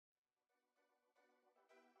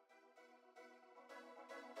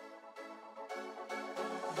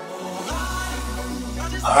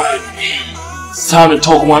Alright, it's time to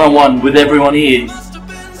talk one-on-one with everyone here.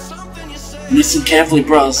 Listen carefully,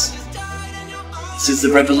 bros. This is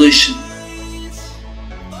the revolution.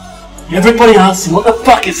 Everybody asking, what the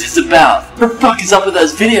fuck is this about? What the fuck is up with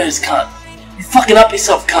those videos, cunt? You fucking up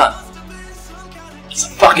yourself, cunt. It's a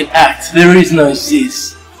fucking act. There is no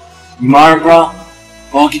sis. You mine, bro?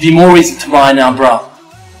 I'll give you more reason to mine now, bro.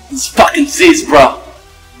 It's fucking sis, bro.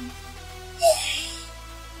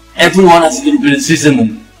 Everyone has a little bit of sis in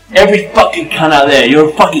them. Every fucking cunt out there. You're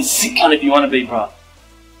a fucking sick cunt if you want to be, bro.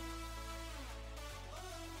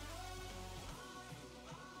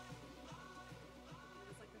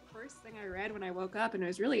 First thing I read when I woke up, and it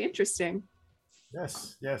was really interesting.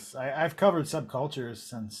 Yes. I've covered subcultures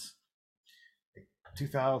since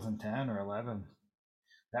 2010 or 11.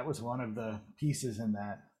 That was one of the pieces in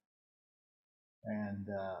that. And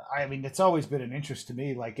I mean, it's always been an interest to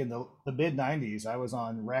me. Like in the mid 90s, I was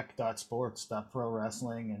on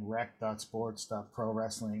rec.sports.pro-wrestling and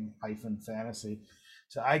rec.sports.pro-wrestling-fantasy.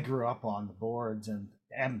 So I grew up on the boards and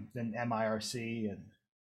then mIRC, and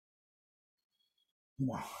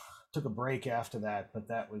took a break after that, but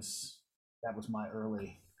that was my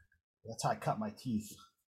early. That's how I cut my teeth.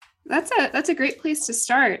 That's a great place to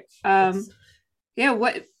start. Yeah,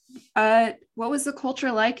 what was the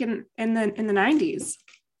culture like in the 90s?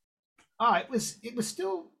 It was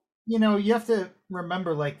still, you have to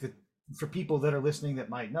remember, like, for people that are listening that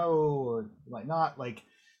might know or might not, like,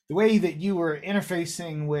 the way that you were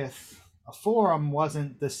interfacing with a forum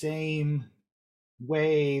wasn't the same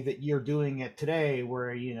way that you're doing it today,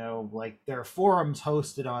 where like there are forums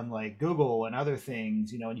hosted on like Google and other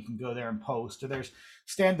things, and you can go there and post, or there's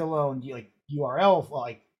standalone like URL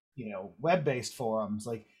like web-based forums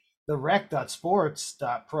like the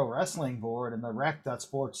rec.sports.pro-wrestling board and the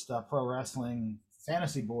rec.sports.pro-wrestling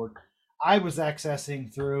fantasy board. I was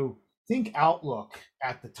accessing through, I think, Outlook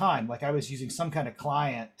at the time. Like I was using some kind of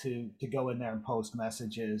client to go in there and post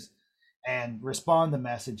messages and respond to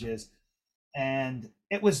messages. And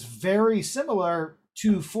it was very similar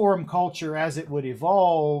to forum culture as it would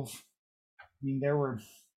evolve. I mean, there were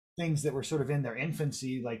things that were sort of in their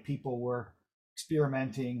infancy, like people were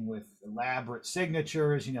experimenting with elaborate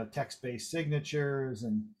signatures, text-based signatures,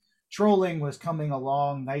 and trolling was coming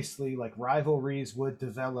along nicely, like rivalries would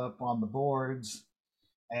develop on the boards.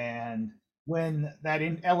 And when that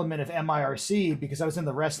element of mIRC, because I was in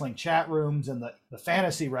the wrestling chat rooms and the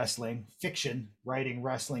fantasy wrestling, fiction writing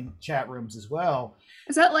wrestling chat rooms as well.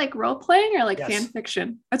 Is that like role playing or like Yes. fan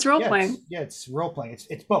fiction? It's role playing. It's role playing.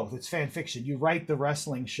 It's both. It's fan fiction. You write the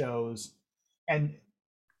wrestling shows, and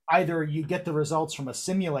either you get the results from a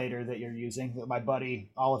simulator that you're using that my buddy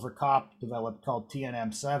Oliver Kopp developed called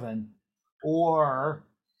TNM7, or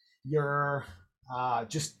you're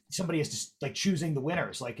just somebody is just like choosing the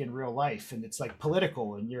winners like in real life, and it's like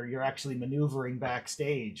political, and you're actually maneuvering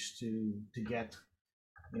backstage to get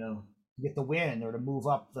get the win or to move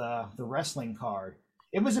up the wrestling card.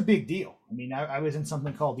 It was a big deal. I mean, I was in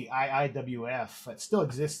something called the IIWF. It still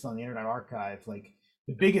exists on the Internet Archive, like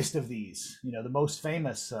the biggest of these, the most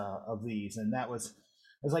famous of these. And it was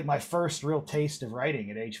like my first real taste of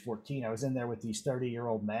writing at age 14. I was in there with these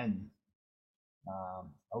 30-year-old men,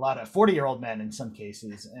 a lot of 40-year-old men in some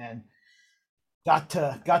cases, and got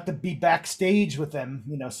to be backstage with them,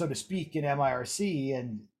 so to speak, in mIRC.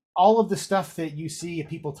 And all of the stuff that you see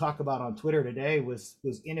people talk about on Twitter today was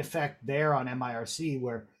in effect there on mIRC,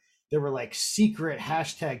 where there were like secret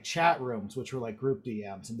hashtag chat rooms, which were like group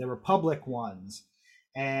DMs, and there were public ones,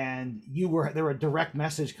 and there were direct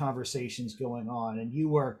message conversations going on, and you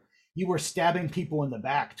were stabbing people in the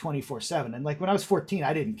back 24/7. And like when I was 14,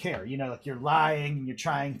 I didn't care, like you're lying and you're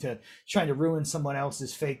trying to ruin someone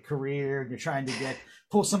else's fake career, and you're trying to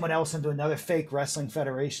pull someone else into another fake wrestling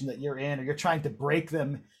federation that you're in, or you're trying to break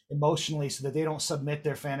them emotionally so that they don't submit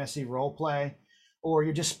their fantasy role play, or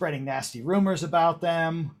you're just spreading nasty rumors about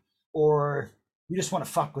them, or you just want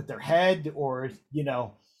to fuck with their head, or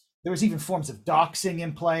there was even forms of doxing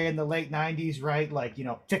in play in the late 90s, right? Like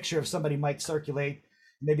picture of somebody might circulate,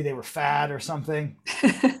 maybe they were fat or something,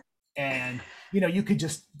 and you could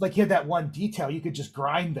just, like, you had that one detail, you could just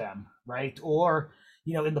grind them, right? Or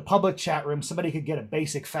in the public chat room, somebody could get a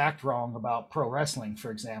basic fact wrong about pro wrestling,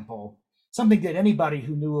 for example, something that anybody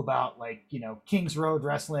who knew about, like, Kings Road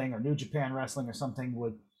Wrestling or New Japan Wrestling or something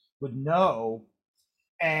would know,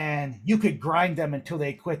 and you could grind them until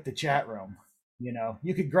they quit the chat room. You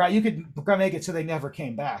could make it so they never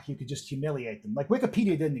came back. You could just humiliate them. Like,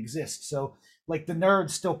 Wikipedia didn't exist, so like the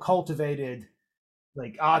nerds still cultivated,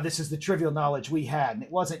 like, this is the trivial knowledge we had, and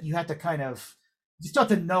it wasn't. You had to you still have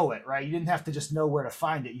to know it, right? You didn't have to just know where to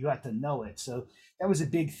find it. You had to know it. So that was a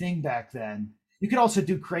big thing back then. You could also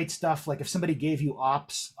do great stuff like if somebody gave you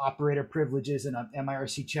operator privileges in an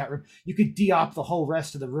mIRC chat room, you could de-op the whole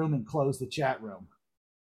rest of the room and close the chat room.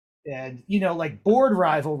 And like board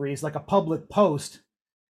rivalries, like a public post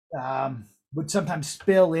would sometimes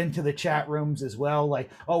spill into the chat rooms as well. Like,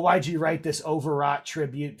 oh, why'd you write this overwrought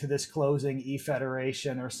tribute to this closing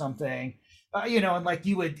E-Federation or something? And like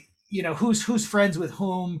you would, who's friends with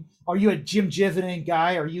whom? Are you a Jim Jivening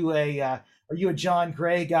guy? Are you a John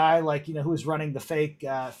Gray guy? Like, who was running the fake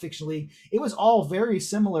fiction league? It was all very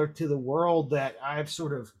similar to the world that I've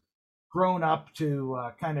sort of grown up to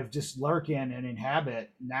kind of just lurk in and inhabit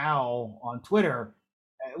now on Twitter,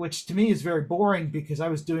 which to me is very boring because I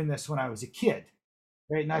was doing this when I was a kid,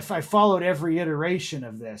 right? And I followed every iteration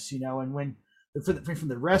of this, and when from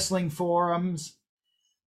the wrestling forums,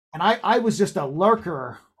 and I was just a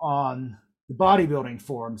lurker on the bodybuilding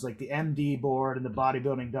forums, like the MD board and the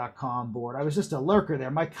bodybuilding.com board. I was just a lurker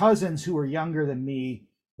there. My cousins who were younger than me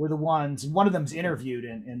were the ones, one of them's interviewed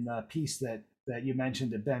in the piece that you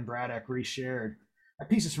mentioned that Ben Braddock reshared. That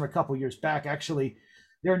piece is from a couple years back. Actually,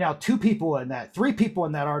 there are now three people in that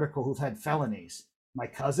article who've had felonies. My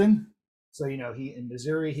cousin, so he in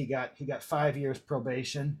Missouri, he got 5 years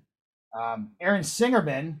probation. Aaron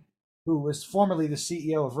Singerman, who was formerly the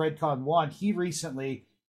CEO of Redcon One, he recently,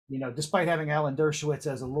 despite having Alan Dershowitz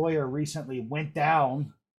as a lawyer, recently went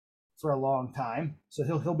down for a long time. So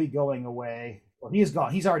he'll be going away, or he is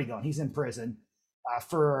gone. He's already gone. He's in prison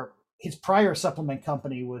for his prior supplement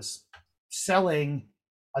company was selling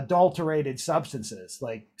adulterated substances,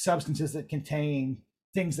 like substances that contain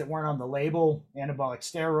things that weren't on the label, anabolic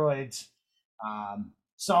steroids,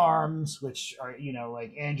 SARMs, which are,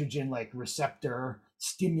 like androgen, like receptor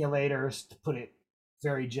stimulators, to put it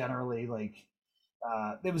very generally. Like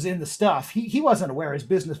it was in the stuff. He wasn't aware. His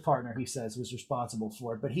business partner, he says, was responsible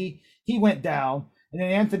for it, but he went down. And then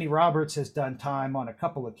Anthony Roberts has done time on a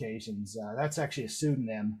couple occasions. That's actually a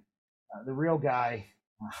pseudonym. The real guy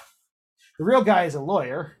is a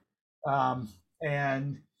lawyer,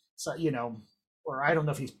 and so or I don't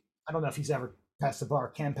know if he's ever passed the bar,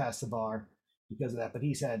 can pass the bar because of that, but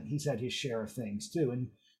he's had his share of things too. And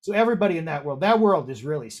so everybody in that world is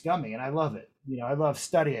really scummy, and I love it. I love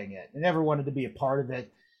studying it. I never wanted to be a part of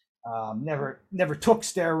it. Never took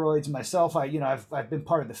steroids myself. I've been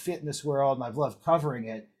part of the fitness world, and I've loved covering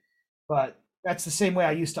it, but that's the same way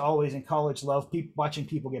I used to always in college love watching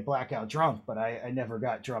people get blackout drunk, but I never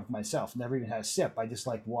got drunk myself, never even had a sip. I just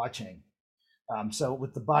liked watching. So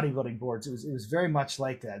with the bodybuilding boards, it was very much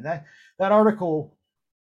like that. And that article,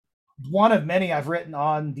 one of many I've written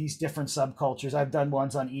on these different subcultures. I've done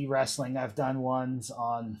ones on e-wrestling. I've done ones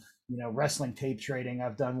on, wrestling tape trading.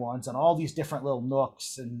 I've done ones on all these different little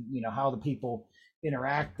nooks and, how the people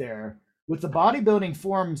interact there. With the bodybuilding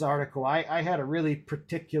forums article, I had a really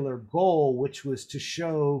particular goal, which was to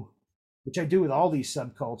show, which I do with all these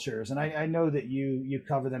subcultures, and I know that you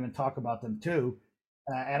cover them and talk about them too.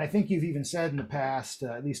 And I think you've even said in the past,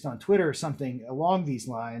 at least on Twitter, something along these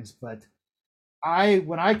lines. But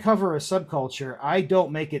when I cover a subculture, I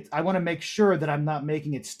want to make sure that I'm not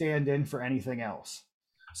making it stand in for anything else.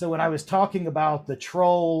 So when I was talking about the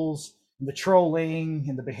trolls, and the trolling,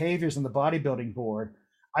 and the behaviors on the bodybuilding board,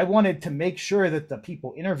 I wanted to make sure that the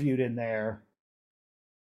people interviewed in there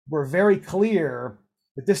were very clear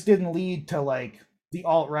that this didn't lead to like the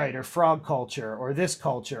alt-right or frog culture or this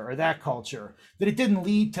culture or that culture, that it didn't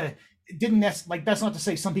lead to, that's not to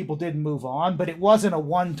say some people didn't move on, but it wasn't a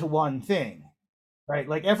one-to-one thing, right?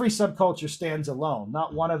 Like every subculture stands alone.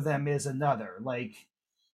 Not one of them is another.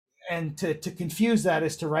 And to confuse that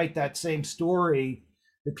is to write that same story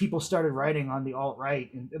that people started writing on the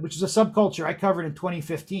alt-right, which is a subculture I covered in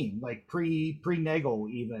 2015, like pre-Nagel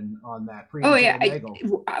even on that. Oh yeah,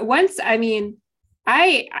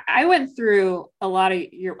 I went through a lot of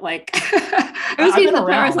your I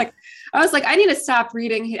was like I need to stop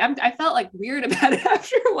reading. I felt like weird about it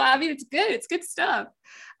after a while. I mean, it's good stuff.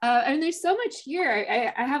 There's so much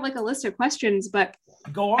here. I have like a list of questions, but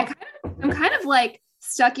go on. I'm kind of like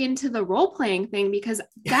stuck into the role-playing thing because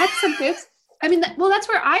that's a bit. That's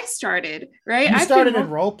where I started, right? You started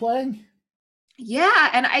in role-playing? Yeah,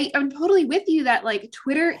 and I'm totally with you that like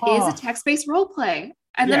Twitter is a text-based role-play.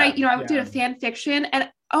 And then I did a fan fiction,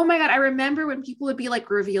 and oh my God, I remember when people would be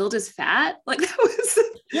like revealed as fat. Like that was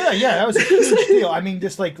that was a huge deal. I mean,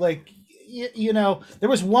 just like there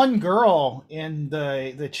was one girl in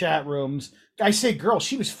the chat rooms. I say girl,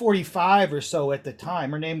 she was 45 or so at the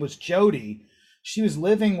time. Her name was Jody. She was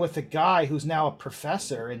living with a guy who's now a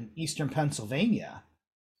professor in Eastern Pennsylvania.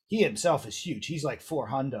 He himself is huge. He's like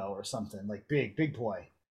 400 or something, like big boy.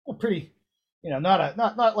 Well, pretty,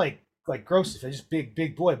 not like like gross, just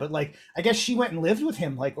big boy. But like, I guess she went and lived with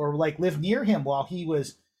him, like, or like lived near him while he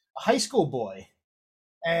was a high school boy,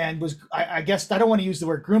 and was, I guess, I don't want to use the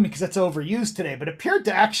word grooming because that's overused today, but appeared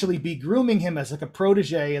to actually be grooming him as like a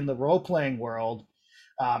protege in the role playing world.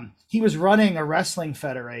 He was running a wrestling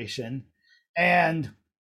federation, and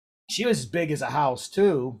she was as big as a house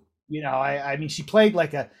too. You know, I mean, she played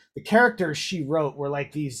like the characters she wrote were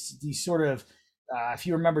like these sort of, if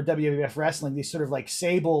you remember WWF wrestling, these sort of like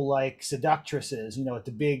Sable-like seductresses, you know, with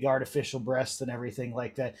the big artificial breasts and everything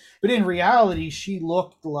like that. But in reality, she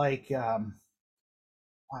looked like an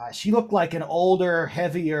older,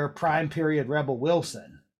 heavier Prime period Rebel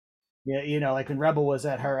Wilson. Yeah, you know, like when Rebel was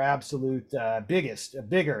at her absolute biggest,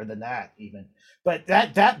 bigger than that even. But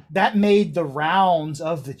that made the rounds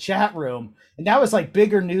of the chat room, and that was like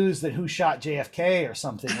bigger news than who shot JFK or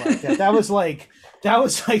something like that. that was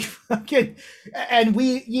like fucking, and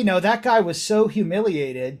we, you know, that guy was so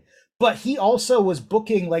humiliated. But he also was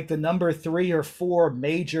booking like the number 3 or 4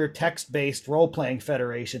 major text-based role-playing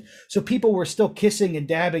federation. So people were still kissing and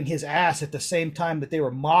dabbing his ass at the same time that they were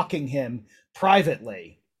mocking him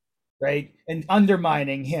privately. Right, and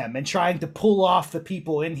undermining him and trying to pull off the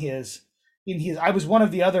people in his. I was one of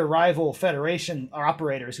the other rival federation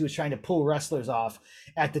operators who was trying to pull wrestlers off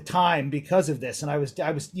at the time because of this. And I was,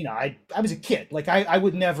 you know, I was a kid. Like I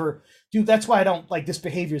would never do. That's why I don't like, this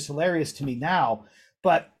behavior is hilarious to me now.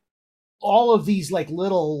 But all of these like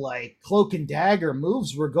little like cloak and dagger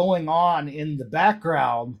moves were going on in the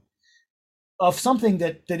background of something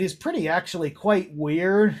that is pretty actually quite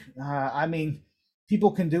weird. I mean,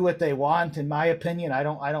 people can do what they want, in my opinion. I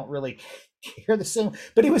don't really care the same,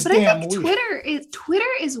 but it was damn I think weird. Twitter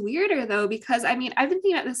is weirder though, because I mean, I've been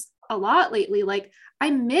thinking about this a lot lately. Like,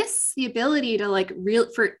 I miss the ability to like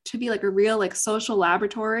to be like a real like social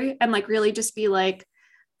laboratory and like really just be like,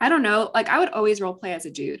 I don't know, like I would always role play as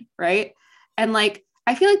a dude, right? And like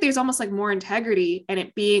I feel like there's almost like more integrity in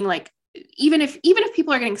it being like, even if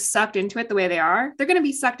people are getting sucked into it the way they are, they're going to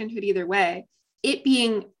be sucked into it either way. It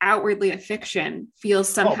being outwardly a fiction feels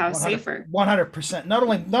somehow safer. 100%.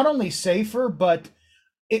 Not only safer, but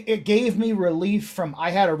it gave me relief from, I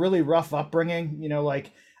had a really rough upbringing. You know, like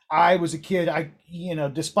I was a kid, you know,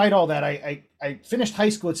 despite all that, I finished high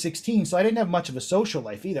school at 16, so I didn't have much of a social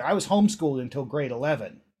life either. I was homeschooled until grade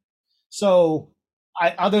 11. So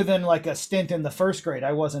other than like a stint in the first grade,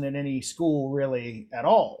 I wasn't in any school really at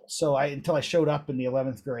all. So until I showed up in the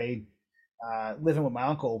 11th grade, living with my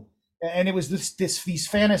uncle. And it was these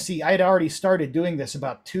fantasy. I had already started doing this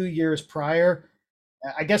about 2 years prior.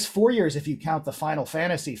 I guess 4 years if you count the Final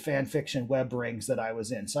Fantasy fan fiction web rings that I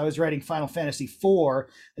was in. So I was writing Final Fantasy 4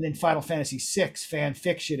 and then Final Fantasy 6 fan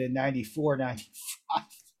fiction in 94, 95.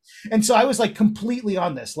 And so I was like completely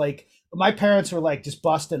on this. Like my parents were like just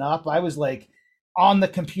busting up. I was like on the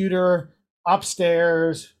computer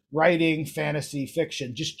upstairs writing fantasy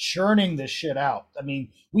fiction, just churning this shit out. I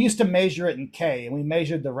mean, we used to measure it in K, and we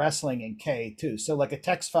measured the wrestling in K too. So like a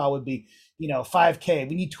text file would be, you know, 5K.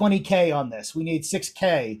 We need 20K on this. We need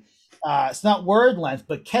 6K. It's not word length,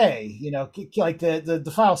 but K, you know, like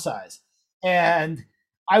the file size. And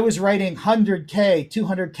I was writing 100K,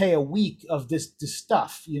 200K a week of this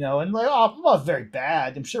stuff, you know, and like, oh, it was very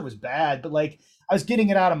bad. I'm sure it was bad, but like I was getting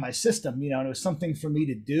it out of my system, you know, and it was something for me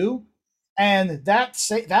to do. And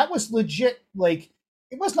that was legit. Like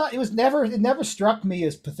it never struck me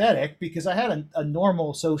as pathetic because I had a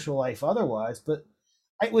normal social life otherwise. But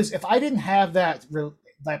it was, if I didn't have that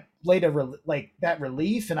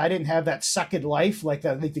relief, and I didn't have that Second Life, like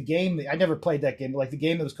that, like the game, I never played that game, but like the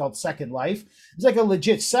game that was called Second Life, it was like a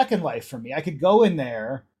legit Second Life for me. I could go in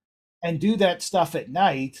there and do that stuff at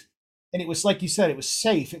night. And it was, like you said, it was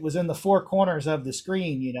safe. It was in the 4 corners of the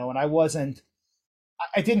screen, you know, and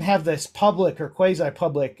I didn't have this public or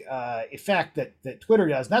quasi-public effect that Twitter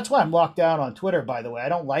does. And that's why I'm locked down on Twitter, by the way. I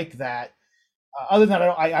don't like that. Other than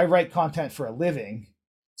I write content for a living.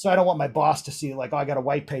 So I don't want my boss to see like, oh, I got a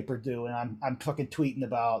white paper due and I'm fucking tweeting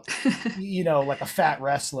about, you know, like a fat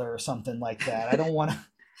wrestler or something like that. I don't want to.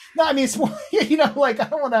 No, I mean, it's more, you know, like I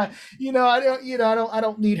don't want to, you know, I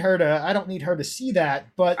don't need her to see that.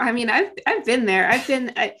 But I mean, I've been there.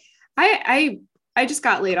 I just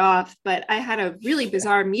got laid off, but I had a really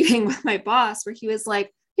bizarre meeting with my boss where he was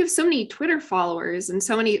like, you have so many Twitter followers and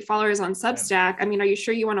so many followers on Substack. I mean, are you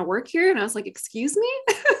sure you want to work here? And I was like, excuse me?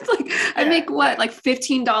 Like, I make what, like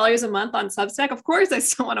 $15 a month on Substack? Of course I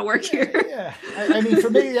still want to work here. Yeah. I mean, for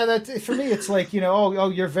me, it's like, you know, oh,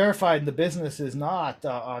 you're verified and the business is not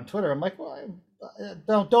on Twitter. I'm like, well,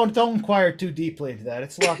 don't inquire too deeply into that.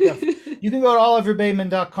 It's locked up. You can go to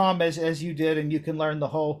oliverbateman.com as you did, and you can learn the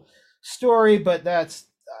whole story, but that's,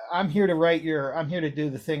 I'm here to do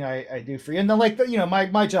the thing I do for you. And then, like, you know,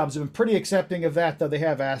 my jobs have been pretty accepting of that, though they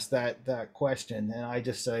have asked that question, and I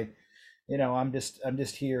just say, you know, I'm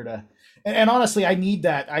just here to, and honestly, I need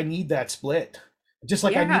that split, just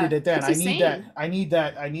like I needed it then. I need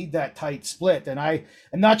that tight split, and I'm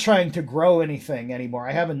not trying to grow anything anymore.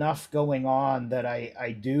 I have enough going on that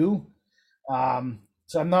I do.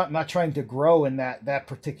 So I'm not trying to grow in that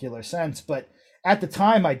particular sense, but at the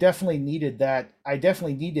time I definitely needed that. I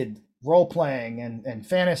definitely needed role playing and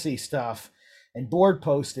fantasy stuff and board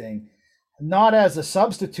posting, not as a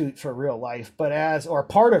substitute for real life, but or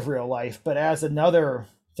part of real life, but as another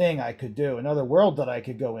thing I could do, another world that I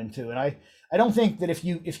could go into. And I don't think that if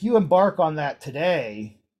you embark on that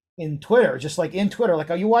today in Twitter, just like in Twitter, like,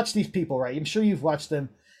 oh, you watch these people, right? I'm sure you've watched them.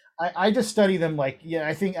 I just study them like, yeah,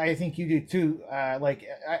 I think you do too. Like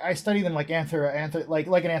I study them like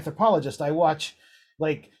like an anthropologist. I watch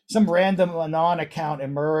like some random anon account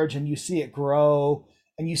emerge, and you see it grow,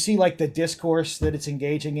 and you see like the discourse that it's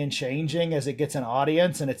engaging in changing as it gets an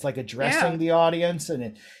audience, and it's like addressing the audience,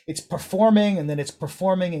 and it's performing, and then it's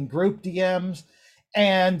performing in group DMs,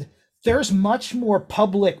 and there's much more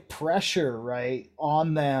public pressure, right,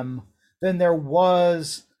 on them than there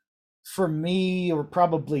was for me, or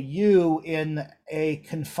probably you, in a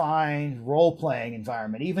confined role-playing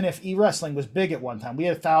environment. Even if e-wrestling was big at one time, we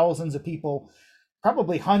had thousands of people,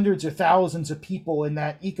 probably hundreds or thousands of people in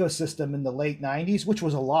that ecosystem in the late 90s, which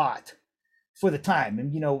was a lot for the time.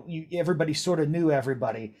 And, you know, everybody sort of knew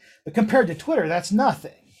everybody. But compared to Twitter, that's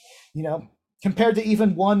nothing. You know, compared to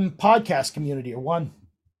even one podcast community or one,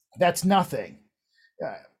 that's nothing.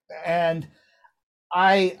 And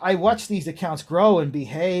I watch these accounts grow and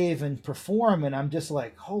behave and perform, and I'm just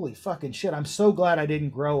like, holy fucking shit, I'm so glad I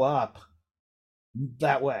didn't grow up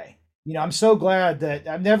that way. You know, I'm so glad that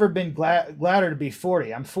I've never been gladder to be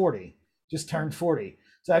 40. I'm 40, just turned 40.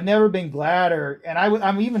 So I've never been gladder, and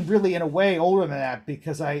I'm even really in a way older than that,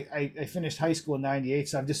 because I finished high school in 98,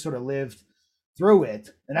 so I've just sort of lived through it.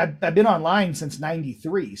 And I've been online since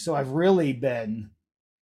 93, so I've really been,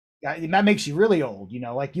 that makes you really old, you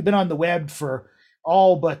know, like you've been on the web for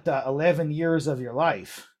all but 11 years of your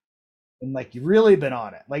life, and like you've really been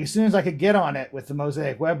on it. Like as soon as I could get on it with the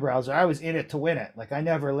Mosaic web browser, I was in it to win it. Like I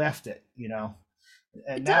never left it, you know.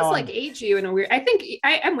 And it does like age you in a weird, I think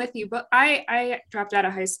I'm with you, but I dropped out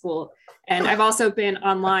of high school, and I've also been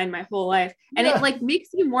online my whole life, and it like makes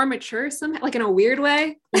you more mature somehow, like in a weird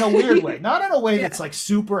way. In a weird way, not in a way that's like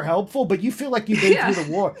super helpful, but you feel like you've been through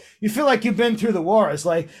the war. You feel like you've been through the war. It's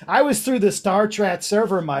like I was through the Star Trek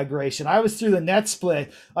server migration. I was through the net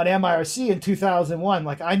split on mIRC in 2001.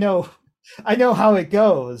 Like I know how it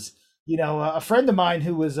goes. You know, a friend of mine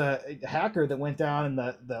who was a hacker that went down in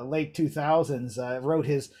the late 2000s wrote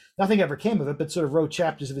nothing ever came of it, but sort of wrote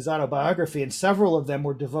chapters of his autobiography, and several of them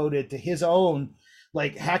were devoted to his own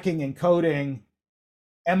like hacking and coding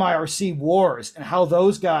mIRC wars, and how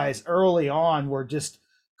those guys early on were just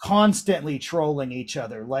constantly trolling each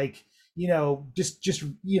other, like, you know, just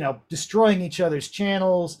you know, destroying each other's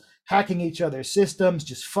channels, hacking each other's systems,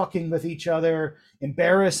 just fucking with each other,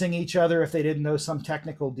 embarrassing each other if they didn't know some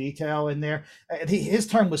technical detail in there. His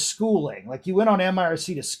term was schooling. Like you went on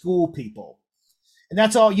mIRC to school people, and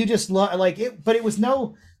that's all. You just like it, but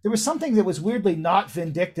there was something that was weirdly not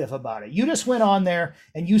vindictive about it. You just went on there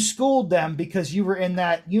and you schooled them because you were in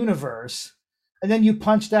that universe, and then you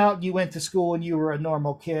punched out and you went to school and you were a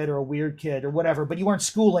normal kid or a weird kid or whatever, but you weren't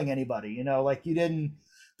schooling anybody, you know, like you didn't.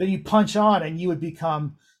 Then you punch on and you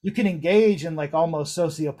can engage in like almost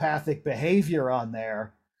sociopathic behavior on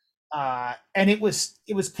there, and it was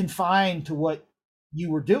confined to what you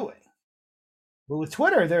were doing. But with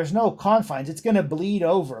Twitter, there's no confines. It's going to bleed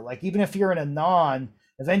over. Like even if you're in a non,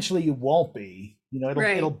 eventually you won't be. You know,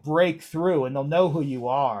 it'll break through, and they'll know who you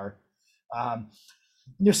are.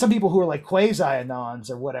 There's some people who are like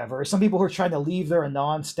quasi-anons or whatever, or some people who are trying to leave their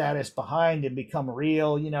anon status behind and become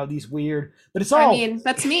real, you know, these weird, but it's all, I mean,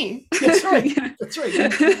 that's me. That's right. That's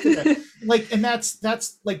right. Like, and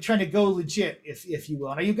that's like trying to go legit, if you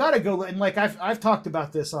will. Now you got to go. And like, I've talked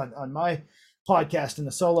about this on my podcast in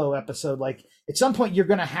the solo episode, like at some point you're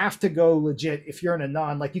going to have to go legit if you're an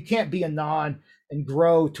anon. Like you can't be anon and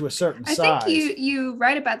grow to a certain size. I think you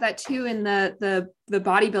write about that too in the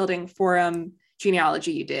bodybuilding forum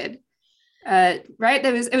genealogy you did, right?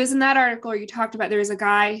 It was in that article where you talked about there was a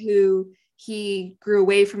guy who he grew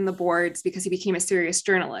away from the boards because he became a serious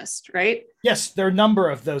journalist, right? Yes, there are a number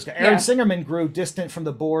of those guys. Aaron Singerman grew distant from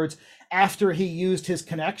the boards after he used his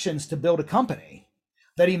connections to build a company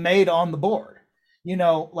that he made on the board.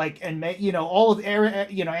 like, and all of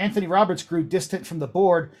Anthony Roberts grew distant from the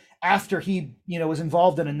board after he, was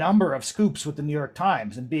involved in a number of scoops with the New York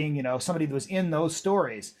Times and being, somebody that was in those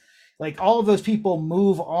stories. Like, all of those people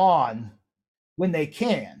move on when they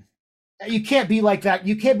can. You can't be like that.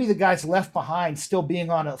 You can't be the guys left behind still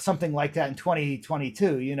being on something like that in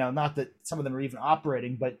 2022. Not that some of them are even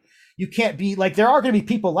operating, but you can't be like, there are going to be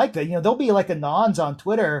people like that. There'll be like Anons on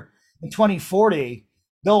Twitter in 2040.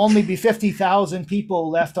 There'll only be 50,000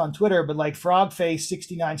 people left on Twitter, but like Frogface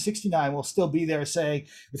 6969 will still be there saying,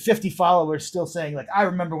 with 50 followers, still saying, like, I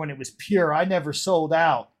remember when it was pure. I never sold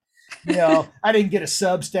out. I didn't get a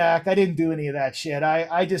Substack. I didn't do any of that shit.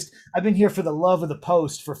 I've been here for the love of the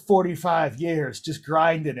post for 45 years, just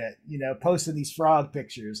grinding it, posting these frog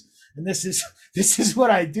pictures. And this is what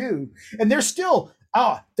I do. And there's still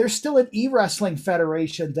an e-wrestling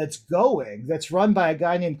federation that's run by a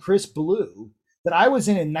guy named Chris Blue that I was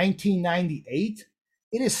in 1998.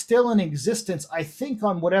 It is still in existence, I think,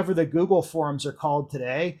 on whatever the Google forums are called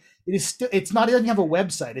today. It doesn't have a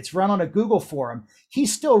website. It's run on a Google forum.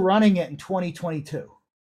 He's still running it in 2022.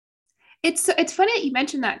 It's funny that you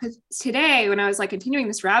mentioned that, because today, when I was like continuing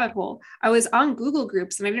this rabbit hole, I was on Google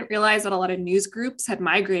Groups, and I didn't realize that a lot of news groups had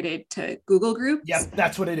migrated to Google Groups. Yep,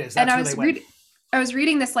 that's what it is. And I was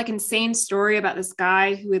reading this like insane story about this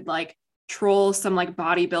guy who would like troll some like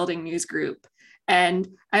bodybuilding news group. And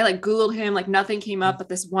I like Googled him, like nothing came up but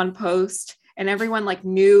this one post, and everyone like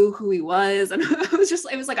knew who he was. And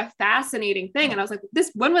it was like a fascinating thing. And I was like,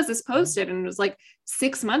 when was this posted? And it was like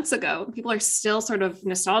 6 months ago. People are still sort of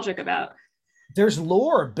nostalgic about. There's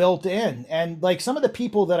lore built in. And like some of the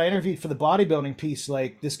people that I interviewed for the bodybuilding piece,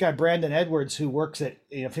 like this guy, Brandon Edwards, who works at,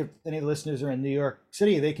 if any of the listeners are in New York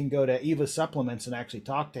City, they can go to Eva Supplements and actually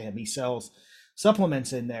talk to him. He sells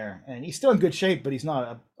supplements in there, and he's still in good shape, but he's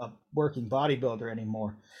not a working bodybuilder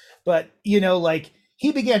anymore. But like,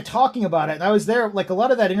 he began talking about it, and I was there. Like, a lot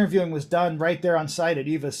of that interviewing was done right there on site at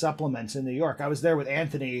Eva Supplements in New York. I was there with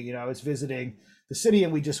Anthony. I was visiting the city,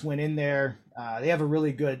 and we just went in there. They have a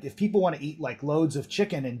really good, if people want to eat like loads of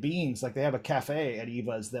chicken and beans, like they have a cafe at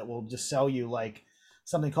Eva's that will just sell you like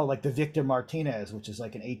something called like the Victor Martinez, which is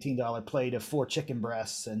like an $18 plate of 4 chicken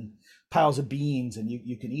breasts and piles of beans, and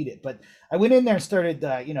you can eat it. But I went in there and started,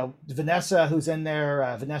 Vanessa, who's in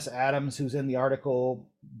there, Vanessa Adams, who's in the article,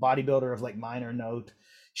 bodybuilder of like minor note,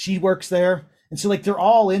 she works there. And so like, they're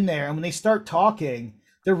all in there. And when they start talking,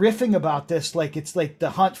 they're riffing about this, like it's like the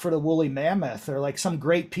hunt for the woolly mammoth, or like some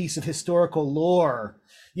great piece of historical lore,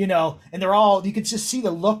 and they're all, you could just see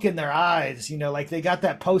the look in their eyes, like they got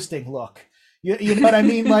that posting look. You know what I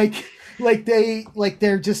mean?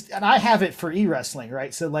 They're just, and I have it for e-wrestling,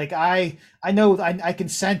 right? So like, I know I can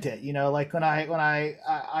scent it, like when I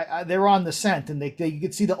they were on the scent, and you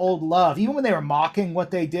could see the old love, even when they were mocking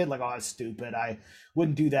what they did, like, oh, it's stupid, I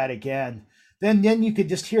wouldn't do that again. Then you could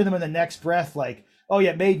just hear them in the next breath, like, oh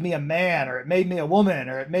yeah, it made me a man, or it made me a woman,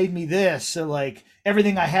 or it made me this. So like,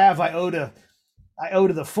 everything I have, I owe to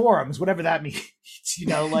the forums, whatever that means,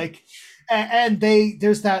 like, and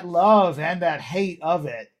there's that love and that hate of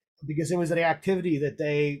it, because it was an activity that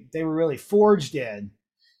they were really forged in.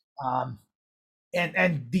 I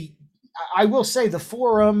will say the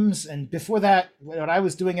forums, and before that, what I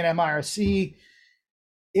was doing at mIRC,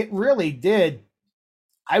 it really did.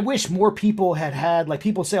 I wish more people had, like,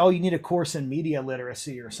 people say, oh, you need a course in media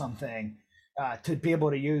literacy or something to be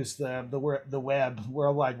able to use the web,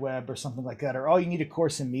 World Wide Web, or something like that. Or, oh, you need a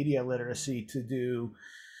course in media literacy to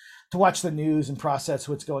watch the news and process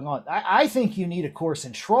what's going on. I think you need a course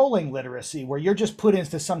in trolling literacy, where you're just put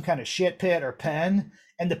into some kind of shit pit or pen,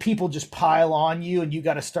 and the people just pile on you, and you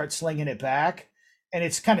got to start slinging it back. And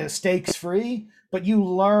it's kind of stakes free, but you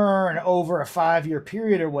learn over a 5-year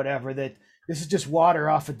period or whatever that this is just water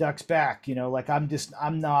off a duck's back. Like, I'm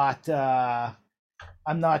not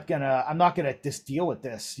gonna just deal with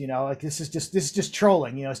this. Like, this is just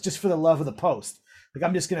trolling. It's just for the love of the post. Like,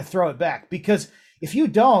 I'm just gonna throw it back, because if you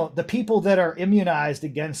don't, the people that are immunized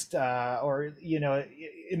against, immunized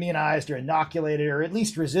or inoculated, or at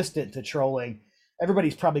least resistant to trolling,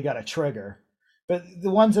 everybody's probably got a trigger. But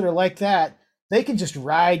the ones that are like that, they can just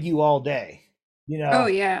ride you all day. Oh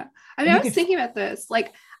yeah. I mean, I was thinking about this.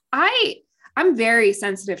 Like, I'm very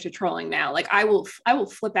sensitive to trolling now. Like, I will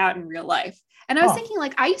flip out in real life. And I was thinking,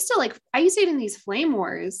 like, I used to get in these flame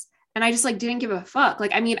wars, and I just like didn't give a fuck.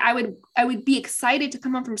 Like, I mean, I would be excited to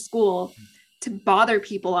come home from school to bother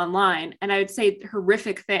people online, and I would say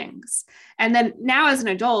horrific things. And then now as an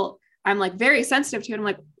adult, I'm like very sensitive to it. I'm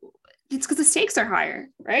like, it's because the stakes are higher,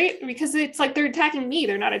 right? Because it's like, they're attacking me.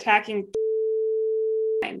 They're not attacking,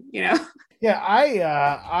 Yeah.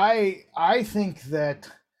 I think that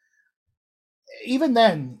even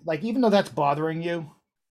then, like, even though that's bothering you,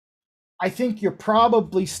 I think you're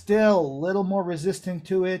probably still a little more resistant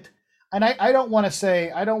to it. And I don't want to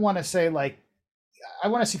say, like, I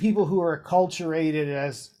want to see people who are acculturated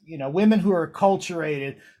as, women who are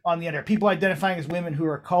acculturated on the internet, people identifying as women who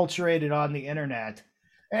are acculturated on the internet,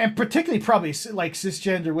 and particularly probably like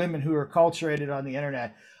cisgender women who are acculturated on the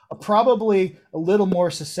internet are probably a little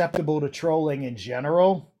more susceptible to trolling in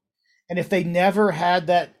general. And if they never had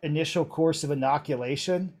that initial course of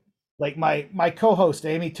inoculation, like my co-host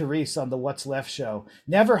Amy Therese on the What's Left show,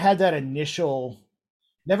 never had that initial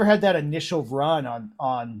run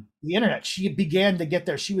on the internet. She began to get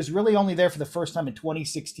there. She was really only there for the first time in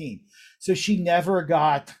 2016. So she never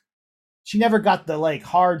got the like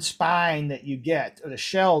hard spine that you get, or the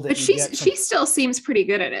shell that but you get. She still seems pretty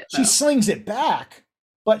good at it, though. She slings it back,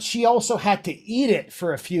 but she also had to eat it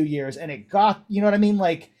for a few years, and it got, you know what I mean?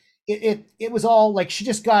 Like it was all like she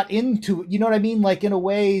just got into it, you know what I mean? Like in a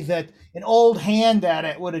way that an old hand at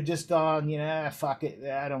it would have just gone, fuck it,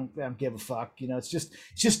 I don't give a fuck. It's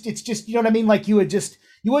just, you know what I mean? Like you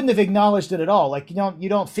wouldn't have acknowledged it at all. Like you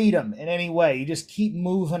don't feed them in any way. You just keep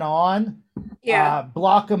moving on. Yeah.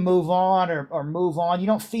 Block them, move on, or move on. You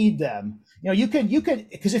don't feed them. You can,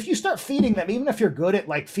 because if you start feeding them, even if you're good at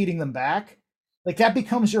like feeding them back, like that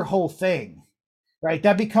becomes your whole thing, right?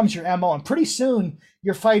 That becomes your MO. And pretty soon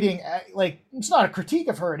you're fighting, like, it's not a critique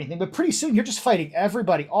of her or anything, but pretty soon you're just fighting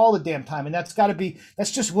everybody all the damn time. And that's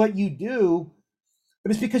just what you do. But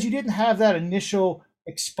it's because you didn't have that initial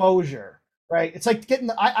exposure, right? It's like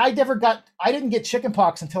I didn't get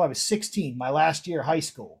chickenpox until I was 16, my last year of high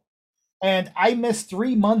school. And I missed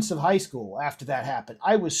 3 months of high school after that happened.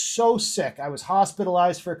 I was so sick. I was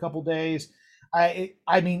hospitalized for a couple days.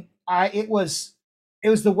 It was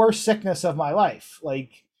the worst sickness of my life.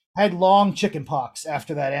 Like, I had long chicken pox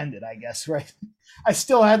after that ended, I guess, right? I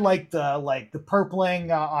still had like the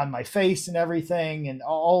purpling on my face and everything and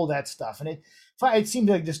all that stuff. And it seemed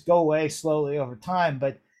to just go away slowly over time,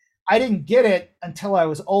 but I didn't get it until I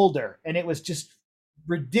was older, and it was just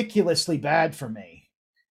ridiculously bad for me.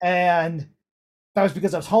 And that was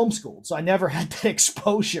because I was homeschooled, so I never had that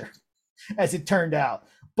exposure, as it turned out.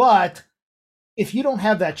 But if you don't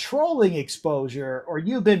have that trolling exposure, or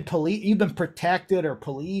you've been protected or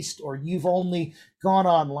policed, or you've only gone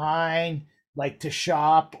online like to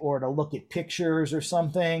shop or to look at pictures or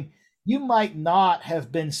something, you might not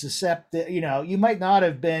have been you might not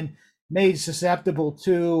have been made susceptible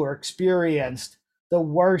to or experienced the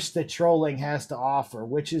worst that trolling has to offer,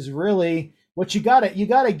 which is really what you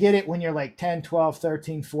gotta get it when you're like 10, 12,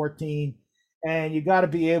 13, 14, and you gotta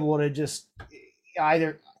be able to just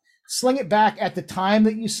either sling it back at the time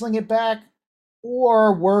that you sling it back,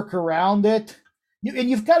 or work around it.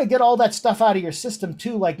 You've got to get all that stuff out of your system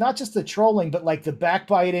too, like not just the trolling, but like the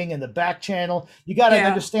backbiting and the back channel. You got to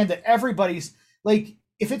understand that everybody's like,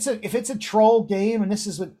 if it's a troll game, and this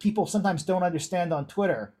is what people sometimes don't understand on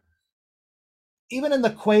Twitter, even in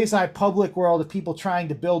the quasi public world of people trying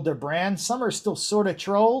to build their brand, some are still sort of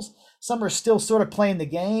trolls, some are still sort of playing the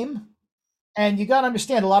game. And you got to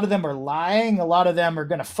understand, a lot of them are lying. A lot of them are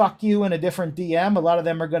going to fuck you in a different DM. A lot of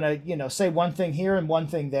them are going to, say one thing here and one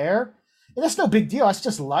thing there. And that's no big deal. That's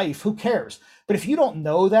just life. Who cares? But if you don't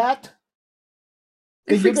know that,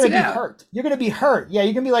 then you're going to be hurt. You're going to be hurt. Yeah,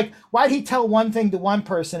 you're going to be like, why'd he tell one thing to one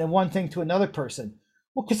person and one thing to another person?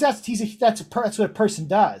 Well, because that's what a person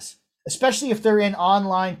does, especially if they're in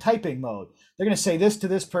online typing mode. They're going to say this to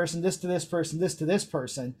this person, this to this person, this to this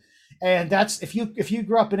person. And that's, if you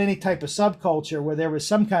grew up in any type of subculture where there was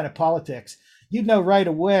some kind of politics, you'd know right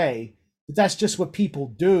away that that's just what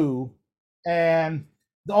people do. And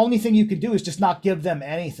the only thing you can do is just not give them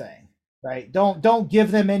anything, right? Don't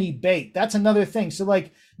give them any bait. That's another thing. So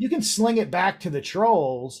like, you can sling it back to the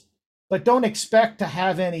trolls, but don't expect to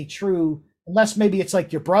have any true, unless maybe it's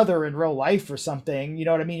like your brother in real life or something, you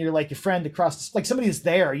know what I mean? You're like your friend across, like somebody is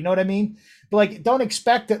there, you know what I mean? But like, don't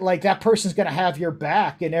expect that like that person's going to have your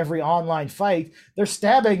back in every online fight. They're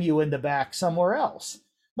stabbing you in the back somewhere else.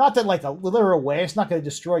 Not that like a literal way, it's not going to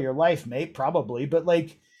destroy your life, mate, probably. But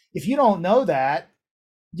like, if you don't know that,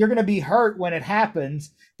 you're going to be hurt when it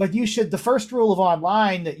happens. But the first rule of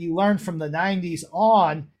online that you learned from the 90s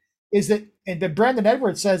on is that, and Brandon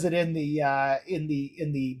Edwards says it in the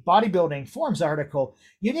bodybuilding forums article,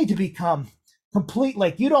 you need to become complete,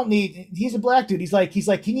 like you don't need, he's a black dude, he's like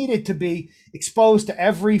he needed to be exposed to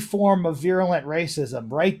every form of virulent racism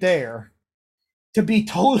right there to be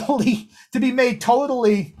made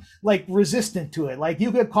totally like resistant to it. Like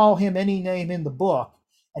you could call him any name in the book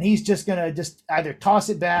and he's just gonna just either toss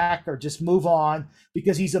it back or just move on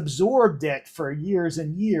because he's absorbed it for years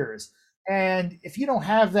and years. And if you don't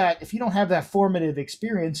have that formative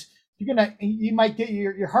experience, you might get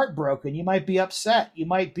your heart broken. You might be upset. You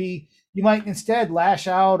might instead lash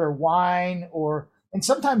out or whine, and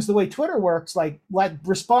sometimes the way Twitter works, like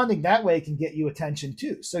responding that way can get you attention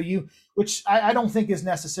too. So which I don't think is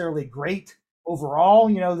necessarily great overall,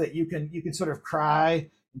 that you can sort of cry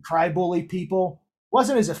bully people.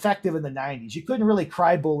 Wasn't as effective in the 90s. You couldn't really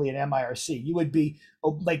cry bully an mIRC. You would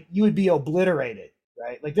be obliterated,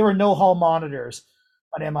 right? Like there were no hall monitors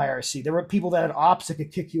on mIRC. There were people that had ops that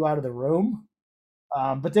could kick you out of the room,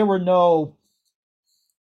 but there were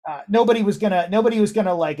nobody was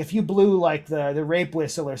gonna like, if you blew like the rape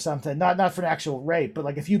whistle or something, not for an actual rape, but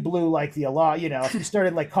like if you blew like the alarm, if you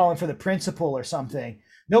started like calling for the principal or something,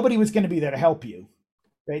 nobody was going to be there to help you.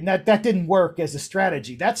 Right? And that didn't work as a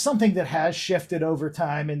strategy. That's something that has shifted over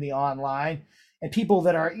time in the online. And people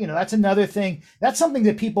that are, that's another thing. That's something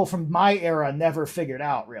that people from my era never figured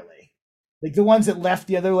out, really. Like the ones that left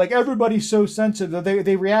the other, like everybody's so sensitive,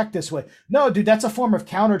 they react this way. No, dude, that's a form of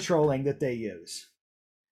counter trolling that they use.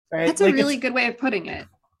 Right? That's a really good way of putting it.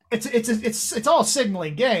 It's all a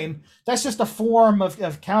signaling game. That's just a form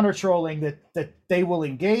of counter trolling that they will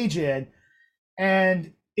engage in.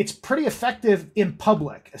 And it's pretty effective in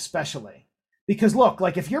public, especially because look,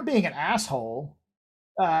 like if you're being an asshole,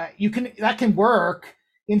 that can work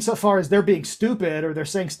insofar as they're being stupid or they're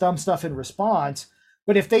saying dumb stuff in response.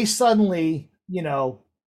 But if they suddenly,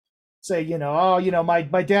 say, oh,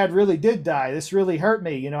 my dad really did die. This really hurt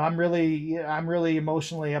me. I'm really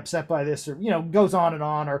emotionally upset by this, or, goes on and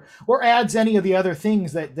on, or adds any of the other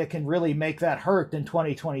things that can really make that hurt in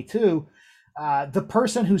 2022. The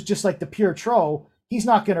person who's just like the pure troll, he's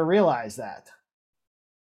not going to realize that.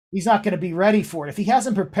 He's not going to be ready for it if he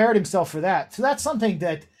hasn't prepared himself for that. So that's something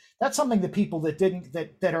that people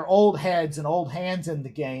that are old heads and old hands in the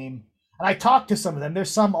game. And I talked to some of them. There's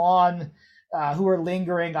some on who are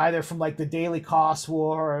lingering either from like the Daily Cost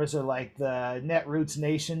Wars or like the Netroots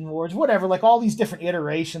Nation Wars, whatever, like all these different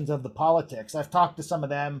iterations of the politics. I've talked to some of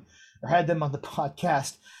them or had them on the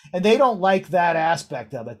podcast, and they don't like that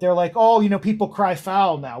aspect of it. They're like, oh, people cry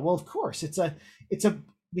foul now. Well, of course,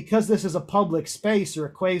 because this is a public space or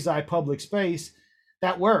a quasi-public space,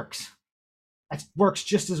 that works. That works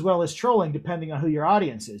just as well as trolling, depending on who your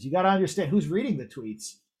audience is. You got to understand who's reading the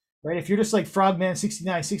tweets, right? If you're just like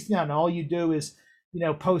Frogman69, and all you do is,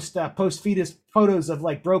 post fetus photos of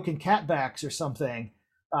like broken catbacks or something,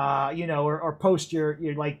 or post your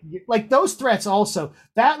like those threats. Also,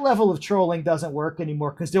 that level of trolling doesn't work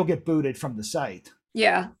anymore because they'll get booted from the site.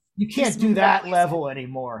 Yeah, you can't do that level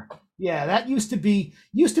anymore. Yeah, that used to be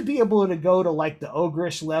able to go to like the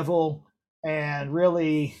ogreish level and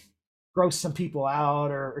really gross some people out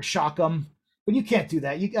or shock them, but you can't do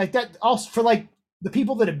that. You like that also for like the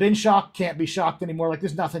people that have been shocked can't be shocked anymore. Like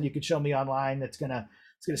there's nothing you could show me online that's gonna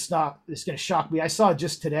shock me. I saw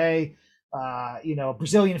just today,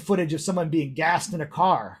 Brazilian footage of someone being gassed in a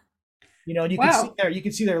car, and you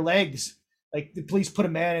can see their legs. Like the police put a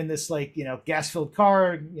man in this gas-filled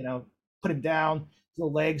car, put him down. The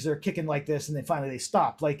legs are kicking like this, and then finally they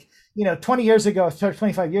stop. Like 20 years ago,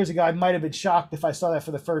 25 years ago, I might have been shocked if I saw that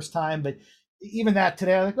for the first time. But even that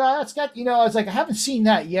today, I'm like, well, that's got I was like, I haven't seen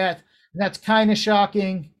that yet, and that's kind of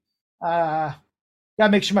shocking. Gotta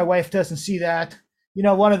make sure my wife doesn't see that.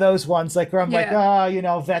 One of those ones like where I'm like,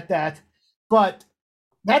 vet that. But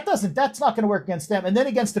that's not going to work against them. And then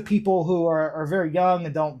against the people who are very young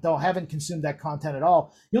and haven't consumed that content at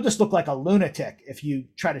all, you'll just look like a lunatic if you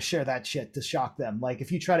try to share that shit to shock them. Like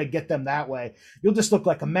if you try to get them that way, you'll just look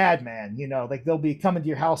like a madman. Like they'll be coming to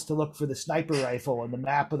your house to look for the sniper rifle and the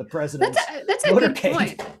map of the president's that's a good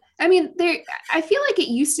point. I mean, I feel like it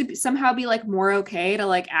used to somehow be like more okay to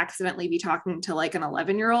like accidentally be talking to like an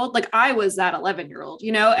 11-year-old. Like I was that 11-year-old,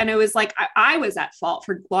 and it was like I was at fault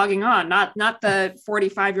for logging on, not the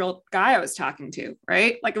 45-year-old guy I was talking to,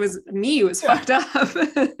 right? Like it was me who was fucked up.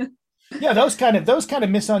 Yeah, those kind of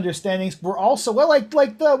misunderstandings were also like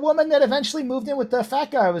the woman that eventually moved in with the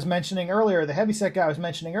fat guy I was mentioning earlier, the heavyset guy I was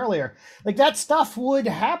mentioning earlier. Like that stuff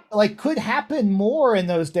could happen more in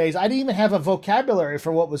those days. I didn't even have a vocabulary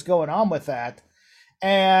for what was going on with that,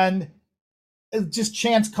 and just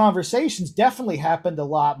chance conversations definitely happened a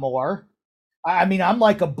lot more. I mean, I'm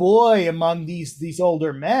like a boy among these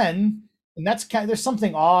older men, and that's there's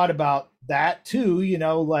something odd about that too.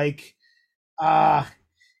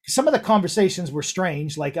 Some of the conversations were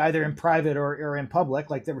strange, like either in private or in public,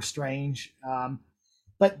 like they were strange.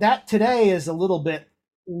 But that today is a little bit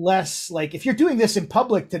less like if you're doing this in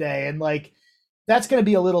public today, and like that's going to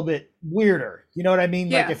be a little bit weirder. You know what I mean?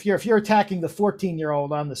 Yeah. Like if you're attacking the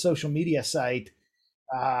 14-year-old on the social media site,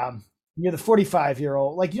 You're the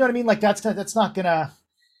 45-year-old. Like, you know what I mean? Like that's not gonna,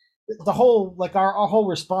 the whole, like our whole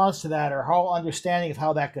response to that, or whole understanding of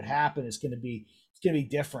how that could happen is gonna be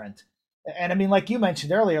different. And I mean, like you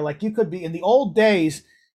mentioned earlier, like you could be in the old days,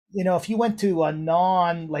 if you went to a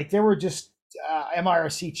like there were just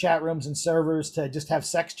mIRC chat rooms and servers to just have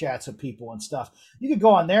sex chats with people and stuff. You could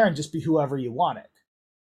go on there and just be whoever you wanted.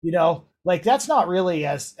 Like that's not really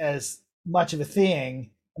as much of a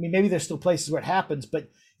thing. I mean, maybe there's still places where it happens, but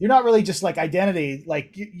you're not really just like identity.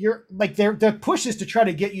 Like you're like their push is to try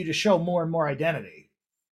to get you to show more and more identity.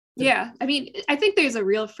 Yeah, I mean, I think there's a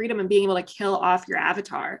real freedom in being able to kill off your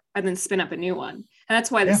avatar and then spin up a new one, and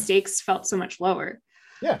that's why the stakes felt so much lower.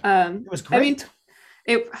 Yeah, it was great. I mean,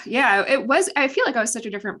 it was. I feel like I was such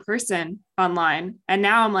a different person online, and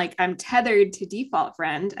now I'm tethered to default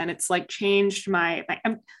friend, and it's like changed my.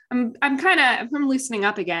 I'm loosening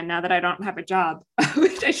up again now that I don't have a job.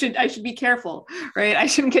 Which I should be careful, right? I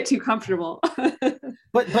shouldn't get too comfortable.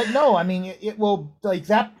 but no, I mean it will, like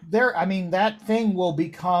that there. I mean that thing will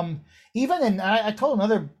become even. And I told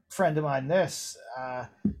another friend of mine this.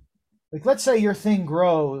 Like let's say your thing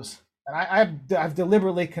grows. And I've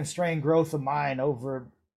deliberately constrained growth of mine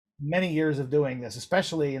over many years of doing this,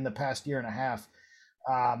 especially in the past year and a half.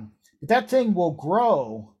 But that thing will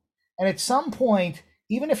grow, and at some point,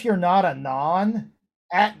 even if you're not a non,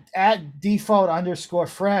 at default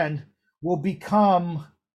 _friend will become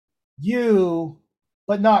you,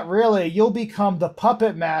 but not really. You'll become the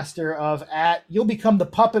puppet master You'll become the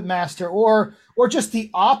puppet master, or just the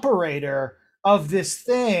operator of this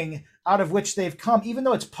thing out of which they've come, even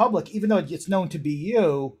though it's public, even though it's known to be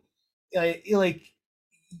you, like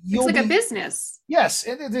it's like a business. Yes,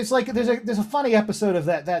 there's a funny episode of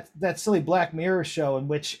that silly Black Mirror show in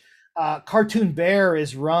which Cartoon Bear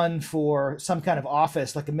is run for some kind of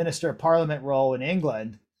office, like a minister of parliament role in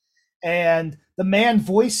England, and the man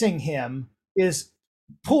voicing him is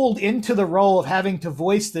pulled into the role of having to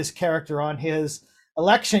voice this character on his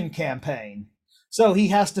election campaign. So he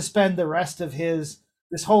has to spend the rest of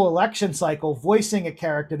this whole election cycle voicing a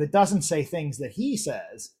character that doesn't say things that he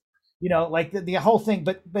says, like the whole thing.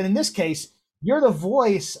 But in this case, you're the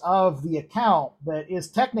voice of the account that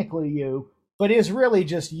is technically you, but is really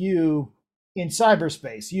just you in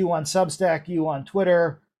cyberspace, you on Substack, you on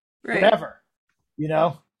Twitter, right. Whatever,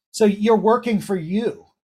 So you're working for you,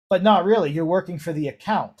 but not really. You're working for the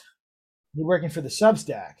account. You're working for the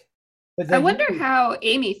Substack. I wonder how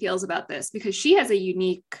Amy feels about this, because she has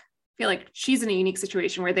I feel like she's in a unique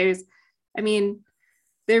situation where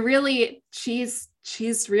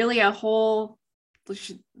she's really a whole,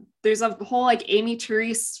 there's a whole like Amy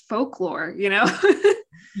Therese folklore,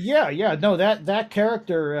 Yeah. No, that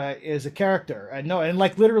character is a character. And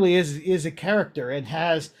like literally is a character and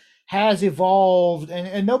has evolved,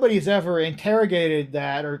 and nobody's ever interrogated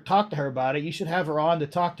that or talked to her about it. You should have her on to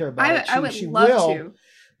talk to her about it. I would love to.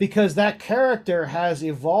 Because that character has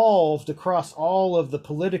evolved across all of the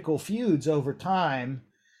political feuds over time.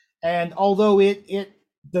 And although the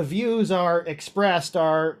views are expressed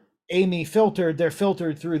are Amy filtered, they're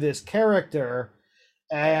filtered through this character.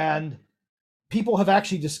 And people have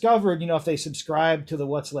actually discovered, if they subscribe to the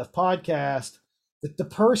What's Left podcast, that the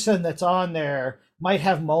person that's on there might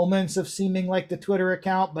have moments of seeming like the Twitter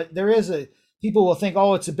account, but people will think,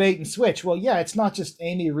 oh, it's a bait and switch. Well, yeah, it's not just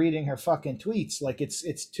Amy reading her fucking tweets. Like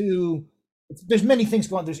there's many things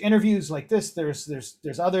going on. There's interviews like this.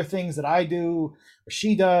 There's other things that I do or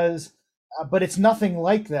she does, but it's nothing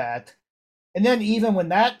like that. And then even when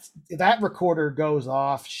that recorder goes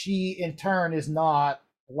off, she in turn is not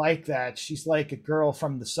like that. She's like a girl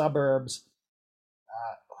from the suburbs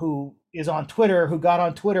who is on Twitter, who got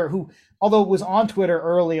on Twitter, who, although was on Twitter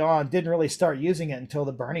early on, didn't really start using it until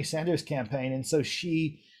the Bernie Sanders campaign. And so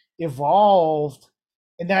she evolved.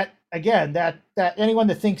 And that, again, that anyone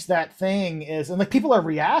that thinks that thing is, and like people are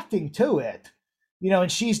reacting to it,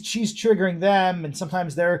 and she's triggering them. And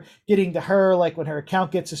sometimes they're getting to her, like when her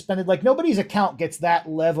account gets suspended, like nobody's account gets that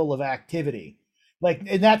level of activity. Like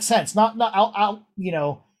in that sense, not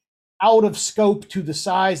out of scope to the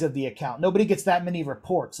size of the account. Nobody gets that many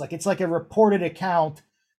reports. Like it's like a reported account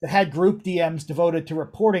that had group DMs devoted to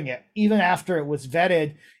reporting it, even after it was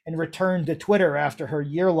vetted and returned to Twitter after her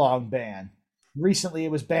year-long ban. Recently,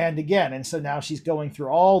 it was banned again. And so now she's going through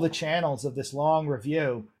all the channels of this long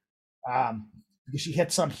review because she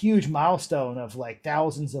hit some huge milestone of like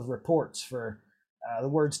thousands of reports for the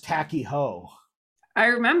words tacky hoe. I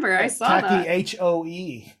remember, I saw tacky, that. Tacky Hoe.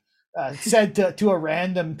 Said to a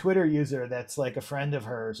random Twitter user that's like a friend of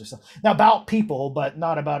hers or something. Now about people, but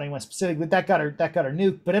not about anyone specific. But that got her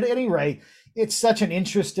nuked. But at any rate, it's such an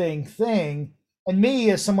interesting thing And me,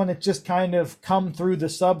 as someone that's just kind of come through the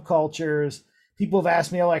subcultures, people have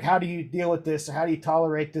asked me, like, how do you deal with this? How do you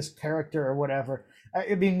tolerate this character or whatever?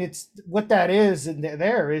 I mean, it's what that is, and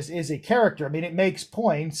there is a character. I mean, it makes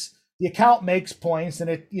points. The account makes points, and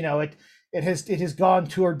it has gone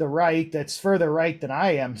toward the right. That's further right than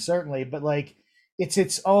I am, certainly. But like, it's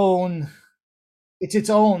its own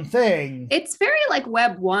thing. It's very like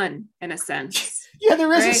Web 1 in a sense. Yeah,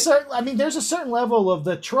 there is there's a certain level of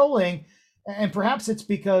the trolling, and perhaps it's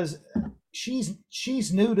because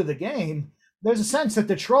she's new to the game. There's a sense that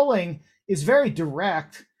the trolling is very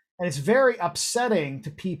direct, and it's very upsetting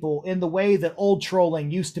to people in the way that old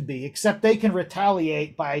trolling used to be, except they can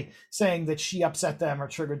retaliate by saying that she upset them or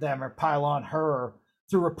triggered them or pile on her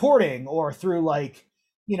through reporting or through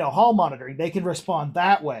hall monitoring. They can respond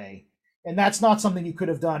that way. And that's not something you could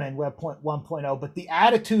have done in Web 1.0, but the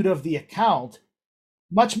attitude of the account,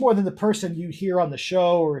 much more than the person you hear on the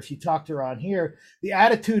show or if you talk to her on here, the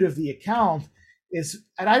attitude of the account is,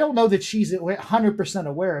 and I don't know that she's 100%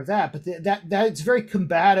 aware of that, but that it's very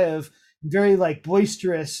combative, very like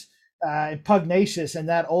boisterous and pugnacious in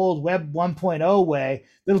that old Web 1.0 way.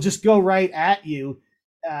 That'll just go right at you.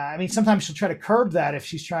 I mean, sometimes she'll try to curb that if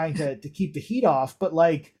she's trying to keep the heat off, but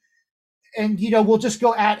like, and we'll just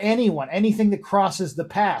go at anyone, anything that crosses the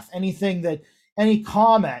path, any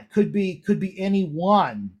comment could be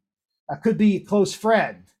anyone, could be a close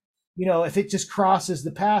friend. If it just crosses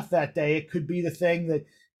the path that day, it could be the thing that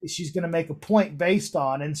she's going to make a point based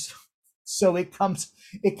on, and so it comes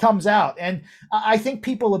out. And I think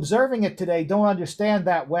people observing it today don't understand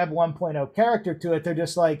that Web 1.0 character to it. They're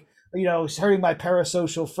just like, it's hurting my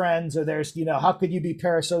parasocial friends, or there's, how could you be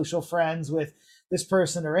parasocial friends with this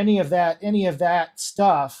person, or any of that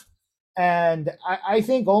stuff. And I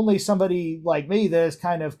think only somebody like me that has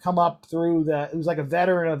kind of come up through who's like a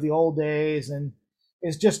veteran of the old days and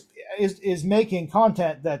is making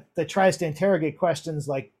content that tries to interrogate questions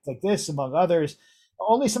like this, among others.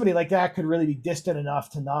 Only somebody like that could really be distant enough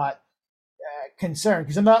to not concerned,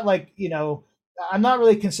 because I'm not I'm not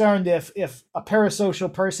really concerned if a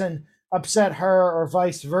parasocial person upset her or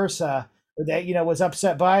vice versa, or that was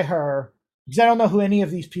upset by her, because I don't know who any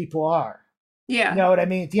of these people are. Yeah. You know what I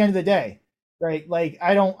mean? At the end of the day, right? Like,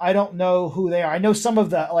 I don't know who they are. I know some of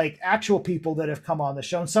the like actual people that have come on the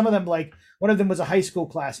show, and some of them, like one of them was a high school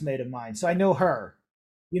classmate of mine, so I know her.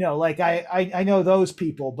 I know those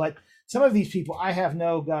people, but some of these people I have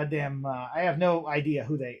no idea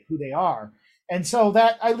who they are. And so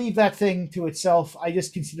that I leave that thing to itself. I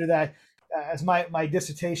just consider that, as my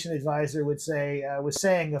dissertation advisor would say, was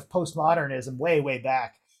saying of postmodernism way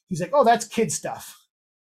back. He's like, oh, that's kid stuff.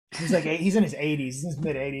 He's like, he's in his 80s, he's in his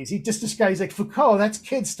mid 80s. He just describes, he's like, Foucault, that's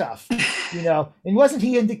kid stuff, And wasn't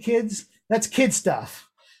he into kids? That's kid stuff.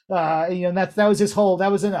 That was his whole.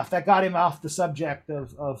 That was enough. That got him off the subject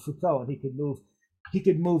of Foucault, and he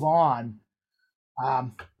could move on.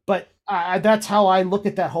 But that's how I look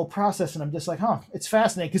at that whole process, and I'm just like, it's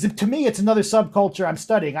fascinating, because to me, it's another subculture I'm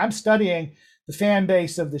studying. I'm studying the fan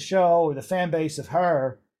base of the show, or the fan base of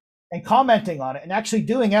her, and commenting on it, and actually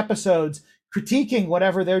doing episodes critiquing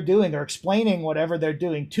whatever they're doing or explaining whatever they're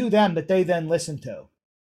doing to them that they then listen to.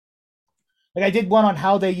 Like, I did one on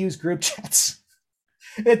how they use group chats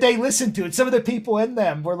that they listened to, and some of the people in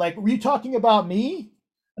them were like, were you talking about me?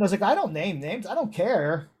 And I was like, I don't name names. I don't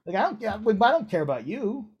care. Like, I don't care about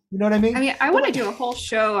you. You know what I mean? I mean, I want to do a whole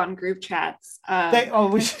show on group chats. If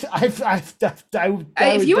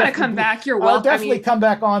you want to come back, you're welcome. I'll definitely come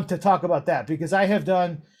back on to talk about that, because I have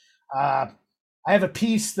done, I have a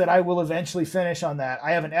piece that I will eventually finish on that.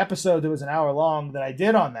 I have an episode that was an hour long that I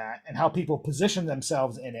did on that, and how people position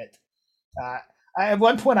themselves in it. At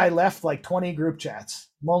one point I left like 20 group chats.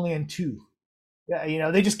 I'm only in 2.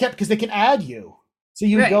 They just kept, because they can add you. So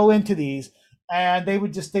you go into these, and they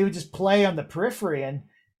would just play on the periphery, and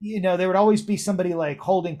there would always be somebody like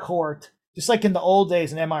holding court, just like in the old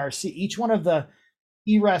days in mIRC. Each one of the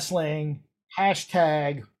e-wrestling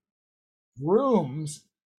hashtag rooms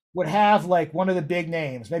would have like one of the big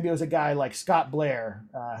names. Maybe it was a guy like Scott Blair,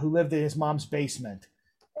 who lived in his mom's basement,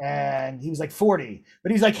 and he was like 40,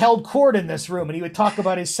 but he's like held court in this room, and he would talk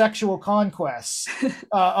about his sexual conquests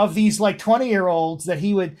of these like 20-year-olds that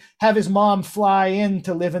he would have his mom fly in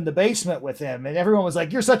to live in the basement with him. And everyone was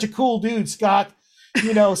like, you're such a cool dude, Scott.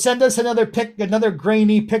 Send us another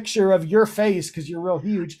grainy picture of your face, because you're real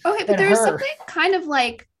huge. Okay, but there's something kind of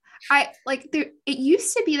like, it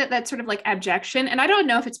used to be that sort of like abjection. And I don't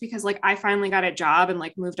know if it's because like I finally got a job and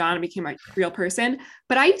like moved on and became a real person,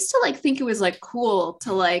 but I used to like think it was like cool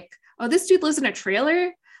to like, oh, this dude lives in a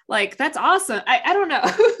trailer. Like, that's awesome. I don't know.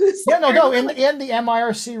 Yeah, no. In the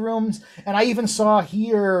mIRC rooms, and I even saw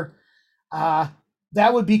here,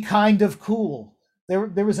 that would be kind of cool.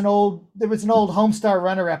 There was an old Homestar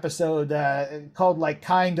Runner episode called like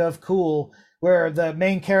Kind of Cool, where the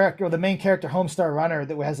main character Homestar Runner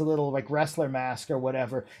that has a little like wrestler mask or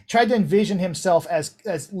whatever tried to envision himself as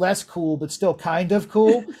less cool but still kind of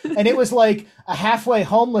cool, and it was like a halfway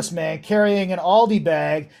homeless man carrying an Aldi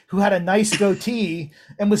bag who had a nice goatee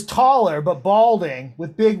and was taller but balding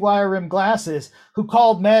with big wire rim glasses, who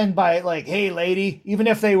called men by like, "Hey lady," even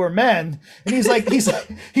if they were men, and he's like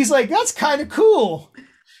that's kind of cool.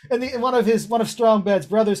 And one of Strong Bad's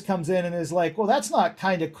brothers comes in and is like, "Well, that's not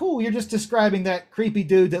kind of cool. You're just describing that creepy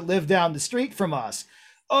dude that lived down the street from us."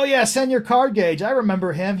 "Oh yeah, Senior Card Gauge. I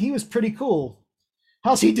remember him. He was pretty cool.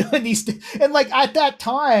 How's he doing these?" And like at that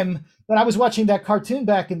time, when I was watching that cartoon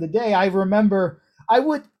back in the day, I remember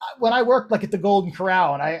when I worked like at the Golden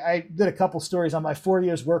Corral, and I did a couple stories on my 4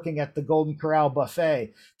 years working at the Golden Corral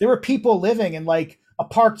buffet. There were people living in like a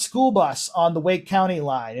parked school bus on the Wake County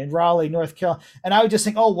line in Raleigh, North Carolina. And I would just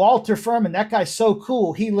think, "Oh, Walter Furman, that guy's so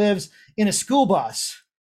cool. He lives in a school bus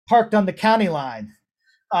parked on the county line."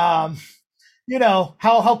 How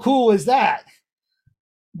cool is that?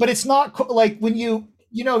 But it's not like when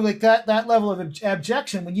like that level of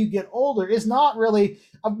abjection when you get older is not really.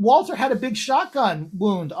 Walter had a big shotgun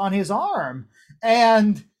wound on his arm.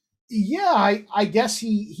 And yeah, I guess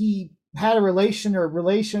he had a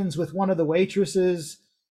relations with one of the waitresses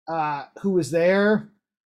who was there,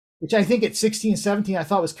 which I think at 16, 17, I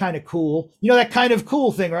thought was kind of cool. That kind of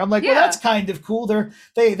cool thing where I'm like, well, that's kind of cool.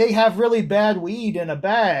 They have really bad weed in a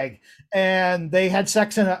bag, and they had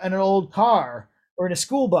sex in an old car or in a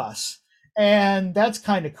school bus. And that's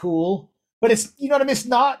kind of cool. But it's, what I mean? It's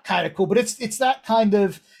not kind of cool, but it's that kind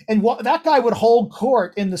of, and that guy would hold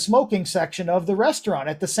court in the smoking section of the restaurant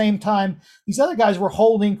at the same time these other guys were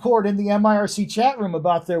holding court in the mIRC chat room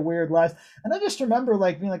about their weird lives. And I just remember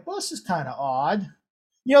like being like, well, this is kind of odd.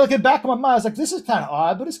 Like in the back of my mind, I was like, this is kind of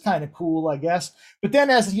odd, but it's kind of cool, I guess. But then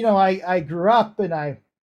as, I grew up and I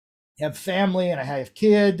have family and I have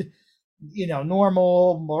kid,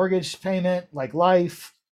 normal mortgage payment, like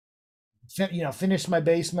life, finished my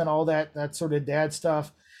basement, all that sort of dad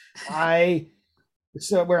stuff.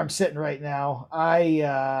 So where I'm sitting right now,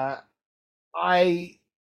 I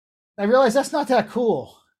realize that's not that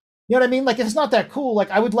cool. You know what I mean? Like, if it's not that cool, like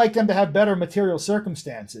I would like them to have better material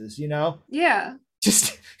circumstances, Yeah.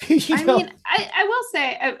 Just, I mean, I will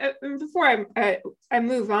say before I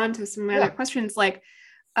move on to some other questions, like,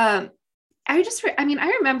 I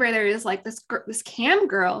remember there was like this cam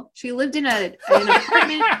girl. She lived in an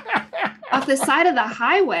apartment off the side of the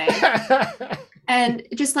highway, and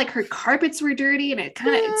just like her carpets were dirty and it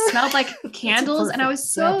smelled like candles. And I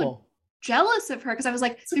was so jealous of her because I was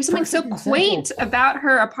like, there's something so quaint about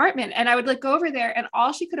her apartment. And I would like go over there, and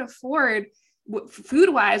all she could afford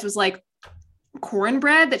food wise was like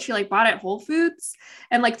cornbread that she like bought at Whole Foods,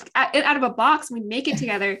 and like out of a box, and we'd make it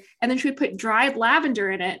together, and then she would put dried lavender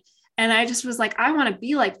in it. And I just was like, I want to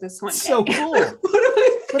be like this one day. So cool.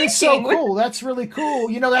 But it's so cool. That's really cool.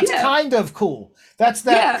 That's kind of cool. That's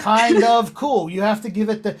kind of cool. You have to give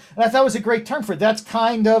it and I thought it was a great term for it. That's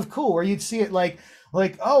kind of cool. Or you'd see it like,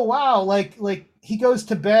 oh wow, like he goes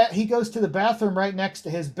to the bathroom right next to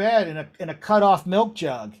his bed in a cut off milk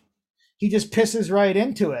jug. He just pisses right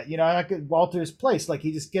into it. Like at Walter's place. Like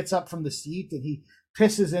he just gets up from the seat and he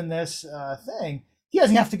pisses in this thing. He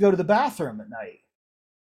doesn't have to go to the bathroom at night.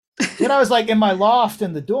 When I was like in my loft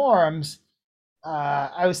in the dorms,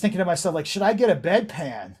 I was thinking to myself, like, should I get a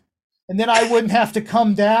bedpan? And then I wouldn't have to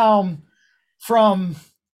come down from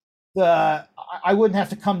the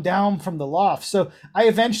loft. So I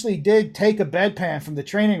eventually did take a bedpan from the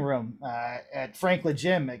training room at Franklin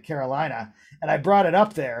Gym at Carolina, and I brought it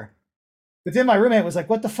up there. But then my roommate was like,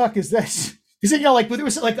 what the fuck is this? Because like there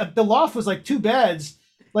was like the loft was like two beds.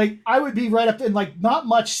 Like I would be right up in like not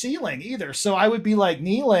much ceiling either. So I would be like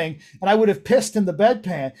kneeling and I would have pissed in the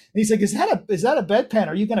bedpan. And he's like, is that a bedpan?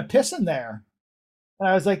 Are you going to piss in there? And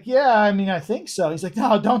I was like, yeah, I mean, I think so. He's like,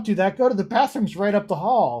 no, don't do that. Go to the bathrooms right up the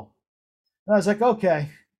hall. And I was like, okay.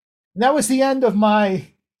 And that was the end of my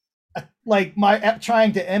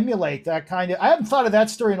trying to emulate that kind of. I haven't thought of that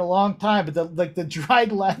story in a long time, but the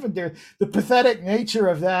dried lavender, the pathetic nature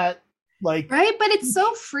of that. Like, right, but it's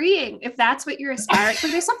so freeing if that's what you're aspiring for.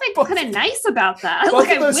 There's something kind of nice about that. Like,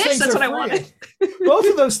 I wish that's what I wanted. Both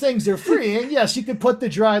of those things are freeing. Yes, you could put the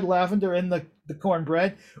dried lavender in the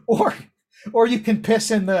cornbread, or you can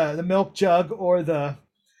piss in the milk jug, or the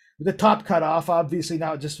top cut off. Obviously,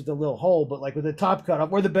 not just with the little hole, but like with the top cut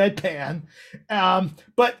off, or the bedpan.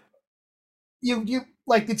 But you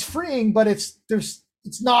like it's freeing, but it's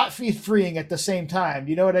not freeing at the same time.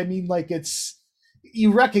 You know what I mean? Like it's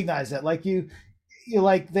you recognize that, like you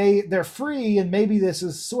like they're free, and maybe this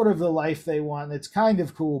is sort of the life they want. It's kind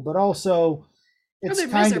of cool, but also it's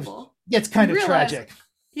kind miserable. of it's kind of tragic.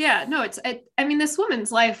 Yeah, no, I mean, this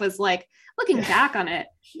woman's life was like, looking back on it,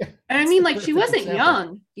 and I mean, like, she wasn't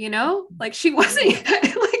young, you know, like she wasn't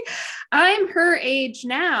like, I'm her age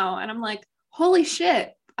now, and I'm like, holy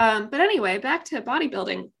shit. But anyway, back to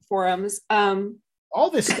bodybuilding forums. All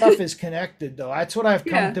this stuff is connected, though. That's what I've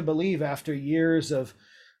come to believe after years of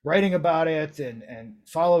writing about it and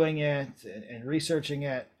following it and researching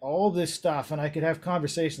it, all this stuff. And I could have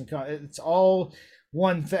conversations. It's all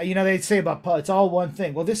one thing. You know, they say about it's all one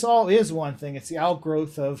thing. Well, this all is one thing. It's the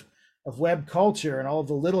outgrowth of web culture and all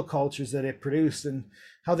the little cultures that it produced and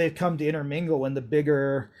how they've come to intermingle in the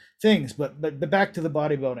bigger things. But back to the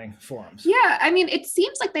bodybuilding forums. Yeah, I mean, it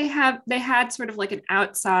seems like they had sort of like an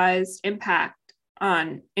outsized impact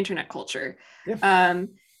on internet culture. Yep.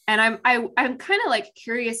 And I'm kind of like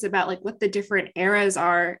curious about like what the different eras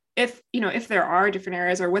are, if there are different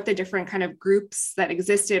eras, or what the different kind of groups that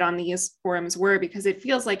existed on these forums were, because it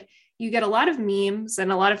feels like you get a lot of memes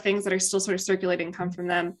and a lot of things that are still sort of circulating come from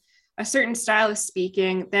them. A certain style of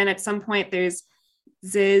speaking. Then at some point there's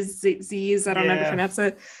Z's, I don't know how to pronounce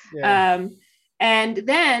it. Yeah. And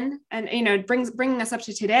then, you know, bringing us up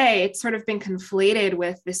to today, it's sort of been conflated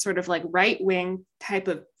with this sort of like right-wing type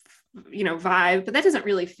of, you know, vibe, but that doesn't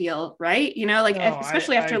really feel right, you know, like, no,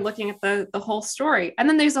 especially after looking at the whole story. And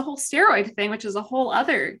then there's a whole steroid thing, which is a whole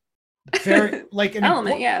other very like an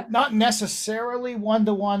element, not necessarily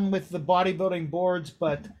one-to-one with the bodybuilding boards,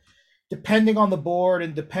 but depending on the board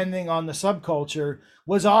and depending on the subculture,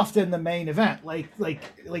 was often the main event. Like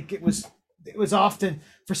it was often,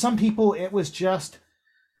 for some people, it was just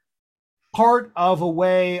part of a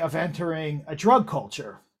way of entering a drug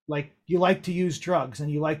culture. Like, you like to use drugs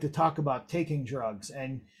and you like to talk about taking drugs.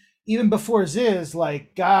 And even before Ziz,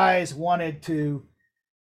 like, guys wanted to,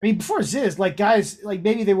 I mean, before Ziz, like, guys, like,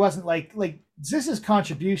 maybe there wasn't like Ziz's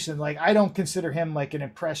contribution, like, I don't consider him like an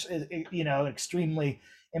extremely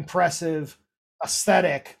impressive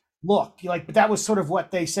aesthetic look. Like, but that was sort of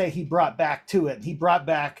what they say he brought back to it. He brought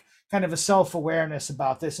back kind of a self-awareness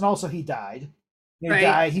about this, and also he died. He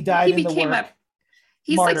died in the work.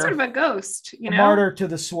 He's martyr, like sort of a ghost, you know, martyr to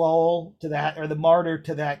the swole, to that, or the martyr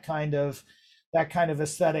to that kind of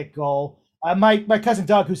aesthetic goal. My cousin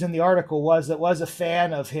Doug, who's in the article, was a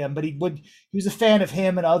fan of him, but he was a fan of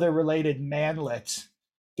him and other related manlets.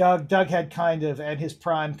 Doug had kind of, at his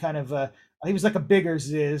prime, kind of he was like a bigger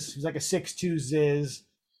Ziz. He was like a 6'2" Ziz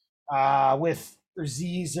with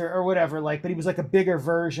Z's or whatever, like, but he was like a bigger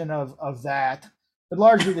version of that, but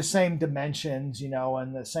largely the same dimensions, you know,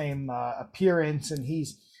 and the same appearance. And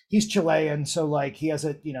he's Chilean, so like he has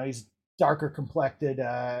he's darker complected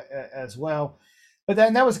as well. But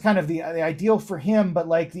then that was kind of the ideal for him. But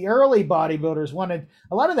like the early bodybuilders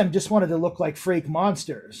a lot of them just wanted to look like freak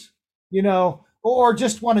monsters, you know, or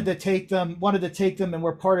just wanted to take them and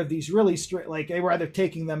were part of these really strict, like they were either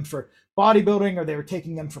taking them for bodybuilding or they were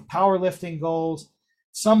taking them for powerlifting goals.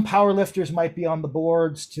 Some powerlifters might be on the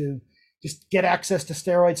boards to just get access to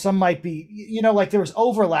steroids. Some might be, you know, like there was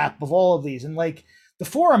overlap of all of these, and like the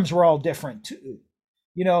forums were all different too.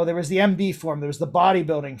 You know, there was the MD forum, there was the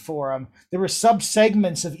bodybuilding forum, there were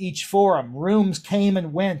sub-segments of each forum. Rooms came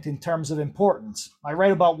and went in terms of importance. I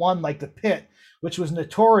write about one like the Pit, which was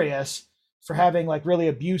notorious for having like really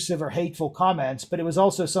abusive or hateful comments, but it was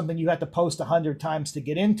also something you had to post 100 times to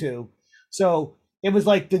get into. So it was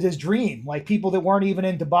like this dream, like people that weren't even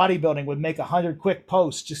into bodybuilding would make 100 quick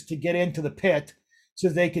posts just to get into the Pit so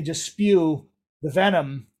they could just spew the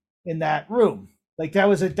venom in that room. Like that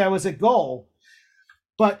was a goal.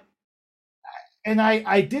 But, and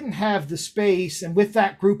I didn't have the space, and with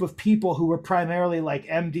that group of people who were primarily like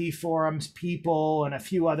MD forums people and a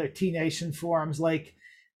few other T-Nation forums, like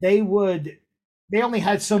they only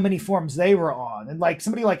had so many forums they were on. And like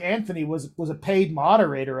somebody like Anthony was a paid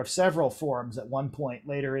moderator of several forums at one point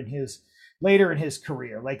later in his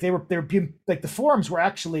career. Like they were like the forums were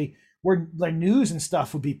actually where the news and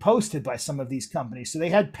stuff would be posted by some of these companies. So they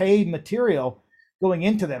had paid material going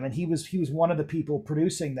into them, and he was one of the people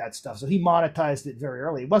producing that stuff. So he monetized it very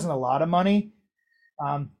early. It wasn't a lot of money.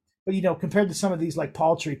 But, you know, compared to some of these like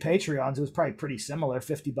paltry Patreons, it was probably pretty similar,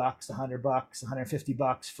 $50, $100,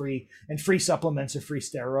 $150 free, and free supplements or free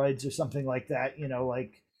steroids or something like that, you know,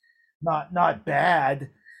 like not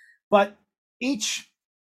bad. But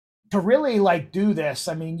to really like do this,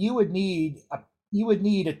 I mean, you would need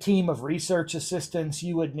a team of research assistants.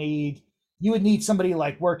 You would need somebody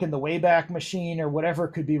like working the Wayback Machine or whatever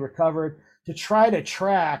could be recovered to try to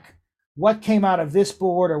track what came out of this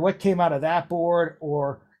board or what came out of that board,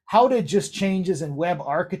 or how did just changes in web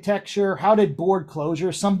architecture, how did board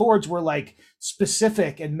closure, some boards were like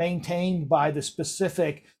specific and maintained by the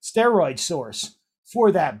specific steroid source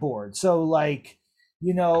for that board. So like,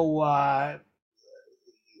 you know,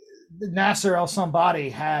 Nasser El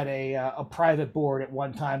Sambadi had a private board at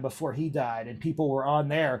one time before he died, and people were on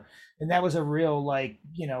there, and that was a real like,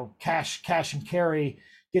 you know, cash and carry,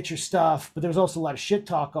 get your stuff. But there was also a lot of shit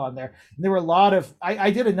talk on there, and there were a lot of.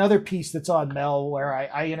 I did another piece that's on Mel where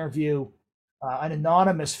I interview an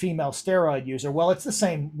anonymous female steroid user. Well, it's the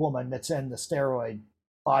same woman that's in the steroid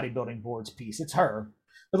bodybuilding boards piece. It's her.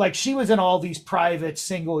 But like she was in all these private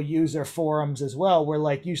single user forums as well, where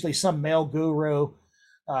like usually some male guru,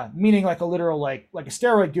 meaning like a literal like a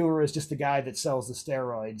steroid guru is just the guy that sells the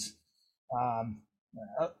steroids.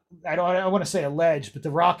 I want to say alleged, but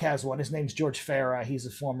The Rock has one. His name's George Farah. He's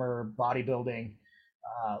a former bodybuilding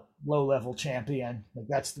low level champion. Like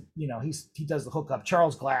that's you know he does the hookup.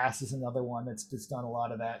 Charles Glass is another one that's done a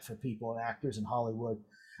lot of that for people and actors in Hollywood.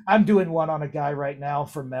 I'm doing one on a guy right now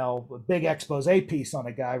for Mel, a big expose piece on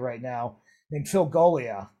a guy right now named Phil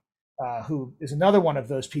Golia, who is another one of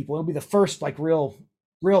those people. It'll be the first like real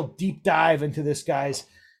deep dive into this guy's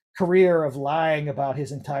career of lying about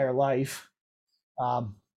his entire life,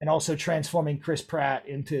 and also transforming Chris Pratt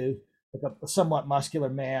into like a somewhat muscular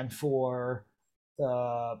man for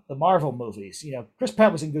the Marvel movies. You know, Chris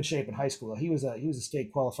Pratt was in good shape in high school. He was a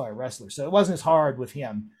state qualifier wrestler, so it wasn't as hard with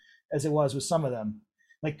him as it was with some of them.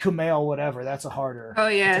 Like Kumail, whatever, that's a harder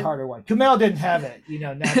one. Kumail didn't have it, you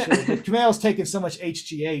know, naturally. But Kumail's taken so much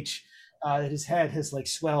HGH that his head has like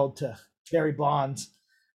swelled to Barry Bonds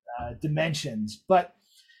dimensions. But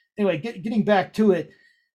anyway, getting back to it,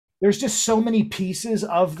 there's just so many pieces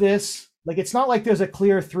of this. Like it's not like there's a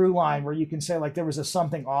clear through line where you can say like there was a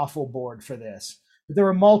something awful board for this. But there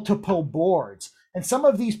were multiple boards, and some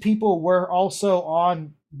of these people were also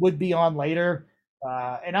would be on later.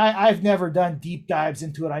 And I've never done deep dives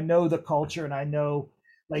into it. I know the culture, and I know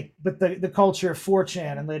like, but the culture of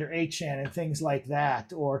 4chan and later 8chan and things like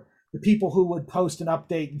that, or the people who would post and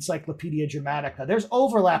update Encyclopedia Dramatica. There's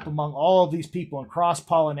overlap among all of these people and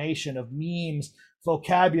cross-pollination of memes,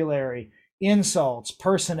 vocabulary, insults,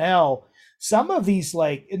 personnel. Some of these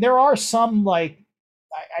like, and there are some like,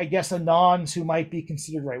 I guess anons who might be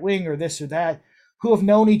considered right-wing or this or that, who have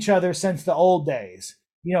known each other since the old days.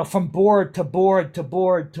 You know, from board to board to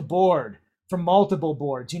board to board, from multiple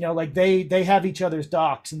boards, you know, like they have each other's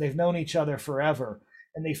docs and they've known each other forever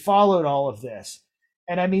and they followed all of this.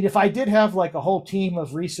 And I mean, if I did have like a whole team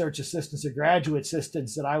of research assistants or graduate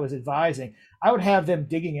assistants that I was advising, I would have them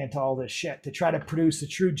digging into all this shit to try to produce the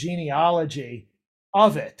true genealogy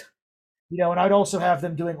of it. You know, and I'd also have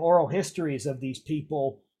them doing oral histories of these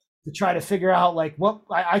people to try to figure out like what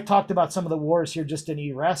I talked about some of the wars here just in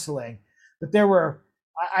e-wrestling, but there were,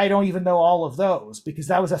 I don't even know all of those because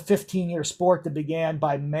that was a 15-year sport that began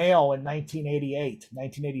by mail in 1988,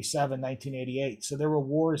 1987, 1988. So there were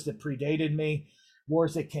wars that predated me,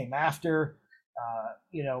 wars that came after,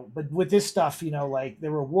 you know, but with this stuff, you know, like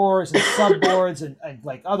there were wars and subboards and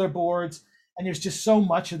like other boards. And there's just so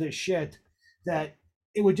much of this shit that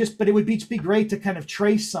it would be great to kind of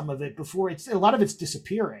trace some of it before a lot of it's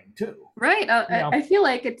disappearing too. Right. I feel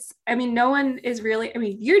like no one is really,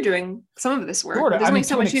 you're doing some of this work. Sort of. There's only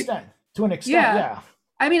so much to an extent. Yeah.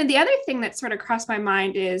 I mean, the other thing that sort of crossed my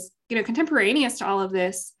mind is, you know, contemporaneous to all of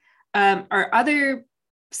this are other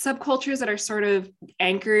subcultures that are sort of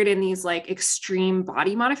anchored in these like extreme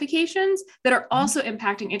body modifications that are also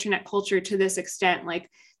impacting internet culture to this extent. Like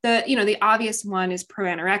the obvious one is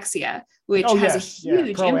pro-anorexia, which has a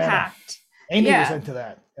huge impact. Amy was into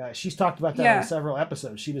that. She's talked about that in several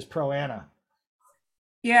episodes. She was pro-Ana.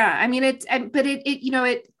 Yeah, I mean its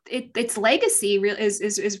legacy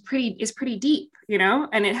is pretty deep, you know,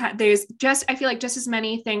 and I feel like just as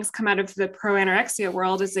many things come out of the pro-anorexia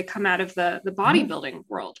world as they come out of the bodybuilding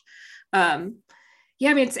world. I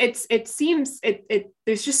mean it seems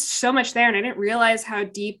there's just so much there, and I didn't realize how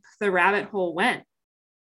deep the rabbit hole went.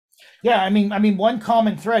 Yeah, I mean, one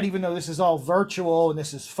common thread, even though this is all virtual and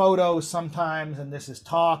this is photos sometimes and this is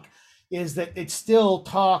talk, is that it's still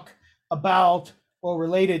talk about or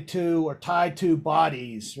related to or tied to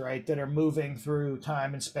bodies, right, that are moving through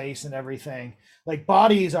time and space and everything. Like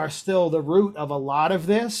bodies are still the root of a lot of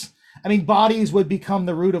this. I mean, bodies would become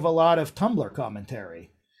the root of a lot of Tumblr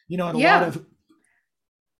commentary, you know, and a lot of.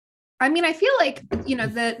 I mean, I feel like, you know,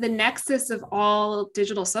 the nexus of all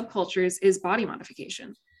digital subcultures is body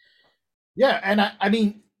modification. Yeah, and I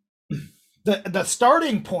mean, the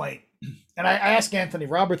starting point, and I asked Anthony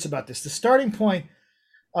Roberts about this, the starting point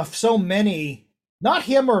of so many not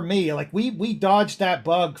him or me. Like we dodged that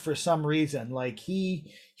bug for some reason. Like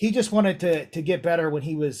he just wanted to get better when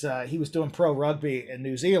he was doing pro rugby in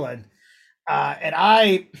New Zealand, and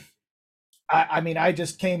I mean, I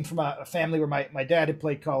just came from a family where my dad had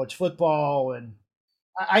played college football, and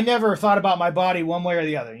I never thought about my body one way or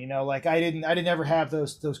the other. You know, like I didn't ever have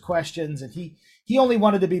those questions, and he only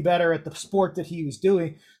wanted to be better at the sport that he was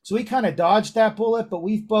doing. So we kind of dodged that bullet, but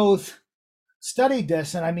we've both studied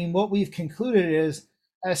this, and I mean, what we've concluded is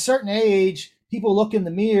at a certain age, people look in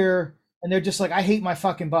the mirror and they're just like, I hate my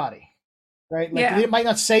fucking body, right? Like they might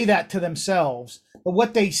not say that to themselves, but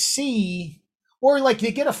what they see, or like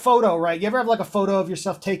they get a photo, right? You ever have like a photo of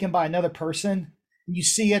yourself taken by another person and you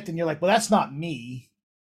see it and you're like, well, that's not me.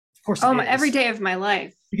 Of course, every day of my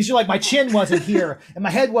life. Because you're like, my chin wasn't here and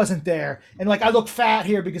my head wasn't there, and like I look fat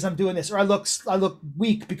here because I'm doing this, or I look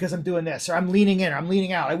weak because I'm doing this, or I'm leaning in or I'm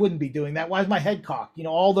leaning out. I wouldn't be doing that. Why is my head cocked? You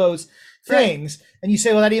know, all those things, right. And you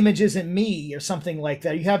say, well, that image isn't me, or something like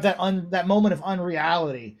that. You have that moment of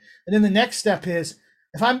unreality, and then the next step is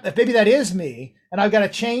if maybe that is me, and I've got to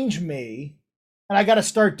change me, and I got to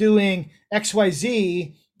start doing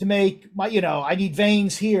XYZ. To make my, you know, I need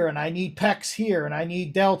veins here, and I need pecs here, and I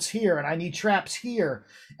need delts here, and I need traps here,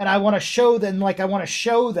 and I want to show them, like I want to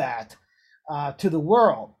show that to the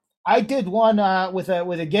world. I did one with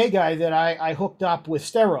a gay guy that I hooked up with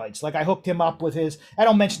steroids. Like I hooked him up with his. I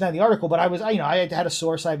don't mention that in the article, but I had a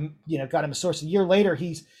source. I got him a source. A year later,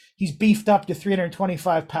 he's beefed up to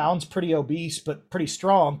 325 pounds, pretty obese, but pretty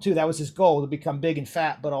strong too. That was his goal, to become big and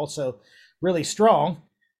fat, but also really strong.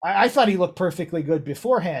 I thought he looked perfectly good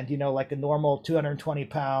beforehand, you know, like a normal 220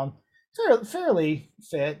 pound, fairly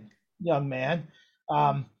fit young man.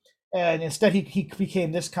 And instead he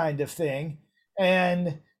became this kind of thing.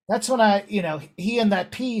 And that's when he and that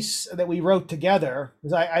piece that we wrote together,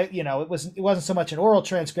 because it wasn't so much an oral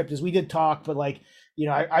transcript as we did talk, but like, you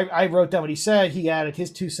know, I wrote down what he said. He added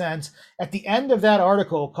his 2 cents. At the end of that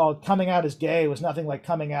article called Coming Out as Gay was nothing like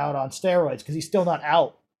coming out on steroids, because he's still not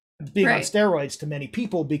out being on steroids to many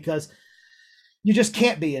people, because you just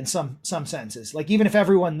can't be in some senses. Like even if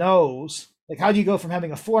everyone knows, like how do you go from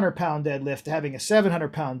having a 400 pound deadlift to having a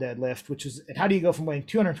 700 pound deadlift, and how do you go from weighing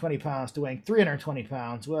 220 pounds to weighing 320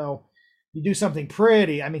 pounds? Well, you do something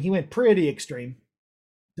he went pretty extreme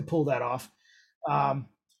to pull that off.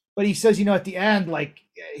 But he says, you know, at the end, like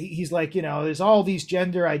he's like, you know, there's all these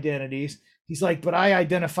gender identities. He's like, but I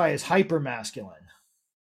identify as hypermasculine.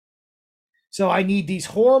 So I need these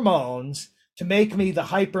hormones to make me the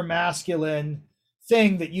hypermasculine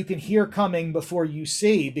thing that you can hear coming before you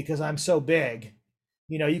see, because I'm so big.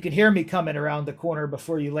 You know, you can hear me coming around the corner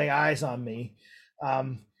before you lay eyes on me.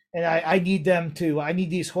 And I need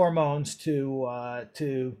these hormones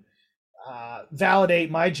to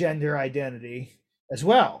validate my gender identity as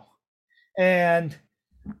well. And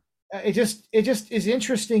it just is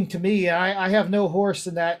interesting to me. I have no horse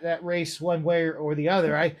in that race one way or the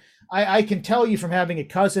other. I can tell you from having a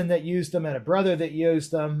cousin that used them and a brother that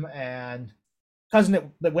used them, and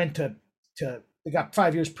cousin that went they got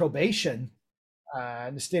 5 years probation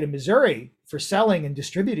in the state of Missouri for selling and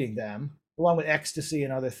distributing them, along with ecstasy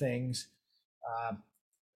and other things.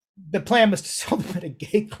 The plan was to sell them at a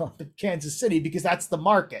gay club in Kansas City, because that's the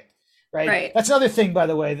market, right? That's another thing, by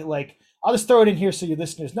the way, that like, I'll just throw it in here so your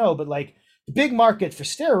listeners know, but like the big market for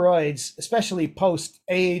steroids, especially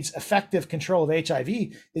post-AIDS effective control of HIV,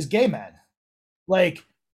 is gay men. Like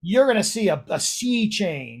you're going to see a sea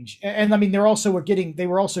change. And I mean, they were also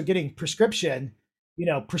getting prescription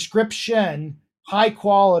high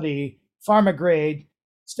quality pharma grade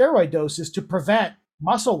steroid doses to prevent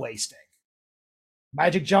muscle wasting.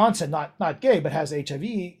 Magic Johnson, not gay, but has HIV.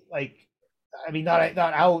 Like, I mean, not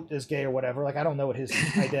out as gay or whatever. Like, I don't know what his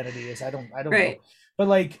identity is. I don't know. But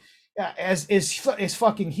like, is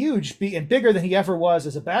fucking huge and bigger than he ever was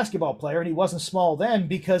as a basketball player. And he wasn't small then,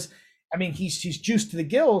 because I mean, he's juiced to the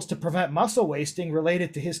gills to prevent muscle wasting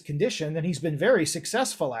related to his condition, and he's been very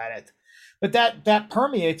successful at it. But that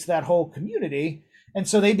permeates that whole community, and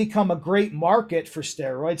so they become a great market for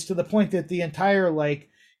steroids, to the point that the entire like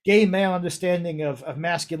gay male understanding of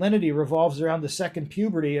masculinity revolves around the second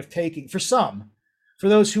puberty of taking, for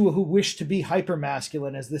those who wish to be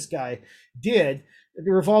hypermasculine, as this guy did, it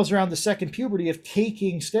revolves around the second puberty of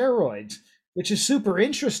taking steroids, which is super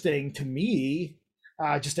interesting to me,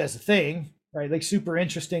 just as a thing, right? Like super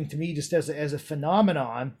interesting to me just as a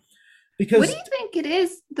phenomenon. Because what do you think it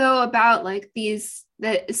is though about like the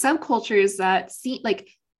subcultures that see like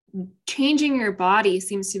changing your body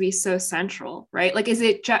seems to be so central, right? Like, is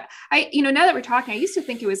it just, now that we're talking, I used to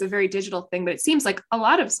think it was a very digital thing, but it seems like a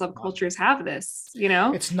lot of subcultures have this, you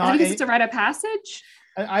know? It's not because it's a rite of passage.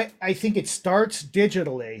 I think it starts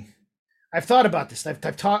digitally. I've thought about this. I've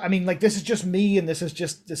talked. I mean, like, this is just me, and this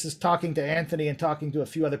is talking to Anthony and talking to a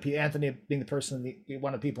few other people. Anthony being the person,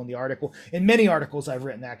 one of the people in the article, in many articles I've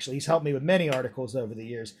written. Actually, he's helped me with many articles over the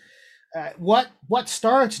years. What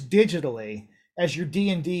starts digitally as your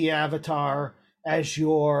D&D avatar, as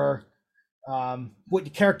your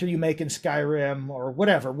what character you make in Skyrim or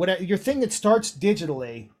whatever your thing that starts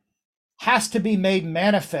digitally has to be made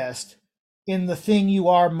manifest in the thing you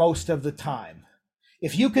are most of the time.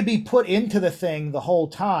 If you could be put into the thing the whole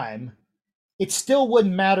time, it still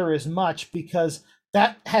wouldn't matter as much because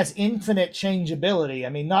that has infinite changeability. I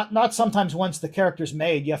mean, not sometimes once the character's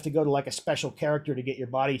made, you have to go to like a special character to get your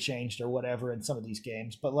body changed or whatever in some of these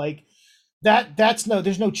games. But like there's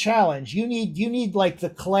no challenge. You need like the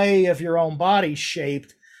clay of your own body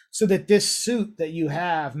shaped so that this suit that you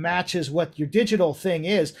have matches what your digital thing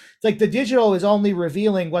is. It's like the digital is only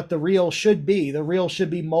revealing what the real should be. The real should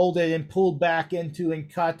be molded and pulled back into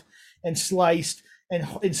and cut and sliced and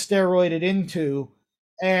steroided into.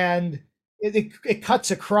 And it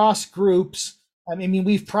cuts across groups. I mean,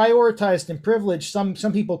 we've prioritized and privileged some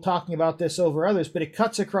people talking about this over others, but it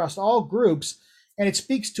cuts across all groups. And it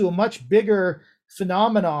speaks to a much bigger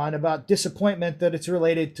phenomenon about disappointment, that it's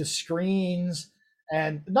related to screens,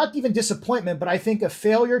 and not even disappointment, but I think a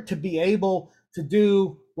failure to be able to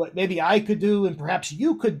do what maybe I could do and perhaps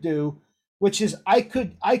you could do, which is I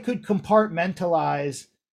could compartmentalize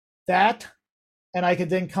that, and I could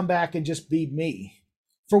then come back and just be me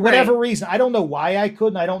for whatever reason. I don't know why I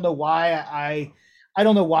couldn't. I don't know why I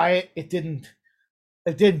don't know why it didn't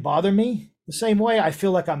bother me the same way. I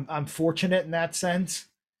feel like I'm fortunate in that sense.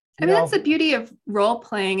 I mean, that's the beauty of role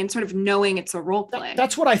playing and sort of knowing it's a role play.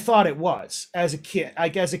 That's what I thought it was as a kid.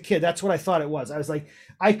 That's what I thought it was. I was like,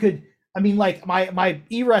 like my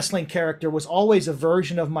e-wrestling character was always a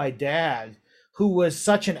version of my dad who was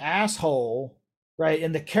such an asshole, right?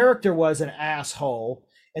 And the character was an asshole.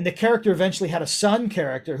 And the character eventually had a son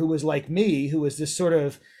character who was like me, who was this sort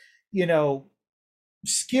of,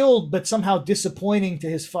 skilled but somehow disappointing to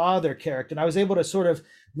his father character. And I was able to sort of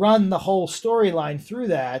run the whole storyline through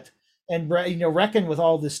that and reckon with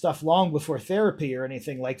all this stuff long before therapy or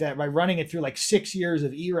anything like that, by running it through like 6 years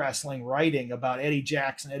of e-wrestling writing about Eddie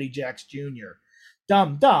Jacks and Eddie Jacks Jr.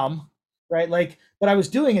 Dumb, right? Like, but I was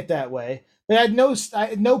doing it that way. But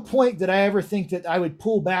at no point did I ever think that I would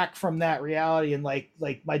pull back from that reality and like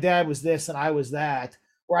my dad was this and I was that,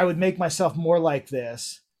 or I would make myself more like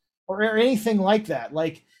this, or anything like that.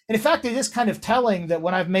 Like, and in fact, it is kind of telling that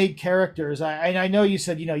when I've made characters, I know you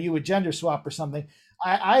said, you would gender swap or something.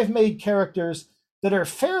 I've made characters that are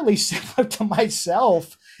fairly similar to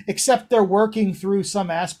myself, except they're working through some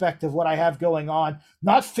aspect of what I have going on,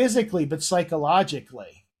 not physically, but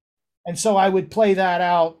psychologically. And so I would play that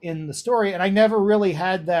out in the story. And I never really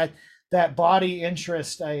had that body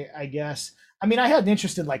interest, I guess. I mean, I had an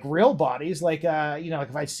interest in like real bodies, like, like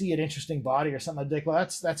if I see an interesting body or something, I'd be like, well,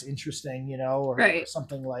 that's interesting, or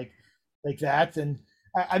something like that. And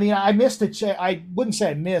I mean, I missed I wouldn't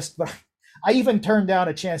say I missed, but I even turned down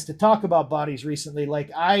a chance to talk about bodies recently.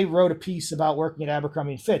 Like, I wrote a piece about working at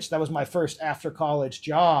Abercrombie and Fitch. That was my first after college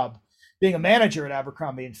job, being a manager at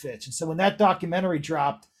Abercrombie and Fitch. And so when that documentary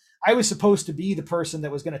dropped, I was supposed to be the person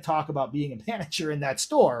that was going to talk about being a manager in that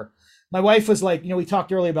store. My wife was like, we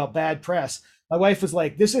talked earlier about bad press. My wife was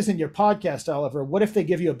like, this isn't your podcast, Oliver. What if they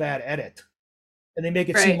give you a bad edit and they make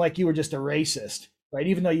it seem like you were just a racist, right?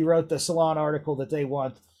 Even though you wrote the Salon article that they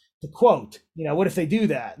want to quote, what if they do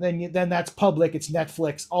that? Then that's public. It's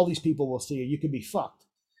Netflix. All these people will see you. You could be fucked.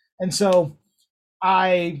 And so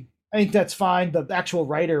I think that's fine. The actual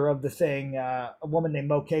writer of the thing, a woman named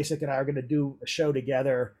Mo Kasich, and I are going to do a show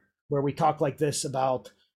together where we talk like this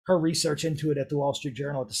about her research into it at the Wall Street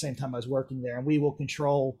Journal at the same time I was working there. And we will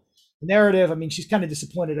control the narrative. I mean, she's kind of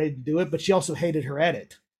disappointed I didn't do it, but she also hated her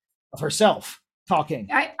edit of herself talking.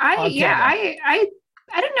 I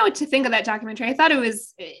didn't know what to think of that documentary. I thought it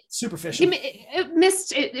was superficial.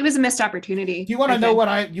 It was a missed opportunity. Do you want to know what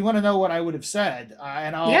I would have said?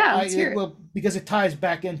 Let's hear it. Because it ties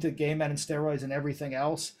back into gay men and steroids and everything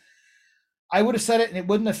else. I would have said it and it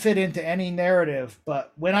wouldn't have fit into any narrative.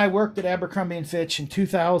 But when I worked at Abercrombie and Fitch in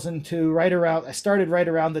 2002, I started right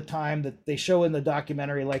around the time that they show in the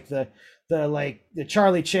documentary, like the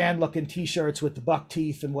Charlie Chan looking t-shirts with the buck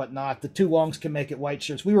teeth and whatnot, the Two Wongs Can Make It white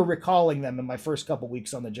shirts. We were recalling them in my first couple of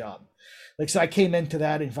weeks on the job. So I came into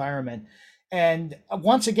that environment. And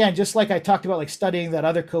once again, just like I talked about, like studying that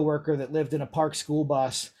other coworker that lived in a park school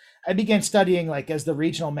bus, I began studying like as the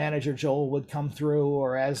regional manager, Joel, would come through,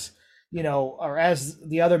 or as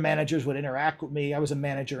the other managers would interact with me. I was a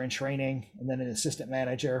manager in training and then an assistant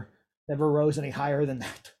manager. Never rose any higher than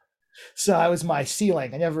that. So that was my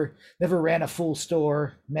ceiling. I never ran a full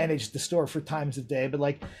store, managed the store for times of day, but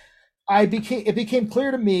like it became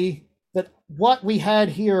clear to me that what we had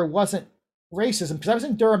here wasn't racism, because I was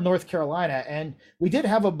in Durham, North Carolina, and we did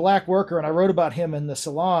have a black worker, and I wrote about him in the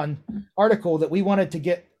Salon article, that we wanted to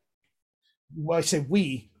get, well, I say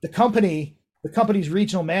we, the company's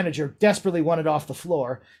regional manager desperately wanted off the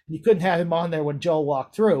floor. You couldn't have him on there when Joel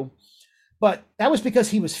walked through. But that was because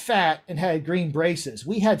he was fat and had green braces.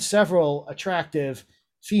 We had several attractive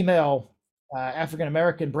female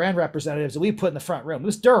African-American brand representatives that we put in the front room. It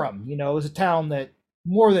was Durham, it was a town that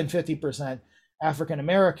more than 50%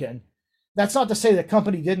 African-American. That's not to say the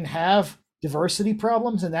company didn't have diversity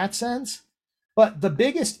problems in that sense, but the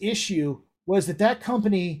biggest issue was that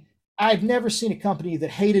company, I've never seen a company that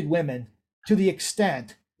hated women to the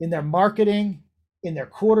extent in their marketing, in their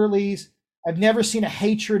quarterlies. I've never seen a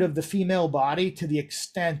hatred of the female body to the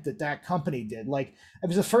extent that company did. Like, it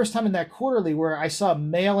was the first time in that quarterly where I saw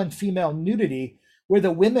male and female nudity where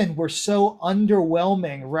the women were so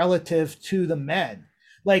underwhelming relative to the men.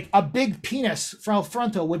 Like, a big penis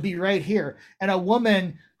frontal would be right here, and a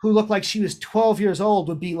woman who looked like she was 12 years old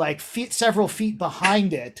would be like several feet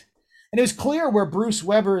behind it. And it was clear where Bruce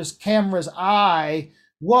Weber's camera's eye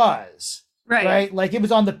was. Right. Like, it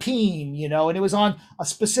was on the peen, and it was on a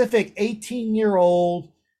specific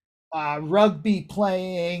 18-year-old rugby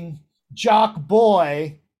playing jock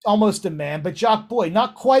boy, almost a man, but jock boy,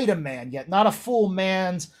 not quite a man yet, not a full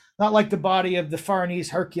man's, not like the body of the Farnese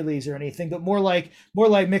Hercules or anything, but more like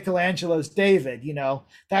Michelangelo's David,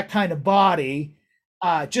 that kind of body,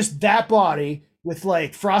 just that body with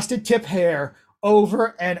like frosted tip hair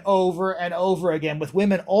over and over and over again, with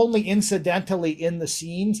women only incidentally in the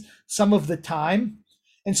scenes some of the time.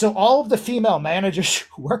 And so all of the female managers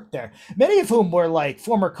who worked there, many of whom were like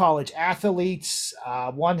former college athletes,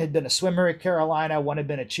 one had been a swimmer at Carolina, one had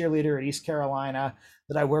been a cheerleader at East Carolina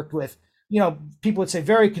that I worked with, people would say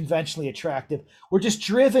very conventionally attractive, were just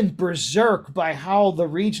driven berserk by how the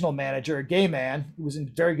regional manager, a gay man who was in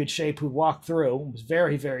very good shape, who walked through, was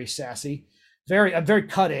very, very sassy, very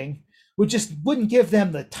cutting, wouldn't give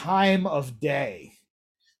them the time of day.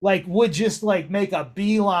 Like, would just like make a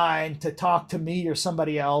beeline to talk to me or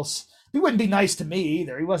somebody else. He wouldn't be nice to me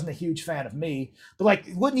either. He wasn't a huge fan of me, but like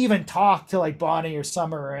wouldn't even talk to like Bonnie or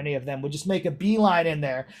Summer or any of them, would just make a beeline in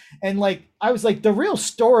there. And like, I was like, the real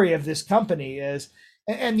story of this company is,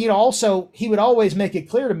 and also he would always make it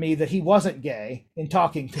clear to me that he wasn't gay in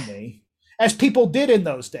talking to me, as people did in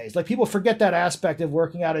those days. Like, people forget that aspect of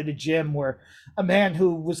working out at a gym where a man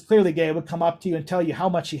who was clearly gay would come up to you and tell you how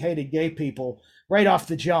much he hated gay people right off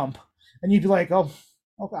the jump. And you'd be like, oh,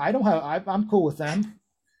 okay, I'm cool with them.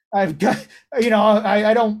 I've got, I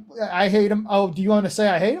hate him. Oh, do you want to say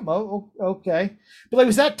I hate him? Oh, okay. But it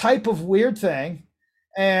was that type of weird thing.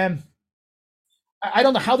 And I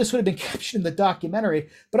don't know how this would have been captured in the documentary,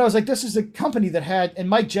 but I was like, this is a company that had, and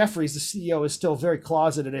Mike Jeffries, the CEO, is still very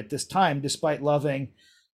closeted at this time, despite loving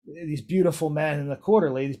these beautiful men in the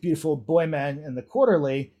quarterly, these beautiful boy men in the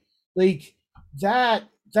quarterly. Like, that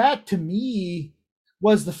to me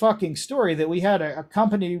was the fucking story, that we had a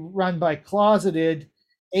company run by closeted,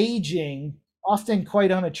 aging, often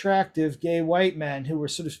quite unattractive gay white men who were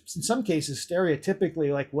sort of, in some cases,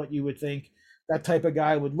 stereotypically like what you would think that type of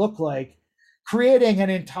guy would look like, creating an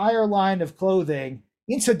entire line of clothing,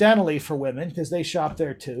 incidentally for women, because they shop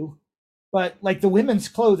there too. But like the women's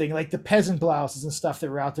clothing, like the peasant blouses and stuff that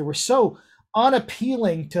were out there, were so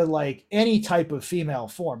unappealing to like any type of female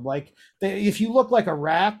form. Like, if you look like a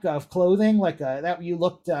rack of clothing, like that, you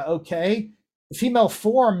looked okay. The female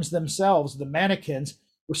forms themselves, the mannequins,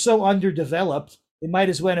 were so underdeveloped, they might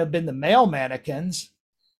as well have been the male mannequins.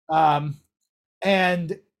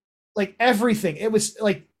 And like everything, it was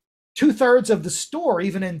like 2/3 of the store,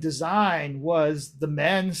 even in design, was the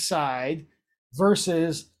men's side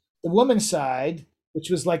versus the women's side, which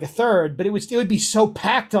was like a third, but it would be so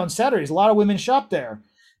packed on Saturdays. A lot of women shop there,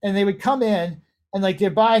 and they would come in and like, they're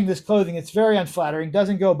buying this clothing. It's very unflattering,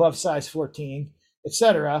 doesn't go above size 14,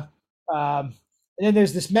 etc. And then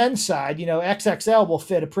there's this men's side, XXL will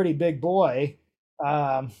fit a pretty big boy.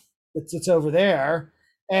 It's over there.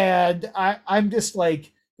 And I'm just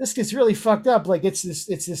like, this gets really fucked up. Like, it's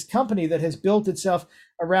this company that has built itself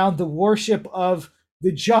around the worship of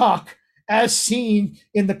the jock, as seen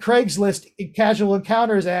in the Craigslist casual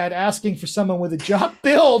encounters ad, asking for someone with a jock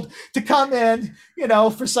build to come in,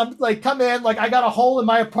 for some, like, come in, like, I got a hole in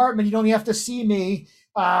my apartment, you don't even have to see me,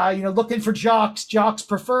 looking for jocks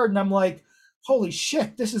preferred. And I'm like, holy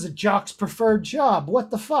shit, this is a jock's preferred job.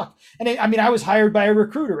 What the fuck? And I was hired by a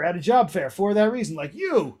recruiter at a job fair for that reason. Like,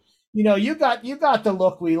 you you got the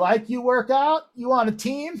look we like. You work out, you on a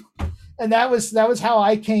team. And that was how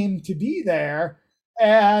I came to be there.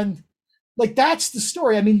 And like, that's the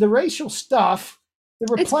story. I mean, the racial stuff, there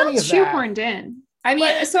were plenty of that. It's shoehorned in. I mean,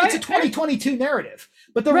 it's a 2022 narrative.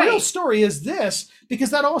 But the real story is this,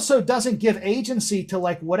 because that also doesn't give agency to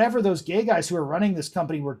like whatever those gay guys who are running this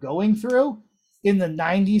company were going through in the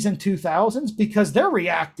 90s and 2000s, because they're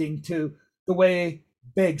reacting to the way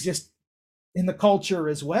they exist in the culture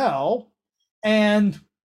as well. And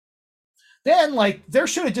then like there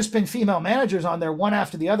should have just been female managers on there one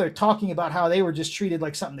after the other talking about how they were just treated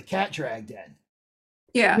like something the cat dragged in.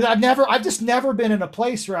 Yeah. I've just never been in a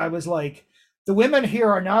place where I was like, the women here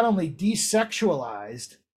are not only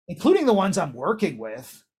desexualized, including the ones I'm working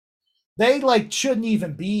with, they like shouldn't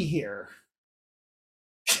even be here.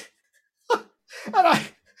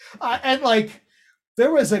 And like,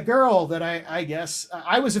 there was a girl that I guess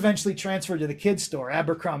I was eventually transferred to the kids store,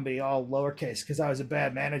 Abercrombie, all lowercase, because I was a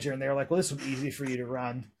bad manager, and they were like, well, this was easy for you to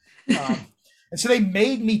run. And so they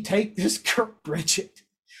made me take this girl, Bridget,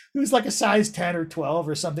 who's like a size 10 or 12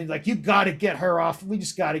 or something. Like, you got to get her off. We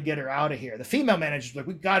just got to get her out of here. The female manager's like,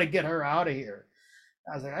 we got to get her out of here.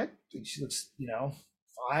 I was like, I think she looks,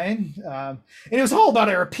 fine. And it was all about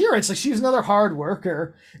her appearance. Like, she was another hard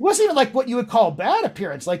worker. It wasn't even like what you would call bad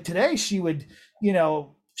appearance. Like today she would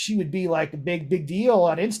be like a big deal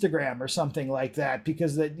on Instagram or something like that,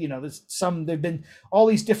 because that, there've been all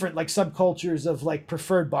these different like subcultures of like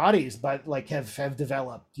preferred bodies, but like have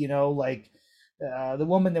developed, the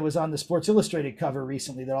woman that was on the Sports Illustrated cover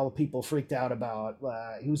recently that all the people freaked out about,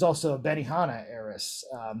 he was also a Benihana heiress.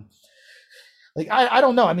 I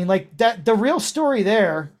don't know. I mean, like that, the real story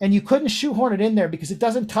there, and you couldn't shoehorn it in there because it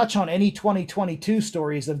doesn't touch on any 2022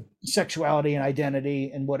 stories of sexuality and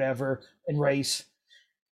identity and whatever and race,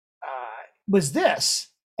 was this.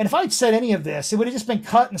 And if I'd said any of this, it would have just been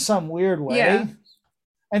cut in some weird way. Yeah.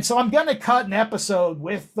 And so I'm going to cut an episode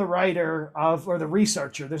with the writer or the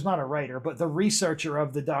researcher. There's not a writer, but the researcher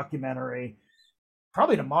of the documentary,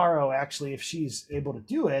 probably tomorrow, actually, if she's able to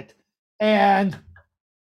do it. And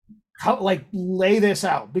lay this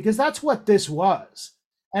out, because that's what this was.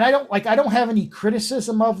 And I don't have any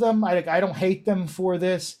criticism of them. I don't hate them for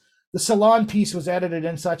this. The Salon piece was edited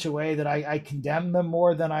in such a way that I condemn them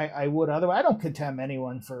more than I would otherwise. I don't condemn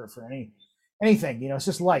anyone for anything. It's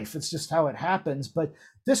just life. It's just how it happens. But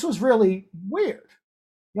this was really weird.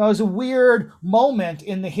 It was a weird moment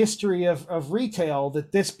in the history of retail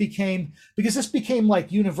that this became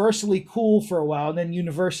like universally cool for a while and then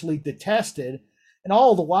universally detested. And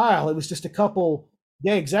all the while, it was just a couple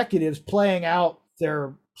gay executives playing out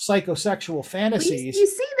their psychosexual fantasies. You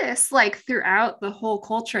see this like throughout the whole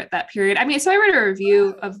culture at that period. I mean, so I read a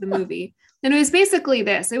review of the movie, and it was basically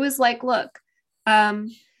this. It was like, look,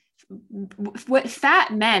 what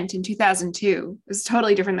fat meant in 2002 is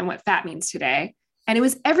totally different than what fat means today. And it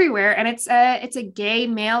was everywhere. And it's a gay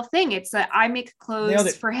male thing. I make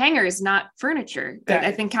clothes for hangers, not furniture.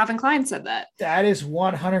 I think Calvin Klein said that. That is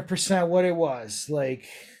 100% what it was. Like,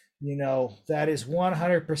 that is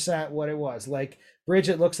 100% what it was. Like,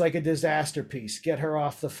 Bridget looks like a disaster piece. Get her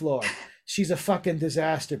off the floor. She's a fucking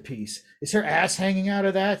disaster piece. Is her ass hanging out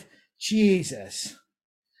of that? Jesus.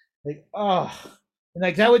 Like, oh. And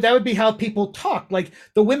like that would be how people talked. Like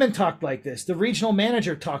the women talked like this. The regional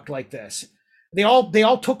manager talked like this. They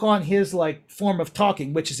all took on his like form of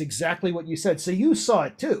talking, which is exactly what you said. So you saw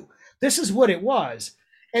it too. This is what it was.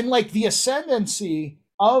 And like the ascendancy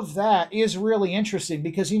of that is really interesting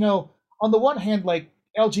because, on the one hand, like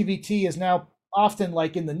LGBT is now often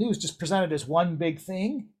like in the news just presented as one big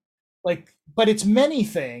thing, like, but it's many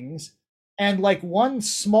things. And like one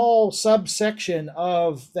small subsection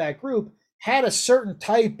of that group had a certain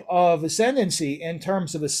type of ascendancy in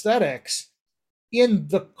terms of aesthetics in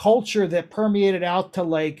the culture that permeated out to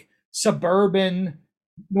like suburban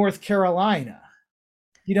North Carolina.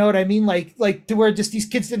 You know what I mean? Like to where just these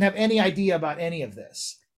kids didn't have any idea about any of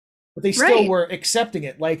this, but they still were accepting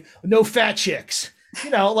it. Like no fat chicks,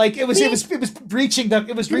 like it was reaching them.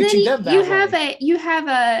 It was reaching them that way. You have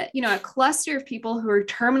a cluster of people who are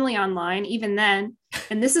terminally online even then.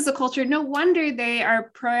 And this is a culture. No wonder they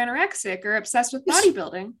are pro-anorexic or obsessed with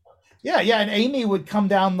bodybuilding. Yeah. And Amy would come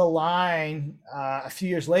down the line a few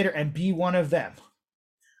years later and be one of them.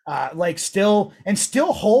 Still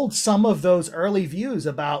hold some of those early views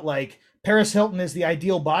about like Paris Hilton is the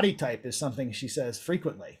ideal body type is something she says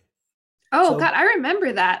frequently. Oh, God, I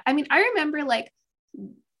remember that. I mean,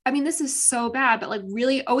 this is so bad, but like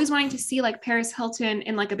really always wanting to see like Paris Hilton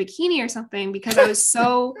in like a bikini or something because I was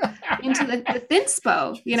so into the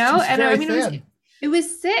thinspo, and I mean, It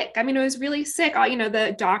was sick. I mean, it was really sick. All,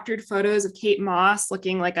 the doctored photos of Kate Moss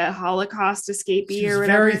looking like a Holocaust escapee or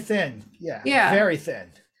whatever. Very thin. Yeah. Very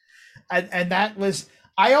thin. And that was,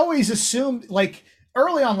 I always assumed, like,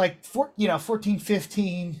 early on, like, 14,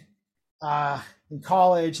 15, in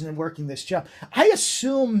college and then working this job, I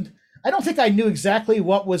assumed, I don't think I knew exactly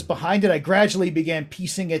what was behind it. I gradually began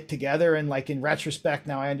piecing it together. And, like, in retrospect,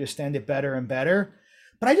 now I understand it better and better.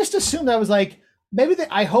 But I just assumed, I was like, maybe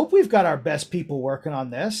I hope we've got our best people working on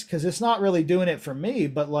this, because it's not really doing it for me.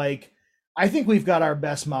 But, like, I think we've got our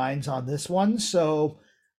best minds on this one. So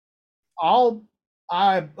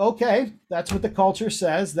okay, that's what the culture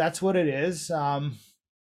says. That's what it is. All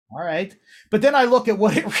right. But then I look at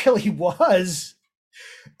what it really was.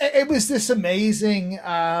 It was this amazing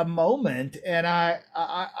moment, and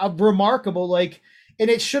a remarkable, like, and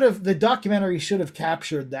the documentary should have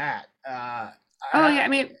captured that. Oh yeah, I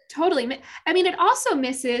mean, totally. I mean, it also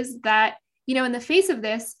misses that, in the face of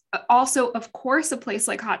this, also, of course, a place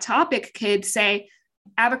like Hot Topic could say,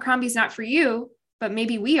 Abercrombie's not for you, but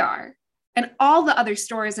maybe we are. And all the other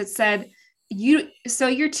stores that said, you're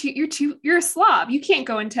a slob. You can't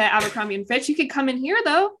go into Abercrombie and Fitch. You could come in here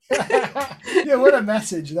though. Yeah, what a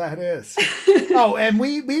message that is. Oh, and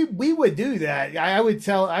we would do that. I would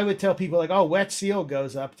tell people, like, oh, Wet Seal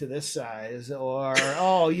goes up to this size, or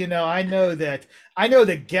oh, I know that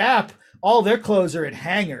Gap, all their clothes are in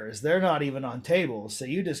hangers. They're not even on tables. So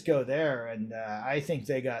you just go there, and I think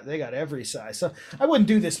they got every size. So I wouldn't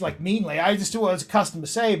do this like meanly. I just do what I was accustomed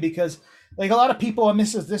to say, because, like, a lot of people, and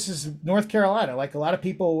this is North Carolina, like, a lot of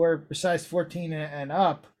people were size 14 and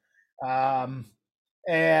up,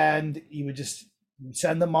 and you would just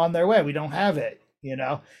send them on their way. We don't have it,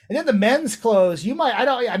 And then the men's clothes, you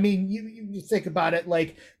think about it,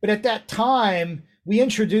 like, but at that time we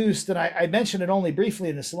introduced, and I mentioned it only briefly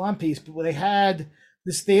in the salon piece, but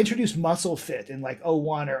they introduced Muscle Fit in like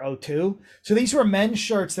 01 or 02. So these were men's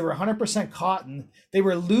shirts that were 100% cotton. They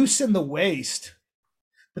were loose in the waist,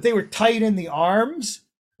 but they were tight in the arms,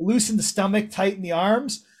 loose in the stomach, tight in the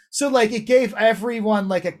arms. So, like, it gave everyone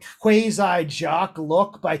like a quasi jock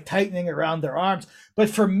look by tightening around their arms. But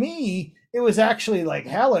for me, it was actually like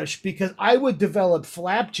hellish, because I would develop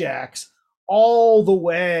flapjacks all the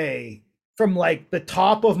way from like the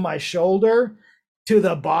top of my shoulder to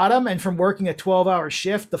the bottom. And from working a 12-hour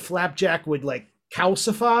shift, the flapjack would like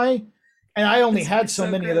calcify. And I only had so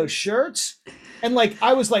many of those shirts. And like,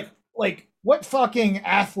 I was like, what fucking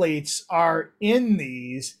athletes are in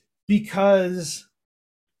these? Because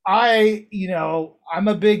I'm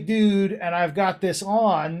a big dude and I've got this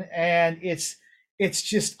on, and it's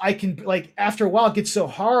just, I can, like, after a while it gets so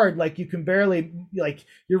hard, like, you can barely, like,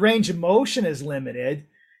 your range of motion is limited.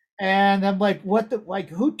 And I'm like,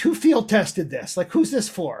 who field tested this? Like, who's this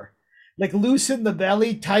for? Like, loosen the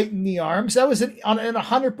belly, tighten the arms. That was in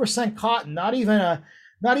 100% cotton, not even a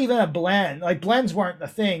blend. Like, blends weren't a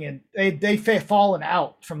thing, and they've fallen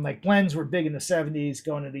out from, like, blends were big in the 70s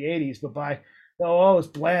going into the 80s, but by those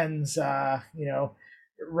blends, rayon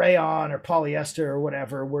or polyester or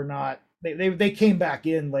whatever, were not, they came back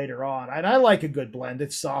in later on. And I like a good blend.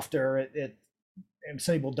 It's softer. And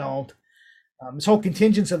some people don't. This whole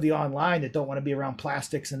contingent of the online that don't want to be around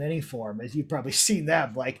plastics in any form, as you've probably seen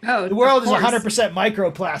them. Like, the world is 100%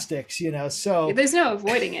 microplastics, so there's no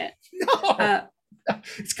avoiding it. No.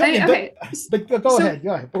 It's coming. Okay. But go ahead.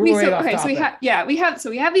 We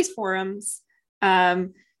have these forums.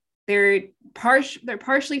 They're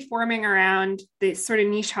partially forming around this sort of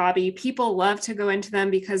niche hobby. People love to go into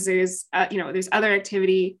them because there's other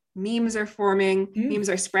activity. Memes are forming. Memes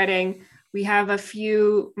are spreading. We have a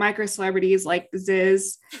few micro celebrities like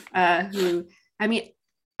Ziz, who, I mean,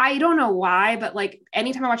 I don't know why, but like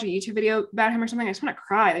anytime I watch a YouTube video about him or something, I just want to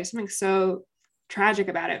cry. There's something so tragic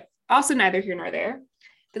about it. Also, neither here nor there.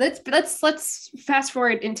 But let's fast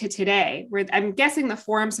forward into today, where I'm guessing the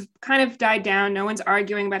forums have kind of died down. No one's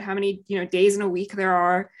arguing about how many days in a week there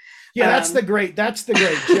are. Yeah, that's the great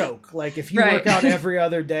joke. Like, if you work out every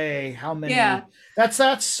other day, how many? Yeah.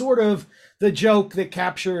 That's sort of the joke that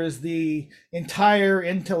captures the entire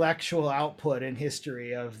intellectual output in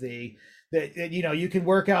history of that you can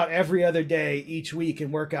work out every other day each week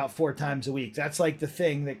and work out 4 times a week. That's like the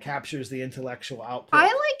thing that captures the intellectual output.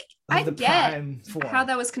 I get how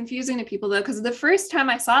that was confusing to people, though, because the first time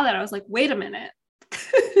I saw that, I was like, wait a minute,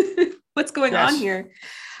 what's going on here?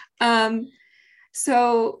 I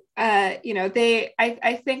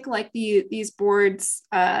think like these boards,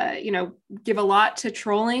 give a lot to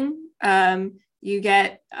trolling. You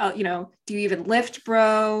get, do you even lift,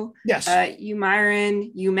 bro? Yes.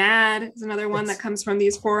 mIRCin, you mad is another one that comes from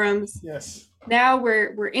these forums. Yes. Now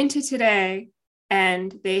we're into today,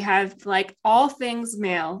 and they have, like, all things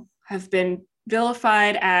male have been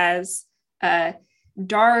vilified as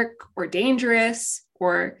dark or dangerous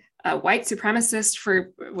or white supremacist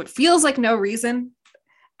for what feels like no reason.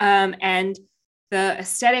 And the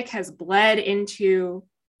aesthetic has bled into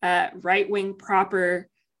right-wing proper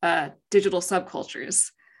digital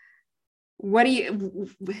subcultures.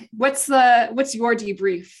 What's your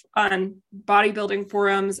debrief on bodybuilding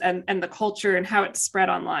forums and the culture and how it's spread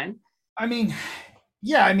online? I mean,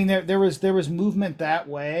 yeah, I mean, there was movement that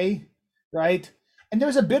way, right? And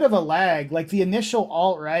there's a bit of a lag, like the initial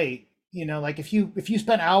alt-right, you know, like if you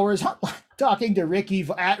spent hours talking to Ricky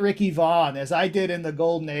Vaughn, as I did in the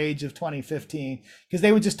golden age of 2015, because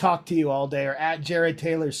they would just talk to you all day, or at Jared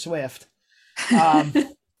Taylor Swift.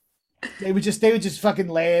 They would just fucking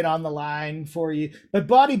lay it on the line for you. But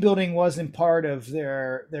bodybuilding wasn't part of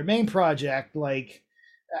their main project. Like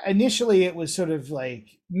initially it was sort of like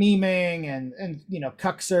memeing and you know,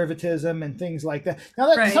 cuckservatism and things like that. Now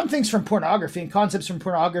that some things from pornography and concepts from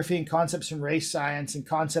pornography and concepts from race science and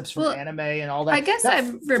concepts from anime and all that. I guess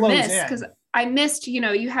I'm remiss because I missed, you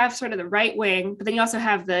know, you have sort of the right wing, but then you also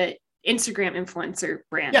have the Instagram influencer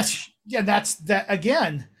brand. Yes. Yeah, that's that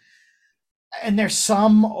again. And there's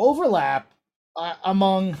some overlap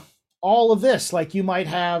among all of this. Like you might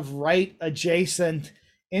have right adjacent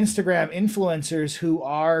Instagram influencers who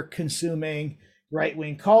are consuming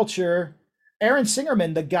right-wing culture. Aaron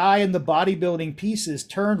Singerman, the guy in the bodybuilding pieces,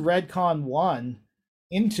 turned Redcon 1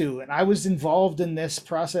 into, and I was involved in this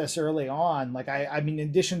process early on. Like I mean, in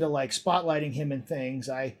addition to like spotlighting him and things,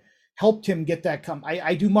 I helped him get that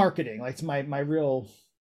I do marketing. Like it's my real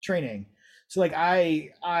training. So like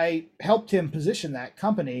I helped him position that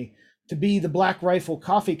company to be the Black Rifle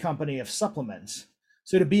Coffee Company of supplements.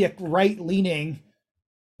 So to be a right-leaning,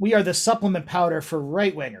 we are the supplement powder for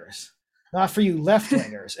right-wingers, not for you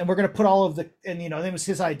left-wingers. And we're going to put all of the, and you know, it was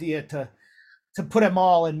his idea to put them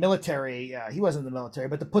all in military. He wasn't in the military,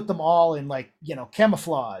 but to put them all in like, you know,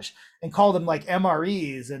 camouflage and call them like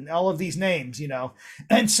MREs and all of these names, you know,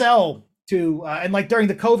 and sell to and like during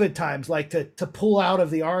the COVID times, like to pull out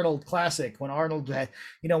of the Arnold Classic when Arnold had,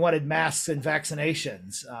 you know, wanted masks and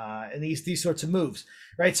vaccinations and these sorts of moves,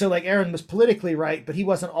 right? So like Aaron was politically right, but he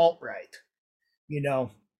wasn't alt-right, you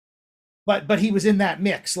know, but he was in that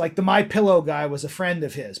mix. Like the My Pillow guy was a friend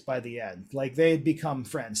of his by the end. Like they had become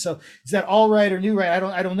friends. So is that all right or new right?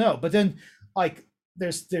 I don't know. But then like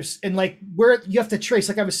there's and like where you have to trace,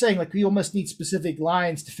 like I was saying, like we almost need specific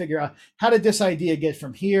lines to figure out how did this idea get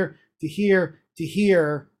from here to here to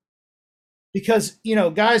here, because you know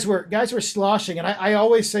guys were sloshing, and I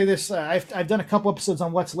always say this. I've done a couple episodes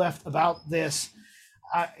on What's Left about this.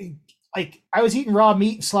 Like I was eating raw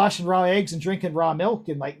meat and sloshing raw eggs and drinking raw milk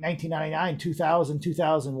in like 1999, 2000,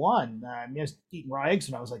 2001. I was eating raw eggs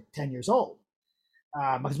when I was like 10 years old,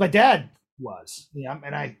 because my dad was, you know,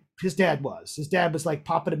 and his dad was like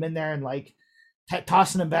popping him in there and like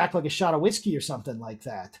tossing him back like a shot of whiskey or something like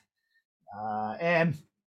that, and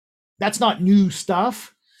that's not new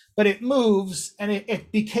stuff, but it moves, and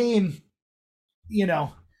it became, you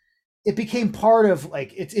know, it became part of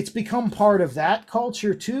like, it's become part of that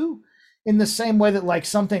culture too, in the same way that like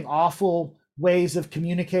something awful ways of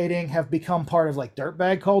communicating have become part of like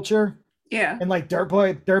dirtbag culture. Yeah. And like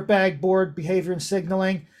dirtbag board behavior and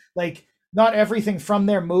signaling. Like not everything from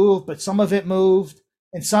there moved, but some of it moved.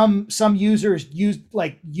 And some users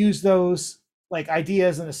use those like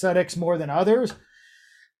ideas and aesthetics more than others.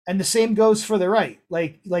 And the same goes for the right.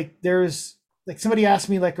 Like there's like somebody asked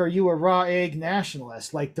me like, are you a raw egg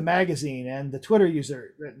nationalist? Like the magazine and the Twitter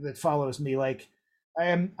user that follows me. Like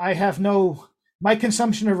I have no, my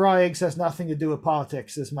consumption of raw eggs has nothing to do with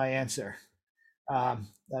politics is my answer.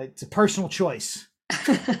 It's a personal choice.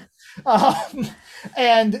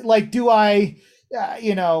 And like, do I,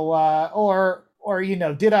 you know, or, you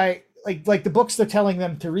know, did I, like the books they're telling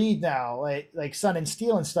them to read now, like Sun and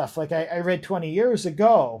Steel and stuff. Like I read 20 years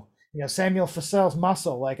ago, you know, Samuel Fussell's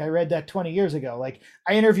Muscle. Like I read that 20 years ago. Like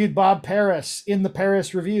I interviewed Bob Paris in the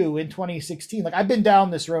Paris Review in 2016. Like I've been down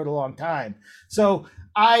this road a long time. So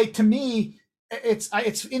to me, it's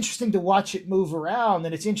interesting to watch it move around,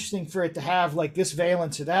 and it's interesting for it to have like this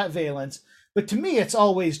valence or that valence. But to me, it's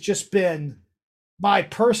always just been my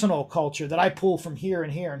personal culture that I pull from here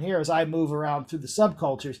and here and here as I move around through the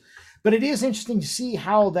subcultures. But it is interesting to see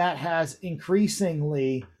how that has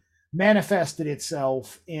increasingly manifested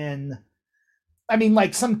itself in, I mean,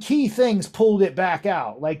 like some key things pulled it back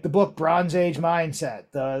out, like the book Bronze Age Mindset,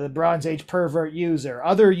 the Bronze Age Pervert User,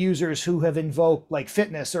 other users who have invoked like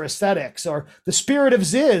fitness or aesthetics or the spirit of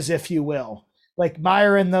Ziz, if you will, like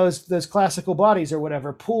mIRCin, those classical bodies or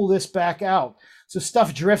whatever, pull this back out. So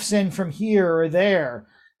stuff drifts in from here or there,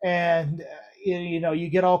 and you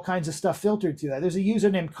get all kinds of stuff filtered through that. There's a user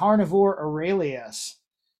named Carnivore Aurelius,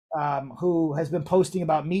 who has been posting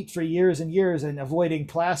about meat for years and years and avoiding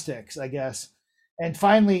plastics, I guess, and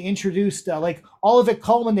finally introduced, like, all of it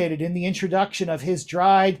culminated in the introduction of his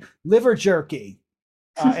dried liver jerky,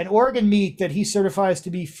 an organ meat that he certifies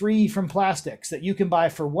to be free from plastics, that you can buy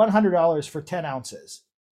for $100 for 10 ounces.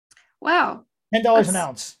 Wow. $10 an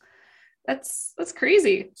ounce. That's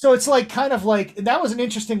crazy. So it's like, kind of like, that was an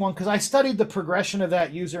interesting one, because I studied the progression of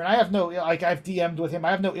that user, and I have no, like, I've DM'd with him.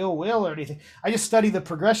 I have no ill will or anything. I just study the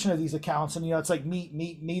progression of these accounts, and it's like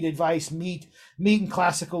meat advice, meat in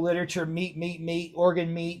classical literature, meat,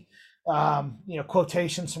 organ meat,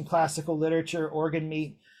 quotations from classical literature, organ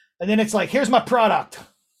meat, and then it's like, here's my product.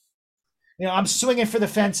 I'm swinging for the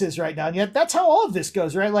fences right now, and yet that's how all of this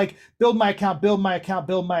goes, right? Like, build my account,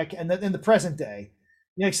 and then in the present day.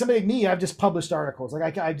 Like somebody like me, I've just published articles.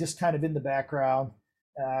 Like I'm just kind of in the background.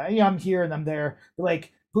 I'm here and I'm there. But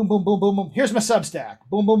like, boom, boom, boom, boom, boom. Here's my Substack.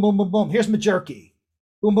 Boom, boom, boom, boom, boom. Here's my jerky.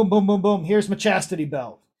 Boom, boom, boom, boom, boom. Here's my chastity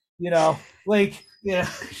belt. Like, yeah,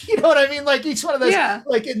 you know what I mean? Like each one of those,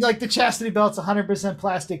 like the chastity belt's 100%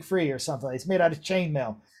 plastic free or something. It's made out of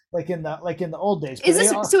chainmail, like in the old days. Is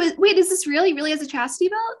this wait? Is this really as a chastity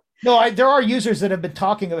belt? No, there are users that have been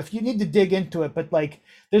talking of, if you need to dig into it, but like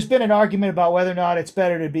there's been an argument about whether or not it's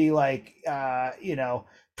better to be like,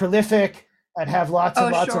 prolific and have lots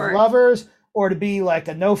of lovers, or to be like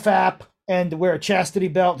a nofap and wear a chastity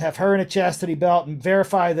belt and have her in a chastity belt and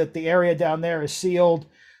verify that the area down there is sealed.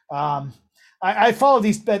 I follow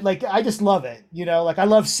these, but like, I just love it, like I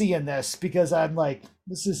love seeing this, because I'm like,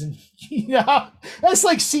 this isn't, that's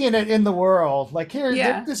like seeing it in the world. Like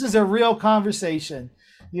this is a real conversation.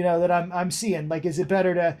 That I'm seeing. Like, is it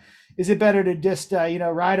better to just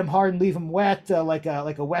ride them hard and leave them wet, like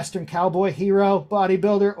a Western cowboy hero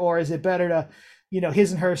bodybuilder, or is it better to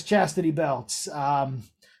his and hers chastity belts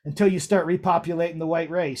until you start repopulating the white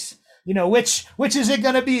race? Which is it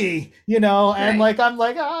gonna be? And right. Like I'm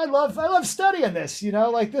like, I love studying this.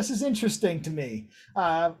 Like this is interesting to me.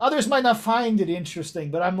 Others might not find it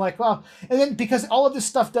interesting, but I'm like, well, and then because all of this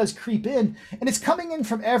stuff does creep in, and it's coming in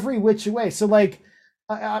from every which way. So like,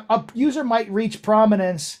 a user might reach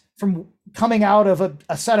prominence from coming out of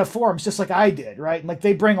a set of forums, just like I did, right? And like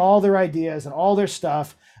they bring all their ideas and all their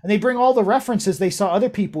stuff, and they bring all the references they saw other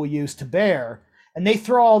people use to bear, and they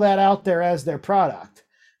throw all that out there as their product.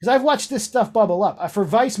 Because I've watched this stuff bubble up. For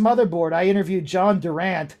Vice Motherboard, I interviewed John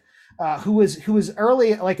Durant, who was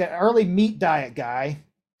early, like an early meat diet guy,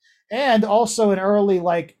 and also an early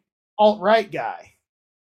like alt-right guy.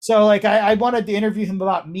 So like I wanted to interview him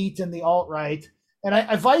about meat and the alt-right.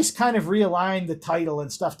 And Vice kind of realigned the title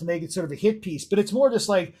and stuff to make it sort of a hit piece, but it's more just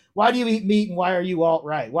like, why do you eat meat and why are you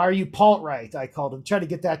alt-right? Why are you palt-right? I called him, try to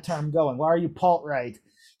get that term going. Why are you palt-right?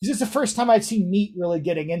 Because it's the first time I'd seen meat really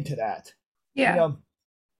getting into that. Yeah.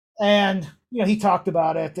 And he talked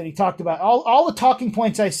about it, and he talked about all the talking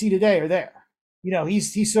points I see today are there.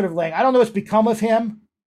 He's sort of laying, I don't know what's become of him.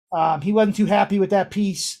 He wasn't too happy with that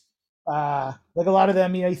piece. Like a lot of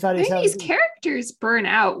them, he thought these characters burn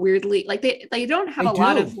out weirdly. Like they don't have a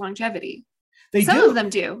lot of longevity. Some of them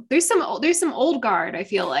do. There's some old guard, I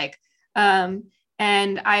feel like. And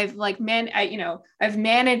I've like I've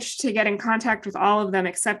managed to get in contact with all of them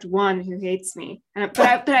except one who hates me.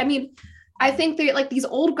 But I mean, I think they're like these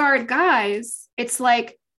old guard guys. It's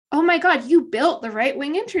like, oh my God, you built the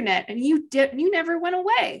right-wing internet and you never went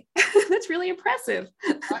away. That's really impressive.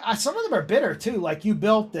 Some of them are bitter too. Like, you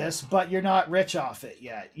built this, but you're not rich off it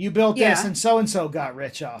yet. You built this and so got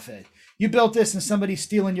rich off it. You built this and somebody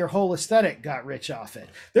stealing your whole aesthetic got rich off it.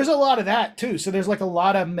 There's a lot of that too. So there's like a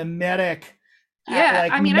lot of mimetic. Yeah.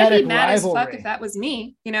 I mean, I'd be mad as fuck if that was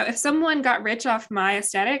me. If someone got rich off my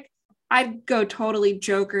aesthetic, I'd go totally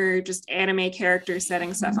Joker, just anime character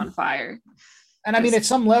setting stuff on fire. And I mean, at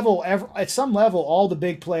some level, all the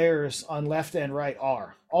big players on left and right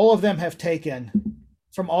all of them have taken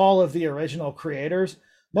from all of the original creators,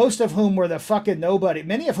 most of whom were the fucking nobody.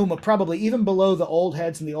 Many of whom are probably even below the old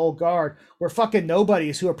heads and the old guard were fucking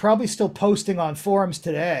nobodies who are probably still posting on forums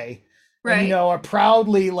today. Right. And, are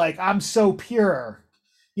proudly like, I'm so pure,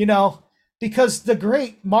 because the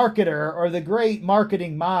great marketer or the great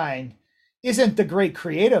marketing mind isn't the great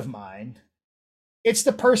creative mind. It's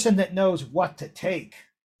the person that knows what to take.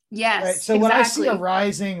 Yes. Right? So when I see a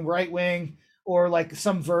rising right wing or like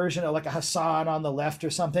some version of like a Hassan on the left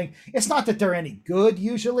or something, it's not that they're any good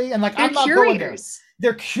usually. And like, they're I'm not curators. going there.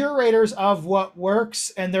 They're curators of what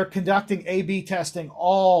works, and they're conducting A/B testing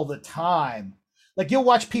all the time. Like, you'll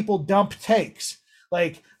watch people dump takes.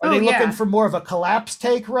 Like, are they looking for more of a collapse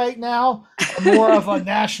take right now, or more of a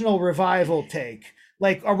national revival take?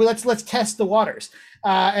 Like, are we let's test the waters.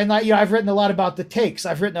 And I've written a lot about the takes.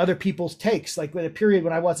 I've written other people's takes. Like, with a period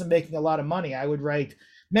when I wasn't making a lot of money, I would write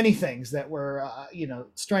many things that were,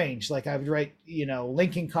 strange. Like, I would write,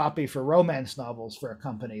 linking copy for romance novels for a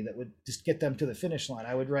company that would just get them to the finish line.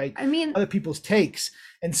 I would write other people's takes.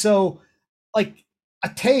 And so, like, a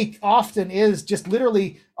take often is just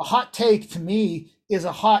literally a hot take. To me, is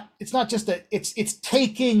it's not just it's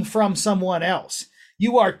taking from someone else.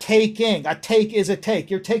 You are taking, a take is a take.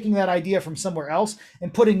 You're taking that idea from somewhere else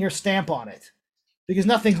and putting your stamp on it, because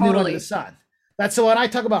nothing's new under the sun. That's so when I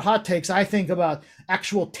talk about hot takes, I think about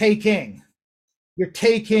actual taking. You're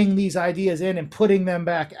taking these ideas in and putting them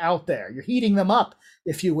back out there. You're heating them up,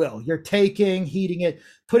 if you will. You're heating it,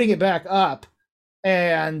 putting it back up.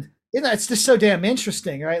 And it's just so damn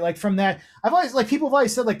interesting, right? Like, from that, people have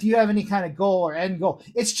always said, like, do you have any kind of goal or end goal?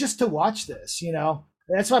 It's just to watch this,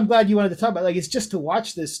 That's why I'm glad you wanted to talk about, like, it's just to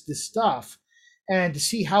watch this stuff and to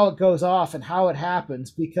see how it goes off and how it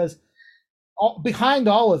happens, because behind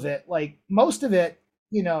all of it, like, most of it,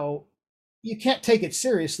 you can't take it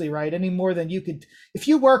seriously, right? Any more than you could if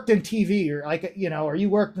you worked in TV, or or you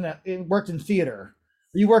worked in theater,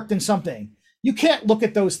 or you worked in something. You can't look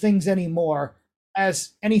at those things anymore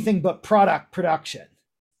as anything but product production,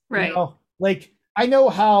 right? Like, I know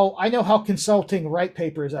how consulting white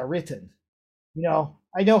papers are written.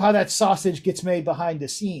 I know how that sausage gets made behind the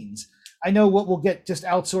scenes. I know what will get just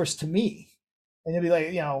outsourced to me. And it'll be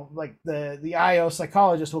like, like the IO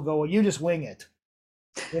psychologist will go, well, you just wing it,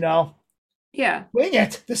 Yeah. Wing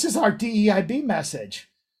it. This is our DEIB message.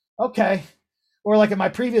 Okay. Or like at my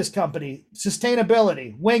previous company,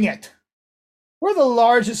 sustainability, wing it. We're the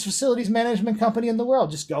largest facilities management company in the world.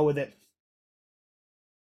 Just go with it.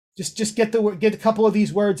 Just get a couple of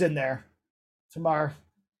these words in there from our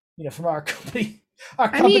company,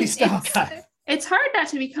 style guide. It's hard not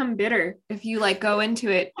to become bitter if you go into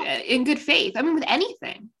it in good faith. I mean, with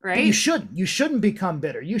anything, right? But you shouldn't become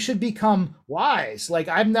bitter. You should become wise. Like,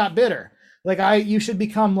 I'm not bitter. You should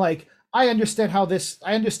become like, I understand how this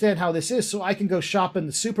is, so I can go shop in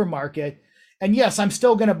the supermarket. And yes, I'm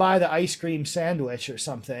still going to buy the ice cream sandwich or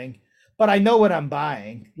something, but I know what I'm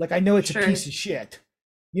buying. Like, I know it's a piece of shit.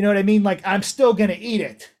 You know what I mean? Like, I'm still going to eat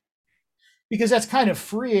it. Because that's kind of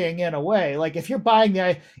freeing in a way. Like, if you're buying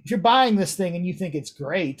this thing and you think it's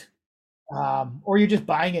great, or you're just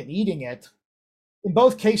buying it and eating it, in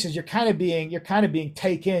both cases you're kind of being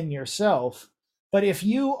taken yourself. But if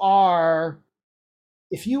you are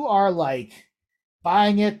like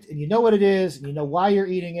buying it and you know what it is and you know why you're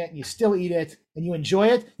eating it and you still eat it and you enjoy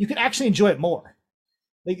it, you can actually enjoy it more.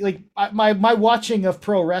 My watching of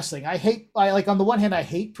pro wrestling, on the one hand I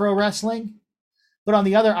hate pro wrestling. But on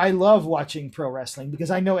the other, I love watching pro wrestling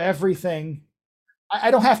because I know everything.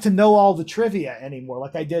 I don't have to know all the trivia anymore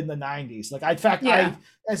like I did in the 90s. Like,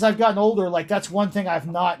 as I've gotten older, like, that's one thing I've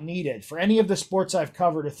not needed. For any of the sports I've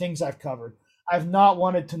covered or things I've covered, I've not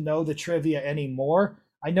wanted to know the trivia anymore.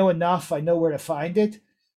 I know enough. I know where to find it.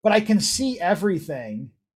 But I can see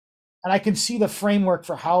everything. And I can see the framework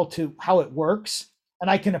for how it works.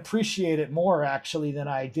 And I can appreciate it more, actually, than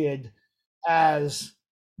I did as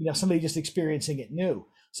somebody just experiencing it new.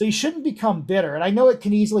 So you shouldn't become bitter. And I know it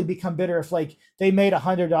can easily become bitter if, like, they made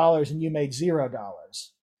 $100 and you made $0.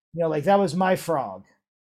 Like, that was my frog,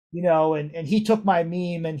 and he took my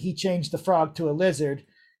meme and he changed the frog to a lizard.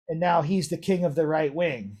 And now he's the king of the right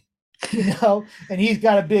wing, and he's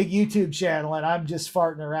got a big YouTube channel and I'm just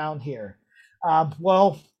farting around here.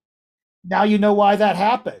 Well, now you know why that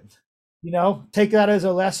happened. Take that as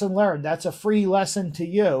a lesson learned. That's a free lesson to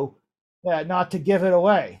you. Not to give it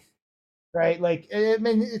away, right? Like, I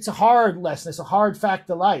mean, it's a hard lesson. It's a hard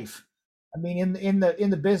fact of life. I mean, in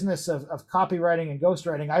the business of copywriting and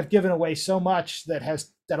ghostwriting, I've given away so much that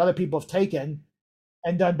other people have taken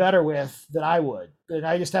and done better with than I would. And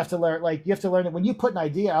I just have to learn. Like, you have to learn that when you put an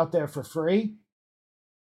idea out there for free,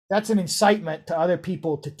 that's an incitement to other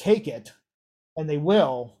people to take it, and they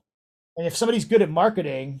will. And if somebody's good at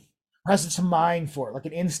marketing, has some mind for it, like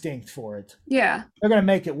an instinct for it, they're going to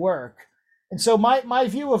make it work. And so my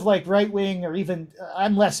view of, like, right wing, or even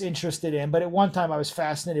I'm less interested in, but at one time I was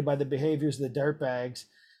fascinated by the behaviors of the dirtbags.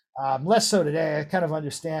 Less so today. I kind of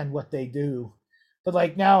understand what they do, but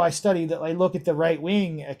like now I look at the right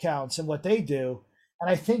wing accounts and what they do, and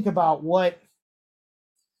I think about what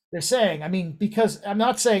they're saying. I mean, because I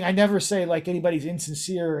never say like anybody's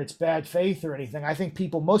insincere or it's bad faith or anything. I think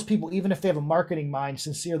most people, even if they have a marketing mind,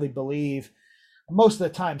 sincerely believe. Most of the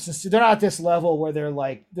time, since they're not at this level where they're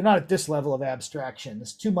not at this level of abstraction.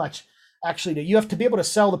 It's too much actually, you have to be able to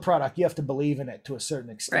sell the product. You have to believe in it to a certain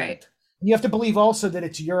extent. Right. And you have to believe also that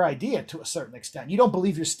it's your idea to a certain extent. You don't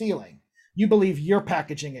believe you're stealing. You believe you're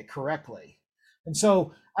packaging it correctly. And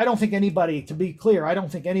so I don't think anybody, to be clear, I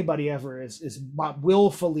don't think anybody ever is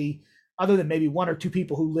willfully, other than maybe one or two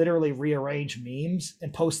people who literally rearrange memes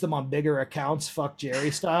and post them on bigger accounts, fuck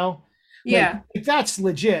Jerry style. Yeah. Like, that's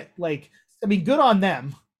legit. Like, I mean, good on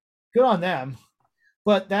them. Good on them.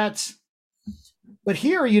 But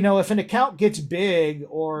here, you know, if an account gets big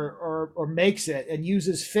or makes it and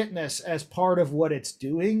uses fitness as part of what it's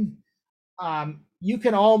doing, you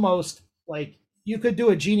can almost, like, you could do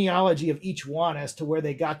a genealogy of each one as to where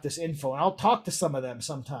they got this info. And I'll talk to some of them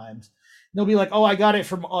sometimes. And they'll be like, oh, I got it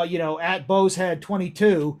from, you know, at Bowshead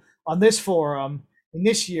 22 on this forum in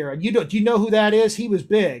this year. And do you know who that is? He was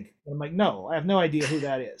big. And I'm like, no, I have no idea who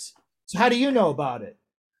that is. So how do you know about it?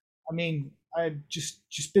 I mean, I've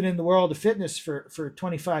just been in the world of fitness for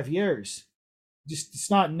 25 years. It's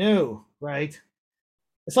not new, right?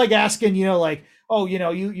 It's like asking, you know, like, oh, you know,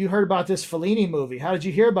 you heard about this Fellini movie. How did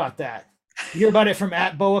you hear about that? You hear about it from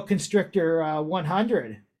at Boa Constrictor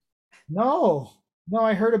 100. No,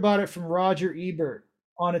 I heard about it from Roger Ebert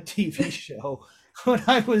on a TV show when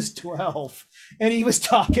I was 12, and he was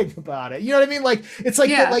talking about it. You know what I mean? Like, it's like,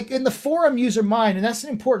 like in the forum user mind, and that's an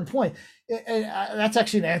important point. And that's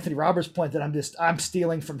actually an Anthony Roberts point that I'm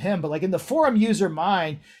stealing from him. But like in the forum user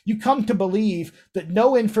mind, you come to believe that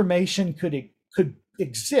no information could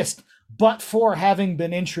exist but for having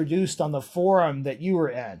been introduced on the forum that you were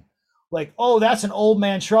in. Like, oh, that's an old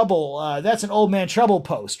man trouble. That's an old man trouble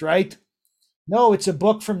post, right? No, it's a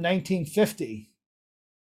book from 1950.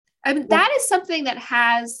 I mean, that is something that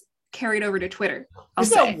has carried over to Twitter.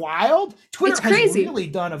 Isn't that wild? Twitter has really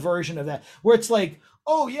done a version of that where it's like,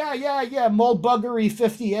 oh yeah, Mulbuggery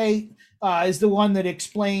 58 is the one that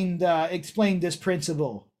explained this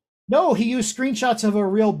principle. No, he used screenshots of a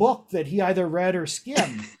real book that he either read or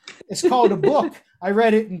skimmed. It's called a book. I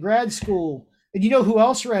read it in grad school, and you know who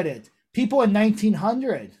else read it? People in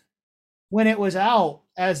 1900 when it was out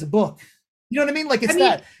as a book. You know what I mean? Like,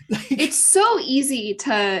 it's so easy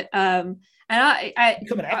to and I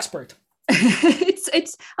become an expert.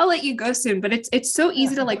 it's I'll let you go soon, but it's so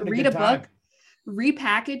easy to like read a book,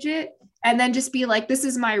 repackage it, and then just be like, this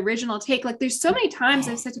is my original take. Like, there's so many times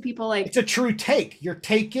I've said to people, like, it's a true take. You're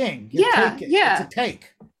taking. Yeah. It's a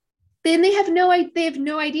take. Then they have no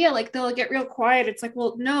idea. Like, they'll get real quiet. It's like,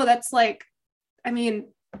 well, no, that's like, I mean,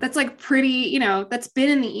 that's like pretty, you know, that's been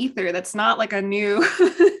in the ether. That's not like a new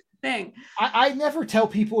thing. I never tell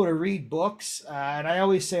people to read books, and I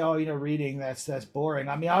always say, oh, you know, reading, that's boring.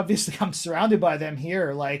 I mean, obviously I'm surrounded by them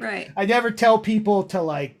here. Like, right. I never tell people to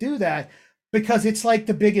like do that because it's like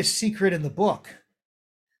the biggest secret in the book.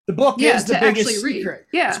 The book is the biggest secret.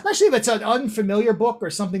 Yeah. Especially if it's an unfamiliar book or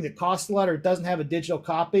something that costs a lot or doesn't have a digital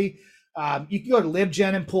copy. You can go to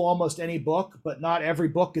LibGen and pull almost any book, but not every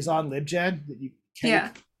book is on LibGen that you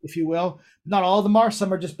take, if you will. Not all of them are.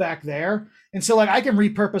 Some are just back there. And so, like, I can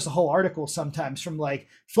repurpose a whole article sometimes from like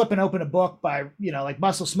flipping open a book by, you know, like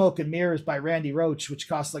Muscle, Smoke, and Mirrors by Randy Roach, which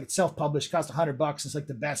costs, like, it's self-published, costs $100. It's like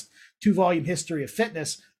the best 2-volume history of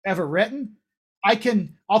fitness ever written.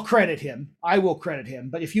 I'll credit him. I will credit him.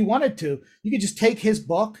 But if you wanted to, you could just take his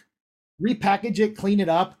book, repackage it, clean it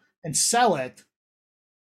up, and sell it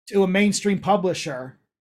to a mainstream publisher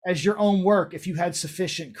as your own work if you had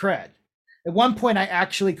sufficient cred. At one point, I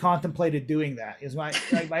actually contemplated doing that. Is my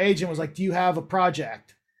agent was like, do you have a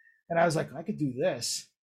project? And I was like, I could do this.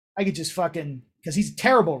 I could just fucking, because he's a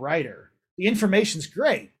terrible writer. The information's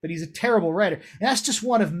great, but he's a terrible writer. And that's just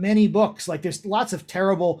one of many books. Like, there's lots of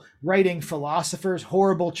terrible writing philosophers,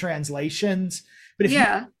 horrible translations. But if you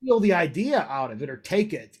steal the idea out of it, or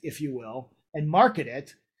take it, if you will, and market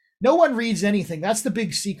it, no one reads anything. That's the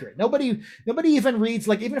big secret. Nobody even reads,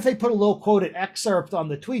 like, even if they put a little quoted excerpt on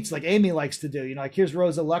the tweets, like Amy likes to do, you know, like, here's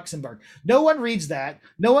Rosa Luxemburg. No one reads that.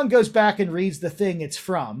 No one goes back and reads the thing it's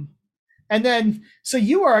from. And then, so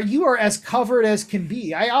you are as covered as can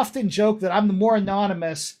be. I often joke that I'm more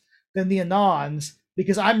anonymous than the anons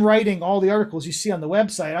because I'm writing all the articles you see on the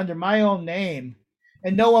website under my own name,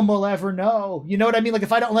 and no one will ever know. You know what I mean? Like,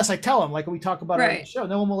 if I don't, unless I tell them, like we talk about on the show,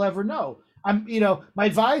 no one will ever know. My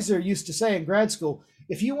advisor used to say in grad school,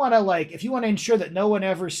 if you want to ensure that no one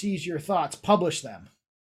ever sees your thoughts, publish them.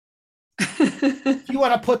 If you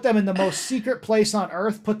want to put them in the most secret place on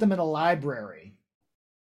earth, put them in a library.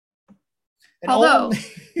 And although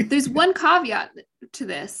there's one caveat to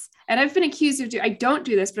this, and I've been accused of I don't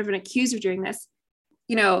do this, but I've been accused of doing this.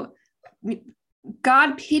 You know,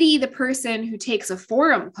 God pity the person who takes a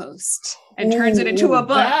forum post and turns it into a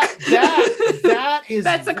book. That is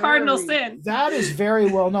that's a cardinal sin. That is very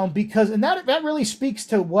well known, because, and that really speaks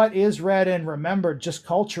to what is read and remembered just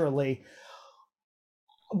culturally.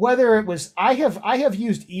 Whether it was, I have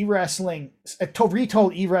used e-wrestling,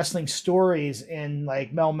 retold e-wrestling stories in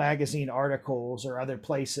like Mel Magazine articles or other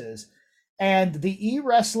places. And the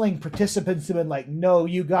e-wrestling participants have been like, no,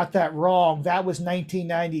 you got that wrong. That was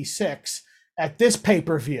 1996 at this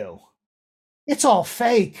pay-per-view. It's all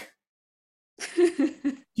fake.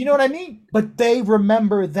 You know what I mean? But they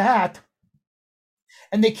remember that.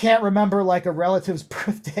 And they can't remember like a relative's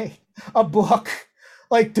birthday, a book,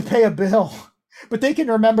 like to pay a bill. But they can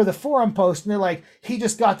remember the forum post, and they're like, he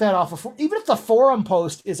just got that off of, even if the forum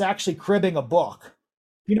post is actually cribbing a book.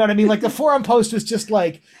 You know what I mean? Like the forum post was just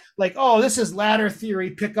like, oh, this is ladder theory,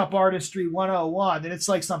 pickup artistry 101. And it's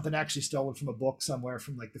like something actually stolen from a book somewhere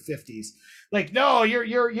from like the 50s. Like, no,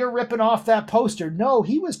 you're ripping off that poster. No,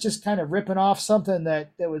 he was just kind of ripping off something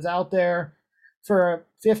that was out there for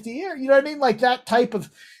 50 years. You know what I mean? Like that type of,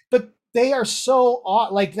 but they are so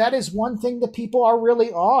on, like that is one thing that people are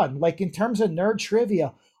really on. Like in terms of nerd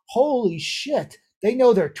trivia, holy shit. They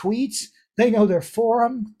know their tweets. They know their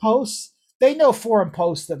forum posts. They know forum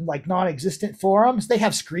posts of like non-existent forums. They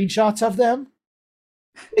have screenshots of them.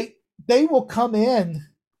 They will come in.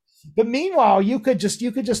 But meanwhile, you could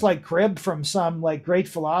just like crib from some like great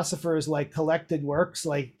philosophers like collected works,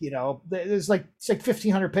 like, you know, it's like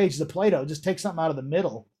 1,500 pages of Plato. Just take something out of the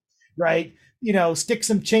middle, right? You know,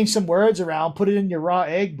 change some words around, put it in your raw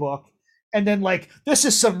egg book, and then like, this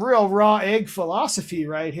is some real raw egg philosophy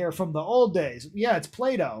right here from the old days. Yeah, it's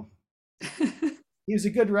Plato. He was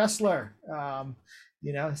a good wrestler.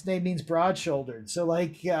 You know, his name means broad-shouldered. So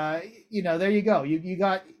like, you know, there you go. You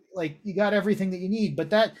got everything that you need.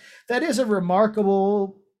 But that is a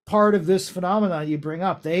remarkable part of this phenomenon you bring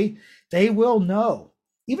up. They will know,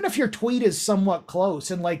 even if your tweet is somewhat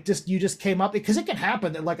close and like you just came up, because it can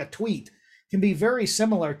happen that like a tweet can be very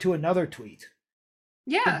similar to another tweet.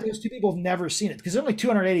 Yeah. Those two people have never seen it because there's only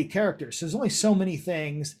 280 characters. So there's only so many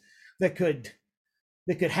things that could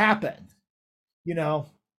happen, you know,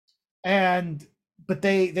 but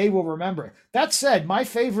they will remember it. That said, my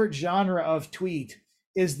favorite genre of tweet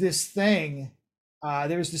is this thing.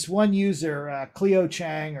 There's this one user, Cleo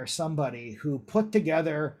Chang or somebody, who put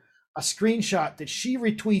together a screenshot that she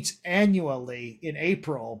retweets annually in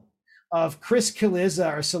April of Chris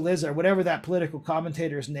Kaliza or Saliza, whatever that political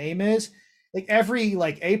commentator's name is. Like every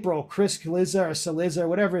like April, Chris Kaliza or Saliza,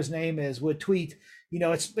 whatever his name is, would tweet,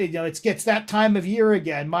 it gets that time of year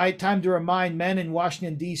again. My time to remind men in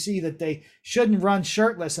Washington, D.C. that they shouldn't run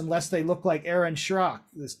shirtless unless they look like Aaron Schrock,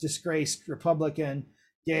 this disgraced Republican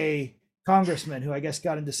gay congressman who I guess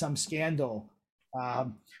got into some scandal.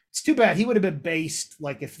 It's too bad. He would have been based,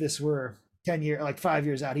 like if this were 5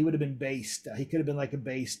 years out, he would have been based. He could have been like a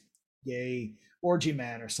based gay orgy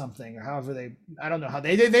man or something, or however I don't know how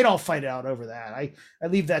they'd all fight out over that. I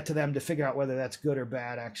leave that to them to figure out whether that's good or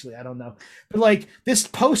bad. Actually, I don't know. But like this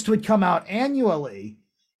post would come out annually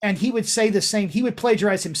and he would say the same, he would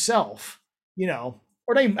plagiarize himself, you know,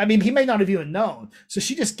 he may not have even known. So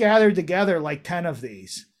she just gathered together like 10 of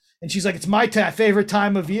these. And she's like, it's my favorite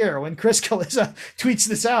time of year when Chris Kaliza tweets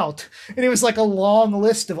this out. And it was like a long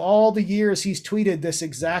list of all the years he's tweeted this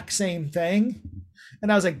exact same thing.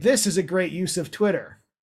 And I was like, this is a great use of Twitter.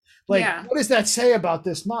 Like, yeah. What does that say about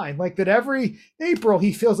this mind? Like that every April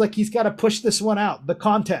he feels like he's got to push this one out, the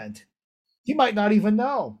content. He might not even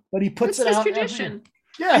know, but he puts it out. It's tradition.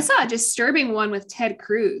 Yeah. I saw a disturbing one with Ted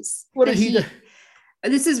Cruz. What did he do?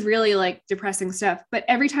 This is really like depressing stuff, but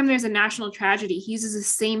every time there's a national tragedy, he uses the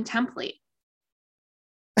same template.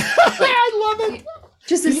 I love it.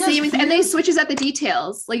 Just the same, and then he switches at the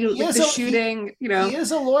details, like the shooting, you know. He is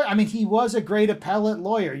a lawyer. I mean, he was a great appellate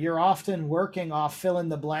lawyer. You're often working off fill in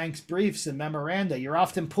the blanks briefs and memoranda. You're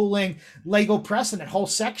often pulling legal precedent, whole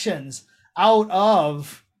sections out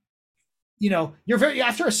of, you know,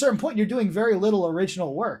 after a certain point, you're doing very little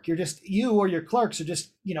original work. You or your clerks are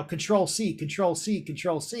just, you know, Control C, Control C,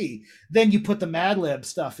 Control C. Then you put the Mad Lib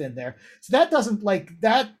stuff in there. So that doesn't like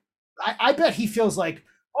that. I bet he feels like,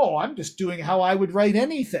 oh, I'm just doing how I would write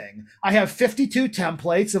anything. I have 52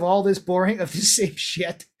 templates of all this of this same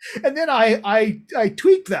shit. And then I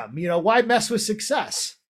tweak them, you know, why mess with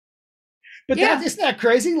success? But yeah. Isn't that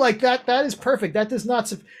crazy? Like that is perfect. That does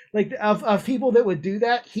not, like of people that would do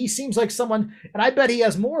that. He seems like someone, and I bet he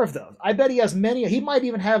has more of those. I bet he has many. He might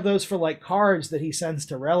even have those for like cards that he sends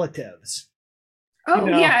to relatives. Oh,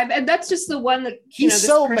 you know? Yeah. And that's just the one that, he's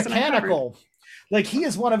so mechanical. Like he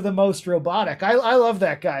is one of the most robotic. I love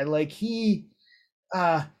that guy. Like he,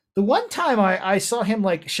 The one time I saw him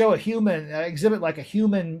like show a human exhibit like a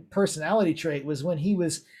human personality trait was when he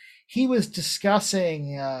was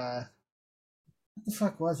discussing what the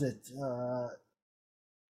fuck was it?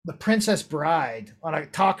 The Princess Bride on a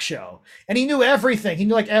talk show, and he knew everything. He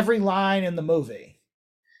knew like every line in the movie,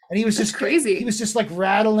 and he was That's just crazy. He was just like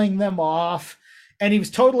rattling them off, and he was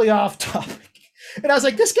totally off topic. And I was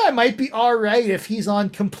like, this guy might be all right if he's on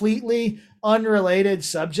completely unrelated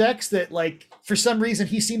subjects that like for some reason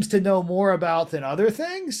he seems to know more about than other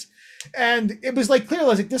things. And it was like clear, I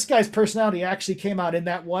was like, this guy's personality actually came out in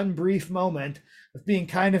that one brief moment of being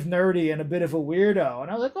kind of nerdy and a bit of a weirdo. And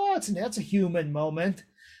I was like, oh, that's a human moment.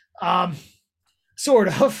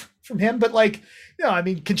 Sort of from him, but like, you know, I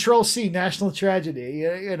mean, Control C, National Tragedy.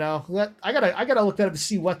 You know, I gotta look at it to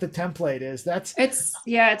see what the template is.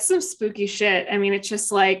 It's some spooky shit. I mean, it's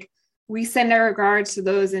just like we send our regards to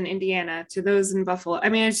those in Indiana, to those in Buffalo. I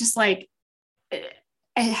mean, it's just like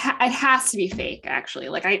it has to be fake, actually.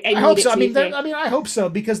 Like I hope so. I hope so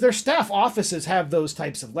because their staff offices have those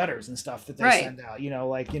types of letters and stuff that they send out. You know,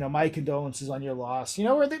 like, you know, my condolences on your loss. You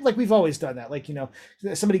know, or like we've always done that. Like, you know,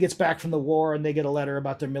 somebody gets back from the war and they get a letter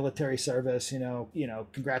about their military service. You know,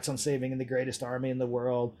 congrats on saving the greatest army in the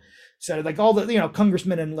world. So like all the, you know,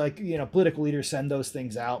 congressmen and like, you know, political leaders send those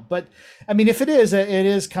things out. But I mean, if it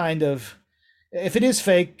is kind of. If it is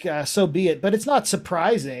fake, so be it. But it's not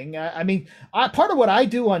surprising. I mean, part of what I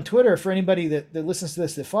do on Twitter for anybody that listens to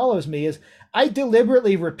this that follows me is I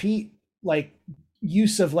deliberately repeat like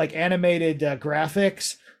use of like animated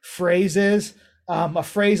graphics, phrases. A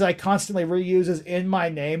phrase I constantly reuse is in my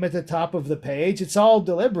name at the top of the page. It's all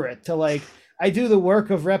deliberate to like I do the work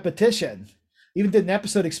of repetition. Even did an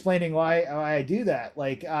episode explaining why I do that.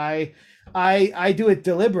 Like I do it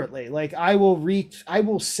deliberately. Like I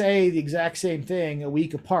will say the exact same thing a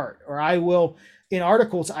week apart, or I will in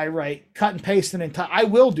articles I write cut and paste an entire. I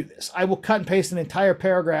will do this. I will cut and paste an entire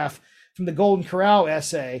paragraph from the Golden Corral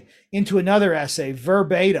essay into another essay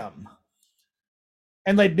verbatim,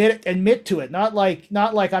 and like admit to it. Not like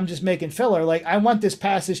I'm just making filler. Like I want this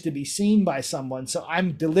passage to be seen by someone, so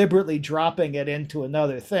I'm deliberately dropping it into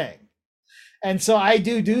another thing. And so I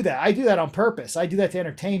do that. I do that on purpose. I do that to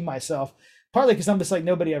entertain myself, partly because I'm just like,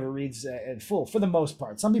 nobody ever reads in full for the most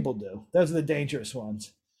part. Some people do. Those are the dangerous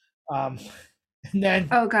ones. And then.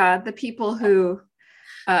 Oh God, the people who,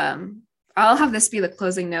 I'll have this be the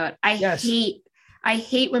closing note. I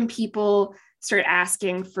hate when people start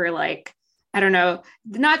asking for like, I don't know,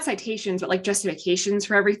 not citations, but like justifications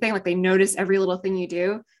for everything. Like they notice every little thing you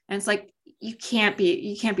do. And it's like, you can't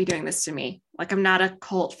be doing this to me. Like I'm not a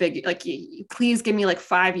cult figure. Like you please give me like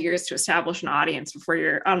 5 years to establish an audience before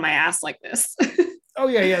you're on my ass like this. Oh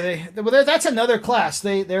yeah. That's another class.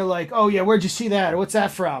 They're like, oh yeah, where'd you see that? Or what's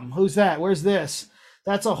that from? Who's that? Where's this?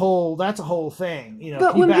 That's a whole thing, you know.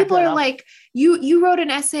 But when people are like, you wrote an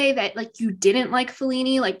essay that like you didn't like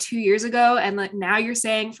Fellini like 2 years ago, and like now you're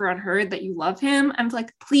saying for Unheard that you love him, I'm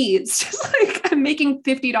like, please, just like I'm making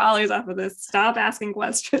 $50 off of this. Stop asking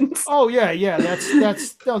questions. Oh yeah.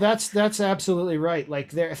 That's absolutely right.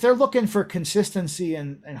 Like if they're looking for consistency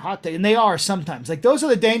and hot take, and they are sometimes. Like those are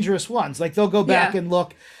the dangerous ones. Like they'll go back and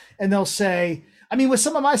look, and they'll say. I mean, with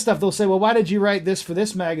some of my stuff, they'll say, well, why did you write this for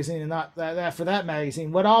this magazine and not that for that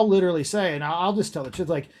magazine? What I'll literally say, and I'll just tell the truth,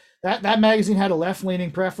 like that magazine had a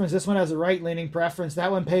left-leaning preference. This one has a right-leaning preference.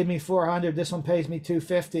 That one paid me $400. This one pays me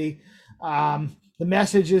 $250.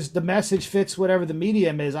 The message fits whatever the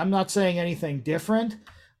medium is. I'm not saying anything different,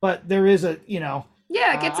 but there is a, you know.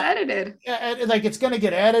 Yeah, it gets edited. Like it's going to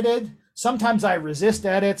get edited. Sometimes I resist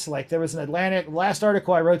edits. Like there was an last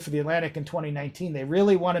article I wrote for the Atlantic in 2019. They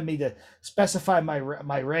really wanted me to specify my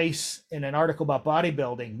race in an article about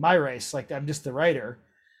bodybuilding, my race. Like I'm just the writer,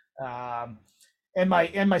 and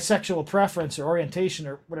my sexual preference or orientation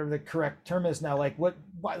or whatever the correct term is now. Like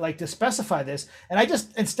like to specify this. And I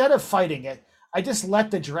just, instead of fighting it, I just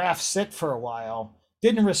let the draft sit for a while,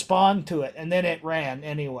 didn't respond to it. And then it ran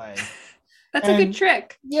anyway. That's a good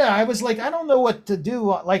trick. Yeah, I was like, I don't know what to do.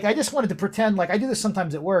 Like, I just wanted to pretend, like I do this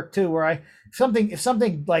sometimes at work too, where if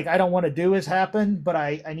something like I don't want to do has happened, but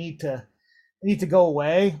I need to go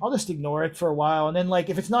away, I'll just ignore it for a while. And then like,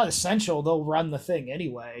 if it's not essential, they'll run the thing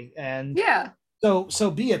anyway. And yeah,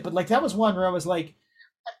 so be it. But like, that was one where I was like,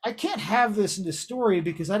 I can't have this in the story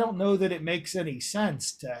because I don't know that it makes any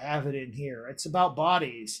sense to have it in here. It's about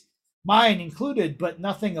bodies. Mine included, but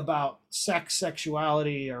nothing about sex,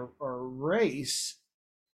 sexuality, or race.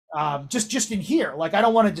 Just in here. Like I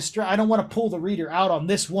don't want to pull the reader out on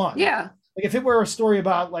this one. Yeah. Like if it were a story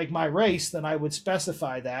about like my race, then I would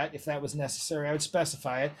specify that. If that was necessary, I would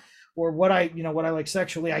specify it. or what I, what I like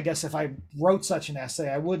sexually. I guess if I wrote such an essay,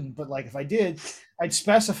 I wouldn't, but like if I did, I'd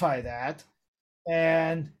specify that.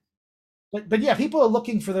 And but yeah, people are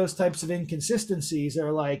looking for those types of inconsistencies.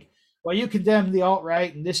 They're like, well, you condemned the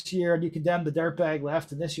alt-right and this year, and you condemned the dirtbag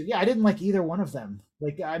left and this year. Yeah, I didn't like either one of them.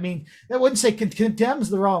 Like, I mean, I wouldn't say condemns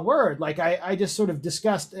the wrong word. Like, I just sort of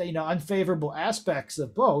discussed, unfavorable aspects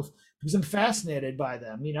of both because I'm fascinated by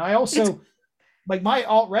them. I also, like my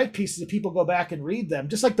alt-right pieces, if people go back and read them,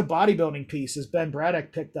 just like the bodybuilding pieces Ben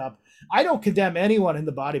Braddock picked up, I don't condemn anyone in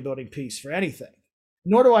the bodybuilding piece for anything,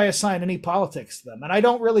 nor do I assign any politics to them. And I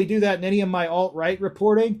don't really do that in any of my alt-right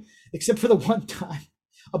reporting, except for the one time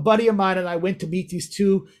a buddy of mine and I went to meet these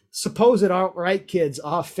two supposed alt-right kids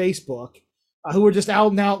off Facebook who were just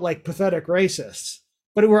out and out like pathetic racists,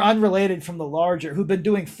 but who were unrelated from the larger, who've been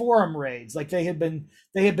doing forum raids. Like they had been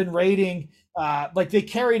raiding, like they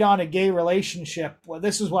carried on a gay relationship. Well,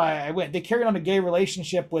 this is why I went. They carried on a gay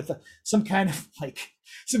relationship with some kind of like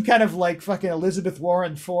fucking Elizabeth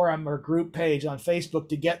Warren forum or group page on Facebook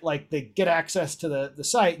to get access to the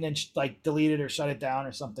site and then like delete it or shut it down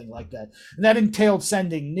or something like that. And that entailed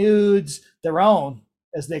sending nudes, their own,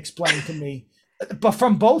 as they explained to me, but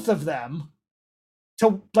from both of them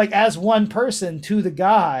to like as one person to the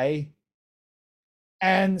guy.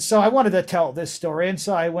 And so I wanted to tell this story. And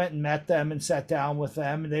so I went and met them and sat down with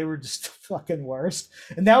them, and they were just fucking worst.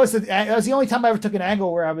 And that was the only time I ever took an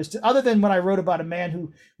angle where I was, other than when I wrote about a man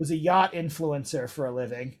who was a yacht influencer for a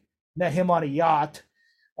living, met him on a yacht.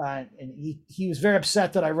 And he was very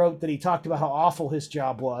upset that I wrote that he talked about how awful his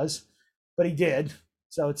job was, but he did.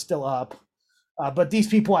 So it's still up. But these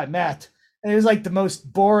people I met, and it was like the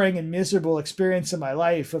most boring and miserable experience of my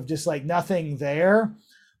life of just like nothing there,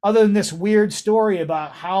 other than this weird story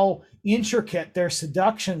about how intricate their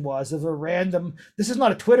seduction was of a random, this is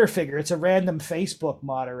not a Twitter figure, it's a random Facebook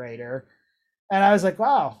moderator. And I was like,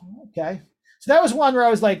 wow, okay. So that was one where I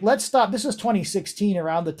was like, let's stop. This was 2016,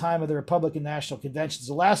 around the time of the Republican National Conventions.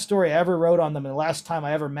 The last story I ever wrote on them and the last time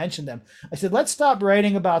I ever mentioned them. I said, let's stop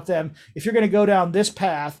writing about them if you're going to go down this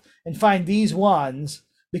path and find these ones,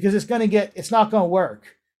 because it's not going to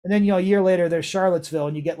work. And then, a year later, there's Charlottesville,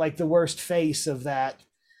 and you get like the worst face of that.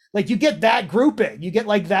 Like you get that grouping, you get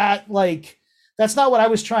like that, like that's not what I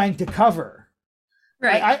was trying to cover.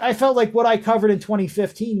 Right. I felt like what I covered in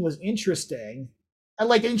 2015 was interesting. And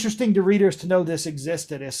like interesting to readers to know this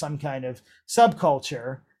existed as some kind of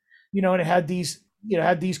subculture, and it had these,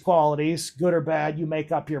 had these qualities, good or bad, you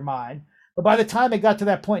make up your mind. But by the time it got to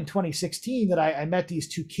that point in 2016 that I met these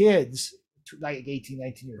two kids, like 18,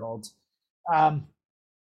 19-year-olds,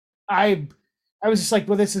 I was just like,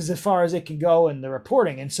 well, this is as far as it can go in the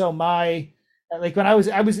reporting. And so when I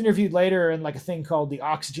was interviewed later in like a thing called the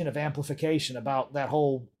Oxygen of Amplification about that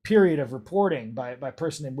whole period of reporting by a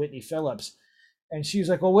person named Whitney Phillips. And she was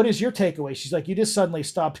like, well, what is your takeaway? She's like, you just suddenly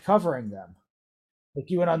stopped covering them. Like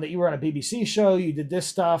you were on a BBC show, you did this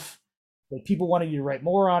stuff, like people wanted you to write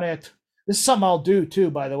more on it. This is something I'll do too,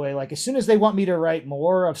 by the way. Like as soon as they want me to write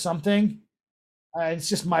more of something, it's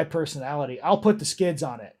just my personality. I'll put the skids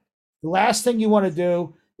on it. The last thing you want to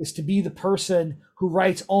do is to be the person who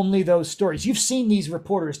writes only those stories. You've seen these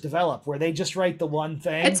reporters develop where they just write the one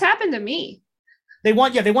thing. It's happened to me. They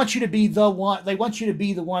want you to be the one. They want you to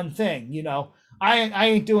be the one thing. I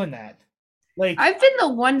ain't doing that. Like I've been the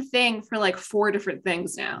one thing for like 4 different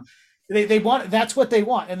things now. They want, that's what they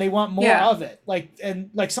want, and they want more of it. Like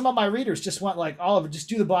some of my readers just want like, Oliver, just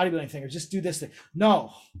do the bodybuilding thing or just do this thing.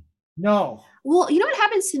 No. Well, what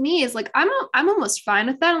happens to me is like I'm almost fine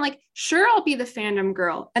with that. I'm like, sure, I'll be the fandom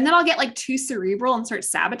girl, and then I'll get like too cerebral and start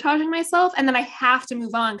sabotaging myself, and then I have to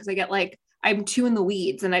move on because I get like I'm too in the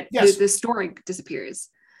weeds, and the story disappears.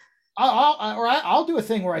 I'll do a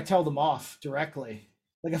thing where I tell them off directly.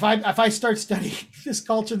 Like if I start studying this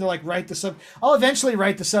culture, and they're like, I'll eventually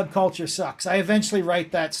write the subculture sucks. I eventually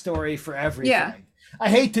write that story for everything. Yeah. I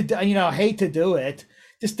hate to do it.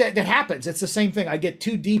 Just that happens. It's the same thing. I get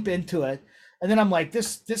too deep into it, and then I'm like,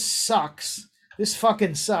 this sucks. This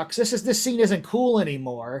fucking sucks. This scene isn't cool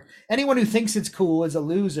anymore. Anyone who thinks it's cool is a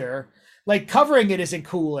loser. Like covering it isn't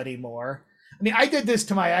cool anymore. I mean, I did this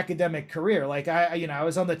to my academic career. Like I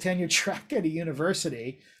was on the tenure track at a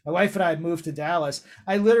university. My wife and I had moved to Dallas.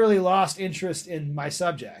 I literally lost interest in my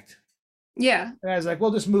subject. Yeah. And I was like,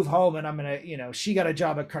 well, just move home, and I'm gonna, she got a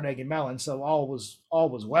job at Carnegie Mellon, so all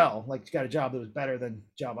was well. Like she got a job that was better than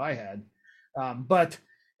the job I had.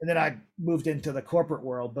 And then I moved into the corporate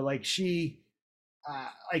world. But like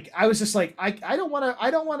I was just like, I don't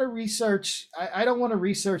want to research. I don't want to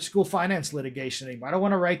research school finance litigation anymore. I don't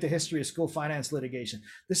want to write the history of school finance litigation.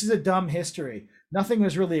 This is a dumb history. Nothing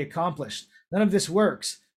was really accomplished. None of this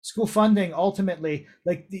works. School funding ultimately,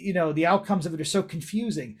 like, the outcomes of it are so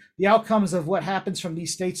confusing. The outcomes of what happens from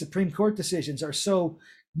these state Supreme Court decisions are so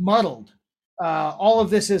muddled. All of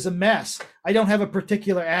this is a mess. I don't have a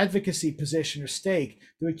particular advocacy position or stake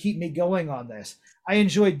that would keep me going on this. I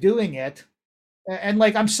enjoy doing it. And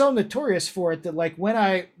like, I'm so notorious for it that like when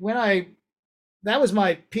I that was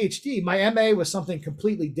my PhD, my MA was something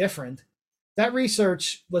completely different. That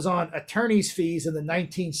research was on attorneys' fees in the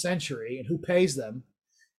 19th century and who pays them.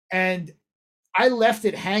 And I left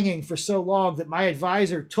it hanging for so long that my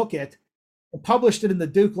advisor took it and published it in the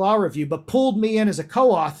Duke Law Review, but pulled me in as a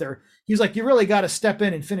co-author. He was like, you really got to step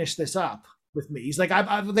in and finish this up with me. He's like,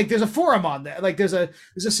 I like, there's a forum on that. Like there's a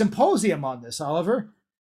symposium on this, Oliver.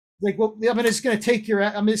 Like, well, I'm just going to take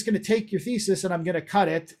your thesis and I'm going to cut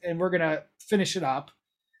it and we're going to finish it up.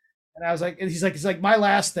 And I was like, and he's like, it's like my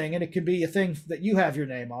last thing. And it could be a thing that you have your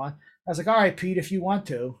name on. I was like, all right, Pete, if you want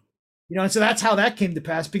to, and so that's how that came to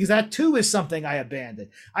pass, because that too is something I abandoned.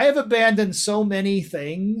 I have abandoned so many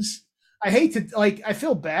things. I hate to, like, I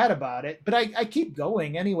feel bad about it, but I keep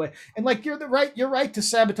going anyway. And like, you're right to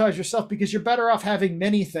sabotage yourself, because you're better off having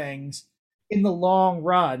many things in the long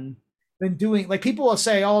run than doing, like, people will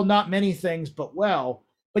say, oh, not many things, but well,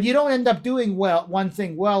 but you don't end up doing one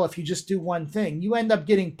thing well if you just do one thing. You end up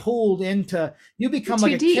getting pulled into, you become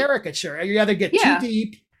like a caricature. You either get too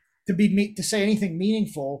deep to say anything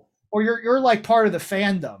meaningful, or you're like part of the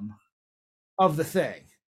fandom of the thing.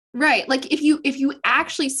 Right. Like if you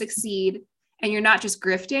actually succeed and you're not just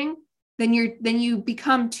grifting, then you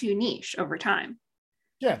become too niche over time.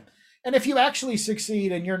 Yeah. And if you actually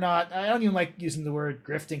succeed and you're not, I don't even like using the word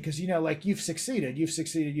grifting, because, like, you've succeeded.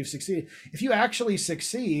 If you actually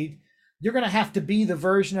succeed, you're going to have to be the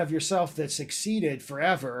version of yourself that succeeded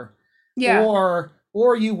forever. Yeah.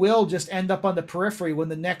 Or you will just end up on the periphery when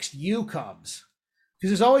the next you comes. Because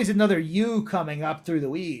there's always another you coming up through the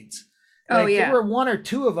weeds. Like, there were one or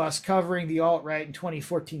two of us covering the alt-right in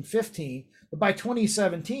 2014-15, but by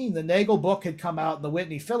 2017, the Nagel book had come out and the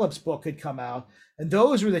Whitney Phillips book had come out, and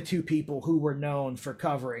those were the two people who were known for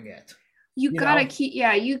covering it. You gotta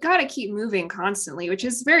keep moving constantly, which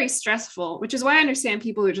is very stressful, which is why I understand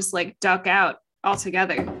people who just like duck out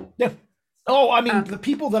altogether. Yeah. Oh, I mean, the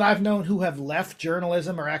people that I've known who have left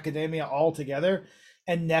journalism or academia altogether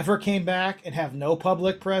and never came back and have no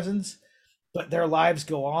public presence, but their lives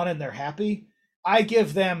go on and they're happy, I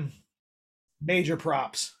give them major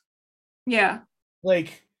props. Yeah.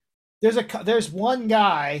 Like, there's one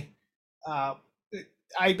guy,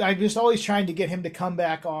 I'm just always trying to get him to come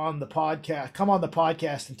on the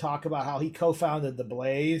podcast and talk about how he co-founded The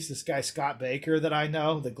Blaze. This guy, Scott Baker, that I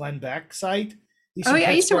know, the Glenn Beck site.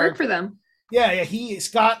 I used to work for them. Yeah.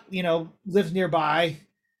 Scott, lives nearby.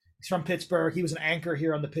 He's from Pittsburgh. He was an anchor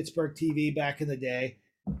here on the Pittsburgh TV back in the day.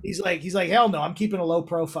 He's like, hell no, I'm keeping a low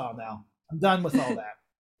profile now. I'm done with all that.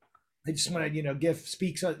 I just want to,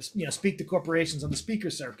 speak to corporations on the speaker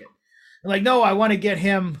circuit. I'm like, no, I want to get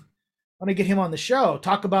him on the show.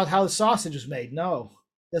 Talk about how the sausage was made. No,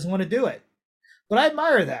 doesn't want to do it. But I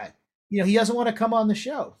admire that. He doesn't want to come on the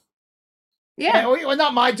show. Yeah. Well,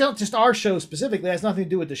 not just our show specifically. It has nothing to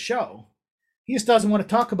do with the show. He just doesn't want to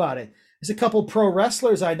talk about it. There's a couple pro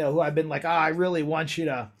wrestlers I know who I've been like, I really want you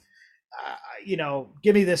to,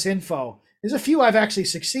 give me this info. There's a few I've actually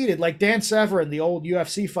succeeded, like Dan Severn, the old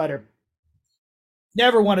UFC fighter,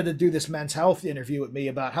 never wanted to do this Men's Health interview with me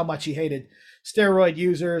about how much he hated steroid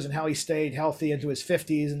users and how he stayed healthy into his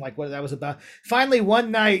 50s and like what that was about. Finally,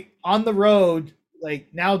 one night on the road, like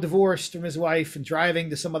now divorced from his wife and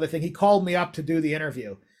driving to some other thing, he called me up to do the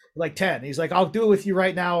interview, like 10. He's like, I'll do it with you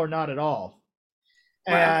right now or not at all.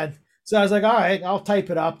 Wow. And so I was like, all right, I'll type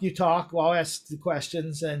it up. You talk, well, I'll ask the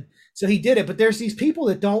questions. And so he did it. But there's these people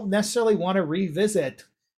that don't necessarily want to revisit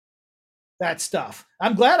that stuff.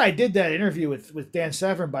 I'm glad I did that interview with Dan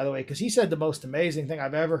Severn, by the way, because he said the most amazing thing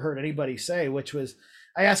I've ever heard anybody say, which was,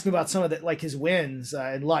 I asked him about some of the, like his wins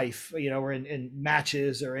in life, or in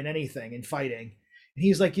matches or in anything, in fighting. And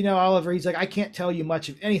he's like, Oliver, he's like, I can't tell you much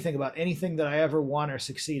of anything about anything that I ever won or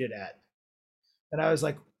succeeded at. And I was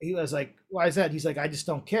like, he was like, why is that? He's like, I just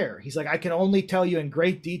don't care. He's like, I can only tell you in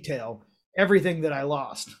great detail everything that I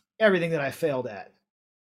lost, everything that I failed at.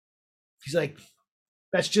 He's like,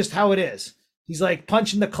 that's just how it is. He's like,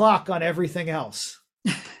 punching the clock on everything else.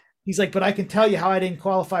 He's like, but I can tell you how I didn't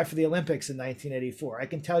qualify for the Olympics in 1984. I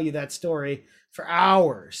can tell you that story for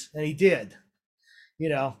hours. And he did.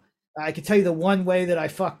 I could tell you the one way that I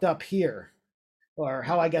fucked up here or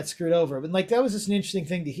how I got screwed over. But like, that was just an interesting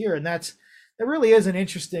thing to hear. And that really is an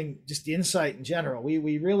interesting just insight in general.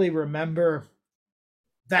 We really remember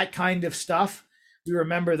that kind of stuff. We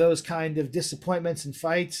remember those kind of disappointments and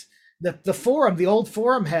fights. the old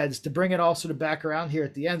forum heads, to bring it all sort of back around here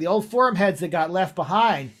at the end, the old forum heads that got left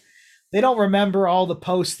behind, they don't remember all the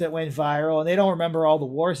posts that went viral, and they don't remember all the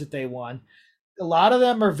wars that they won. A lot of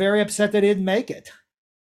them are very upset they didn't make it.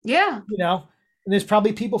 Yeah. You know, and there's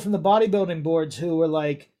probably people from the bodybuilding boards who were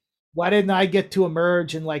like, why didn't I get to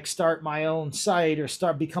emerge and like start my own site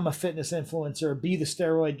or become a fitness influencer or be the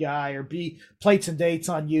steroid guy or be plates and dates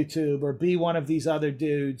on YouTube or be one of these other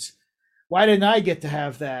dudes? Why didn't I get to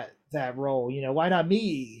have that role? You know, why not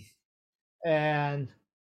me? And,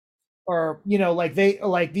 or, you know, like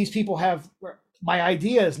these people have my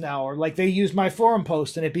ideas now, or like they used my forum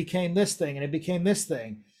post and it became this thing and it became this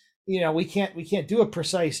thing. You know, we can't do a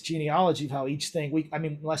precise genealogy of how each thing,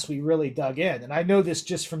 unless we really dug in. And I know this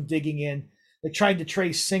just from digging in, like trying to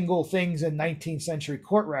trace single things in 19th century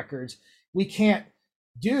court records. We can't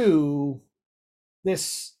do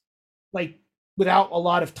this like without a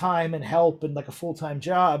lot of time and help and like a full-time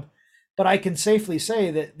job. But I can safely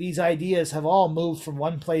say that these ideas have all moved from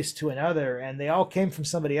one place to another, and they all came from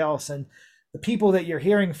somebody else. And the people that you're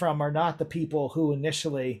hearing from are not the people who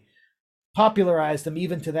initially popularized them,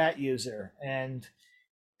 even to that user. And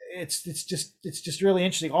it's just really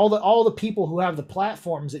interesting. All the people who have the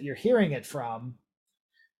platforms that you're hearing it from,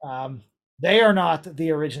 they are not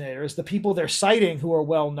the originators. The people they're citing who are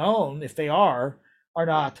well known, if they are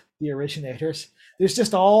not the originators. There's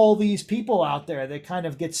just all these people out there that kind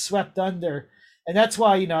of get swept under. And that's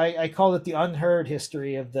why, you know, I call it the unheard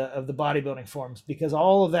history of the bodybuilding forums, because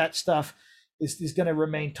all of that stuff is going to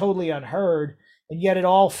remain totally unheard. And yet it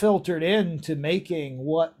all filtered into making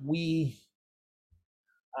what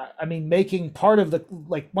making part of the,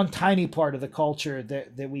 like one tiny part of the culture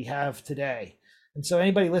that we have today. And so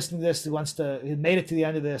anybody listening to this who made it to the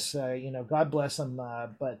end of this, you know, God bless them.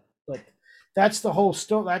 But that's the whole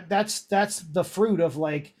story. That's the fruit of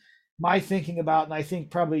like my thinking about, and I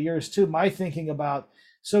think probably yours too, my thinking about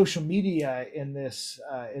social media in this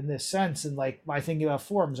sense, and like my thinking about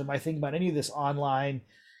forums and my thinking about any of this online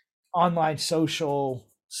social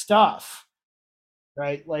stuff,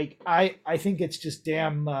 right? Like I think it's just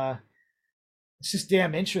damn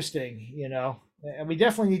interesting, you know. And we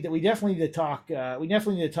definitely need to talk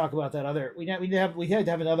about that other. We had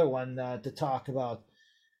to have another one to talk about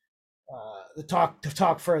to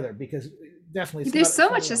talk further, because definitely there's so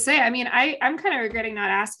much to say. I mean, I'm kind of regretting not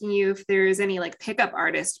asking you if there's any like pickup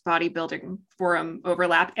artist bodybuilding forum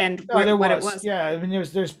overlap and what it was. Yeah, I mean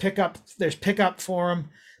there's pickup forum.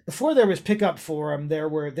 Before there was pickup forum, there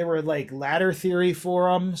were like ladder theory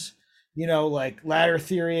forums, you know, like ladder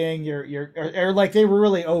theorying or like they were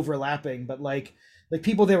really overlapping, but like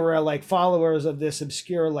people that were like followers of this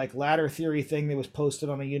obscure like ladder theory thing that was posted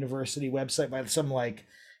on a university website by some like,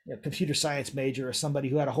 you know, computer science major or somebody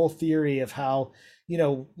who had a whole theory of how, you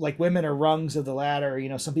know, like women are rungs of the ladder. You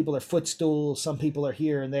know, some people are footstools, some people are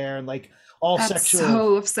here and there, and like That's sexual,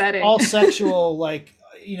 so upsetting. all sexual, like,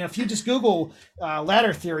 you know, if you just Google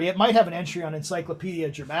ladder theory, it might have an entry on Encyclopedia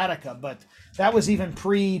Dramatica, but that was even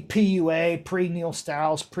pre-PUA, pre-Neil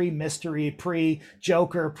Stiles, pre-Mystery,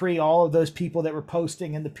 pre-Joker, pre all of those people that were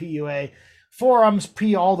posting in the PUA forums,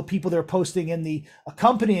 pre all the people that were posting in the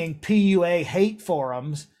accompanying PUA hate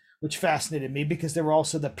forums, which fascinated me because there were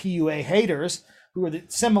also the PUA haters who were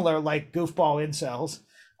similar, like goofball incels.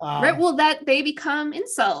 Right. Well, that they become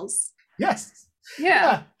incels. Yes.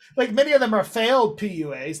 Yeah. Like many of them are failed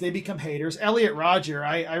PUAs. They become haters. Elliot Rodger,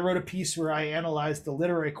 I wrote a piece where I analyzed the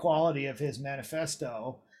literary quality of his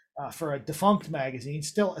manifesto for a defunct magazine,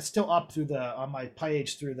 still up through on my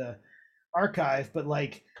page through the archive. But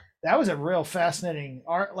like, that was a real fascinating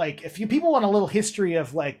art. Like, if people want a little history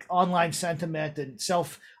of like online sentiment and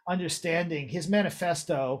self-understanding, his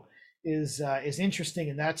manifesto is interesting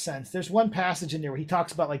in that sense. There's one passage in there where he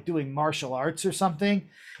talks about like doing martial arts or something,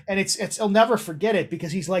 and I'll never forget it,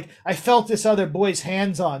 because he's like, I felt this other boy's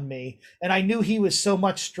hands on me, and I knew he was so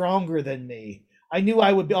much stronger than me. I knew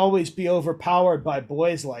I would always be overpowered by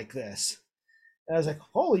boys like this. And I was like,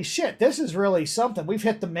 holy shit, this is really something. We've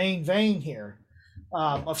hit the main vein here.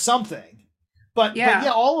 Of something, but yeah,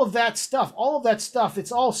 all of that stuff,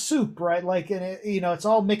 it's all soup, right? Like, and you know, it's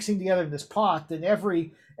all mixing together in this pot, and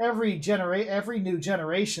every new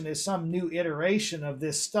generation is some new iteration of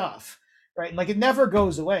this stuff, right? And like, it never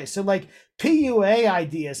goes away. So like PUA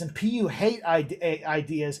ideas and PU hate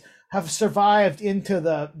ideas have survived into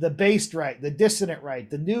the based right, the dissonant right,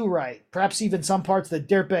 the new right, perhaps even some parts of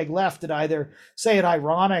the dirtbag left that either say it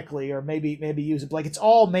ironically or maybe use it. Like, it's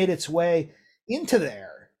all made its way into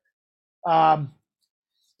there.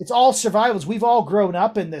 it's all survivals. We've all grown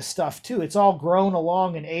up in this stuff too. It's all grown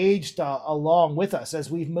along and aged along with us as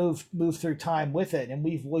we've moved through time with it, and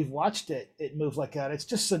we've watched it move like that. It's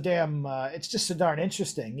just so damn. It's just so darn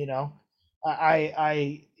interesting, you know.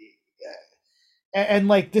 I and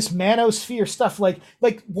like this manosphere stuff.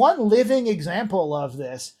 Like one living example of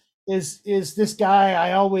this is this guy.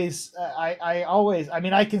 I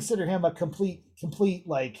mean, I consider him a complete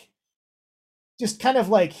like, just kind of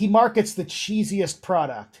like, he markets the cheesiest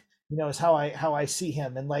product, you know, is how I see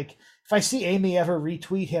him. And like, if I see Amy ever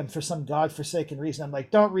retweet him for some godforsaken reason, I'm like,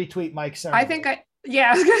 don't retweet Mike Cernovich.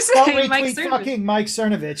 I was gonna say, don't retweet fucking Mike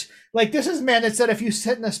Cernovich. Like, this is a man that said if you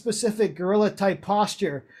sit in a specific gorilla type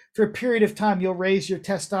posture for a period of time, you'll raise your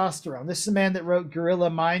testosterone. This is a man that wrote Gorilla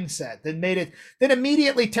Mindset, then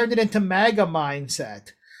immediately turned it into MAGA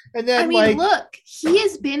Mindset. And then, I mean, look, he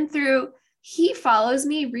has been through. He follows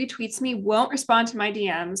me, retweets me, won't respond to my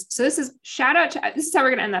DMs. So this is shout out to, this is how we're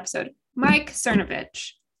going to end the episode. Mike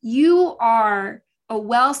Cernovich, you are a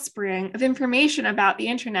wellspring of information about the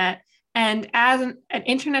internet. And as an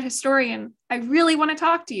internet historian, I really want to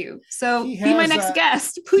talk to you. So be my next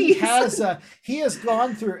guest, please. He has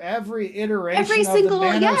gone through every iteration of the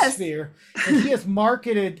manosphere, and he has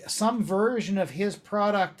marketed some version of his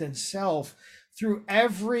product and self through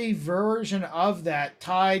every version of that,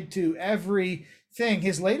 tied to everything.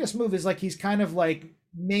 His latest move is like, he's kind of like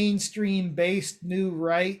mainstream based new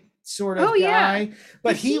right sort of guy.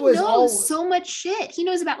 But he knows so much shit. He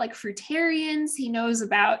knows about like fruitarians. He knows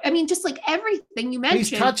about, I mean, just like everything you mentioned.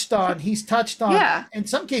 He's touched on. Yeah. In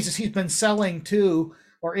some cases, he's been selling to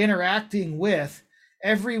or interacting with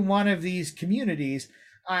every one of these communities.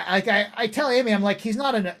 I tell Amy, I'm like, he's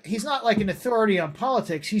not like an authority on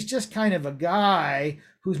politics. He's just kind of a guy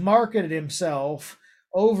who's marketed himself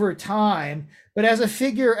over time, but as a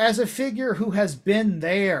figure who has been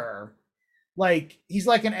there. Like, he's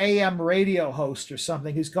like an AM radio host or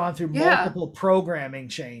something who's gone through multiple programming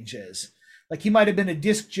changes. Like, he might have been a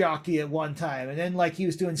disc jockey at one time, and then like he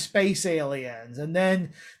was doing Space Aliens, and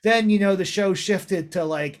then you know, the show shifted to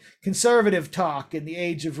like conservative talk in the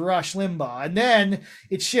age of Rush Limbaugh, and then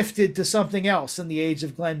it shifted to something else in the age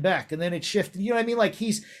of Glenn Beck, and then it shifted. You know what I mean? Like,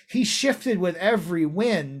 he's shifted with every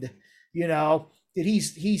wind. You know, that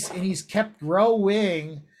he's kept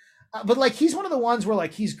growing. But like, he's one of the ones where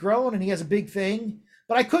like, he's grown and he has a big thing,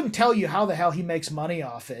 but I couldn't tell you how the hell he makes money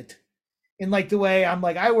off it. In like the way I'm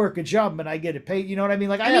like, I work a job and I get it paid. You know what I mean?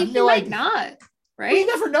 Like, I have no idea. Not, right? Well, you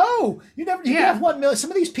never know. You have 1 million.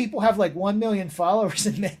 Some of these people have like 1 million followers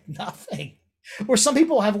and make nothing. Or some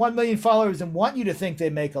people have 1 million followers and want you to think they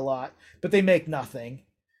make a lot, but they make nothing.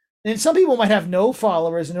 And some people might have no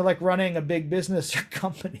followers and they're like running a big business or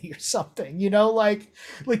company or something, you know, like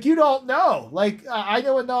you don't know. Like, I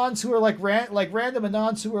know anons who are like random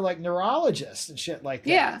anons who are like neurologists and shit like that.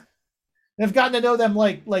 Yeah. And I've gotten to know them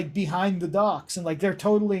like behind the docs, and like, they're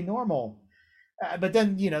totally normal. But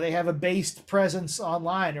then, you know, they have a based presence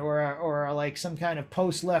online or like some kind of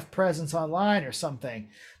post-left presence online or something.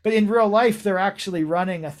 But in real life, they're actually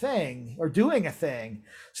running a thing or doing a thing.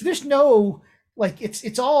 So there's no, like,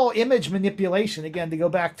 it's all image manipulation. Again, to go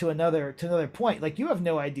back to another point, like, you have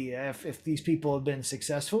no idea if these people have been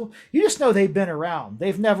successful. You just know they've been around.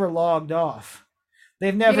 They've never logged off.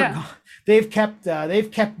 They've never, they've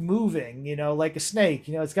kept moving, you know, like a snake,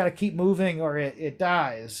 you know, it's got to keep moving or it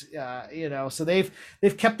dies, you know, so they've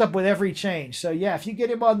kept up with every change. So yeah, if you get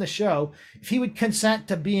him on the show, if he would consent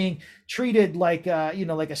to being treated like, you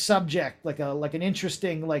know, like a subject, like an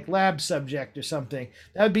interesting, like, lab subject or something,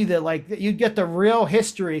 that would be you'd get the real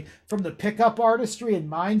history from the pickup artistry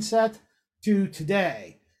and mindset to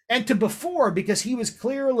today and to before, because he was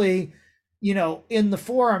clearly, you know, in the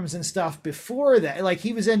forums and stuff before that. Like,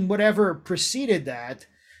 he was in whatever preceded that.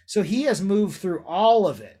 So he has moved through all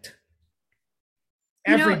of it.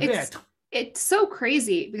 Every bit. It's so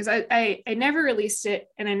crazy because I never released it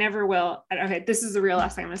and I never will. Okay, this is the real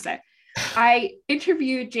last thing I'm going to say. I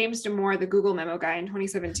interviewed James Damore, the Google memo guy, in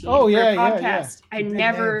 2017 for a podcast. I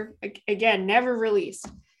never released.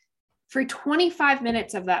 For 25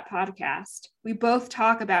 minutes of that podcast, we both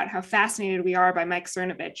talk about how fascinated we are by Mike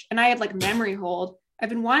Cernovich. And I had like memory hold. I've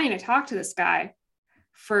been wanting to talk to this guy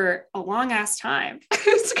for a long ass time.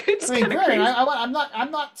 It's I mean,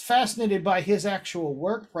 I'm not fascinated by his actual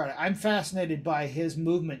work product. I'm fascinated by his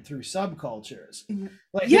movement through subcultures.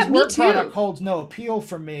 Like, his work product holds no appeal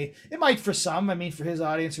for me. It might for some, I mean, for his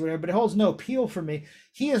audience or whatever, but it holds no appeal for me.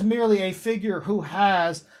 He is merely a figure who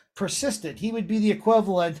has persisted. He would be the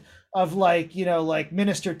equivalent of like, like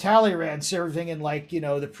Minister Talleyrand serving in like,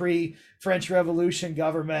 the pre-French Revolution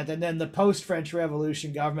government, and then the post-French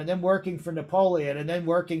Revolution government, then working for Napoleon, and then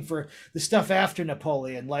working for the stuff after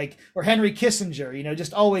Napoleon, like, or Henry Kissinger,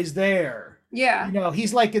 just always there. Yeah.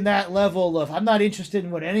 He's like in that level of, I'm not interested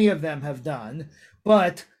in what any of them have done,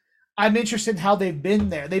 but I'm interested in how they've been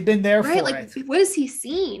there. They've been there for it. What has he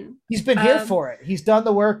seen? He's been here for it. He's done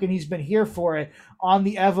the work and he's been here for it on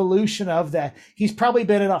the evolution of that. He's probably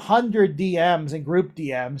been in 100 DMs and group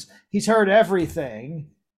DMs. He's heard everything.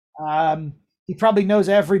 He probably knows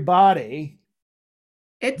everybody.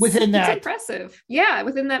 It's impressive. Yeah,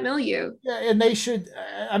 within that milieu. Yeah, and they should,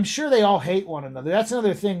 I'm sure they all hate one another. That's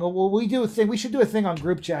another thing. Well, we should do a thing on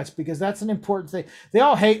group chats, because that's an important thing. They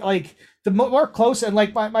all hate, like, the more close, and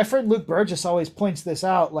like my friend Luke Burgess always points this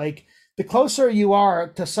out, like, the closer you are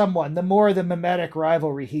to someone, the more the mimetic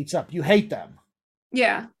rivalry heats up. You hate them.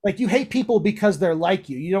 Yeah. Like, you hate people because they're like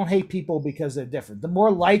you. You don't hate people because they're different. The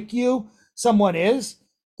more like you someone is,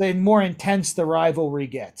 the more intense the rivalry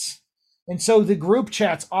gets. And so the group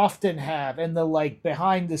chats often have, and the like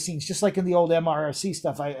behind the scenes, just like in the old mIRCin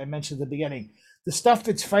stuff I mentioned at the beginning, the stuff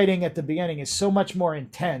that's fighting at the beginning is so much more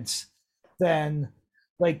intense than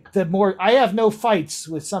like the more. I have no fights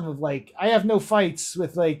with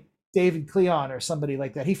like David Cleon or somebody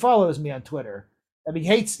like that. He follows me on Twitter. I mean,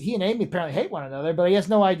 he and Amy apparently hate one another, but he has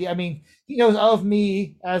no idea. I mean, he knows of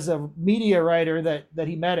me as a media writer that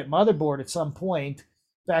he met at Motherboard at some point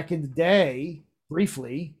back in the day,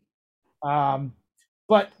 briefly.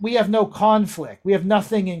 But we have no conflict. We have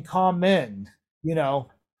nothing in common. I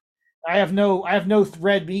have no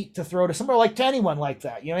red meat to throw to somebody, like to anyone like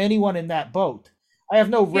that. Anyone in that boat. I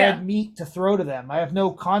have no red meat to throw to them. I have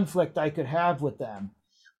no conflict I could have with them.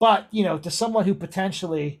 But to someone who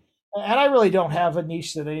potentially, and I really don't have a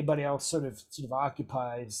niche that anybody else sort of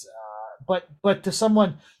occupies. But to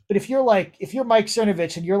someone, but if you're Mike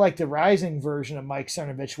Cernovich and you're like the rising version of Mike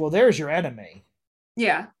Cernovich, well, there's your enemy.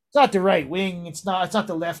 Yeah. It's not the right wing. It's not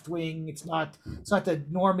the left wing. It's not the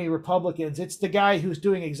normie Republicans. It's the guy who's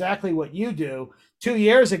doing exactly what you do 2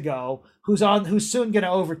 years ago, who's soon going to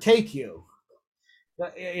overtake you.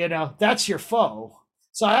 That's your foe.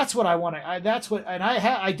 So that's what I want to.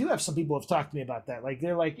 I do have some people who have talked to me about that. Like,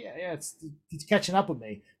 they're like, yeah, he's catching up with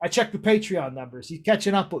me. I checked the Patreon numbers. He's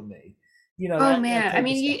catching up with me. Oh man, I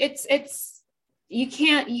mean, you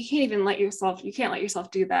can't even let yourself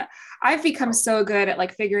do that. I've become so good at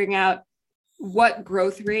like figuring out what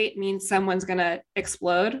growth rate means someone's gonna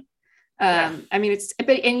explode. I mean,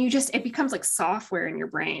 it becomes like software in your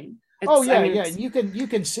brain. You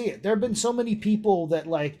can see it. There have been so many people that,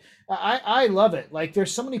 like, I love it. Like,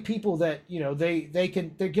 there's so many people that they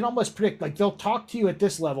can almost predict. Like, they'll talk to you at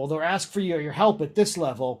this level, they'll ask for your help at this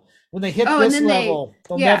level. When they hit this level,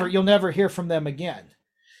 you'll never hear from them again.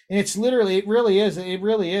 And it really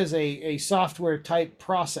is a software type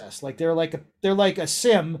process. Like, they're like a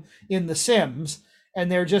sim in The Sims, and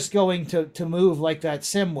they're just going to move like that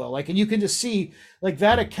sim will. Like, and you can just see, like,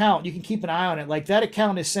 that account, you can keep an eye on it. Like, that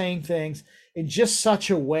account is saying things in just such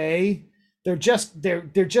a way. They're just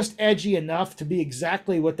edgy enough to be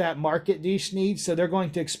exactly what that market niche needs. So they're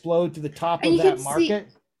going to explode to the top of that market.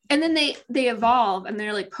 And then they evolve, and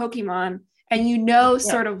they're like Pokemon, and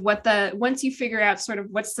sort of once you figure out sort of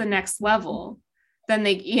what's the next level, then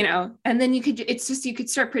and then you could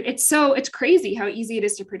start, it's crazy how easy it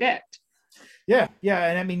is to predict. Yeah.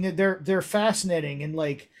 And I mean, they're fascinating, and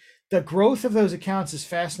like the growth of those accounts is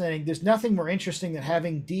fascinating. There's nothing more interesting than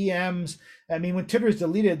having DMs. I mean, when Twitter's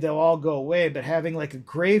deleted, they'll all go away, but having like a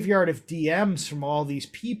graveyard of DMs from all these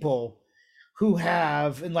people who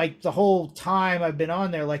have, and like the whole time I've been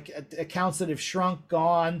on there, like accounts that have shrunk,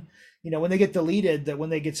 gone, when they get deleted, that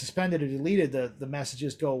when they get suspended or deleted, the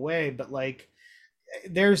messages go away. But like,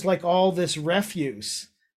 there's like all this refuse.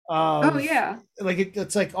 Like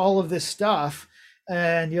it's like all of this stuff,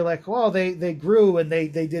 and you're like, well, they grew and they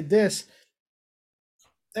did this,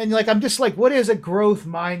 and like, I'm just like, what is a growth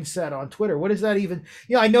mindset on Twitter? What is that even?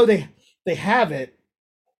 I know they have it.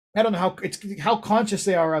 I don't know how conscious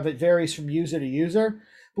they are of it, varies from user to user.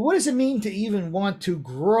 But what does it mean to even want to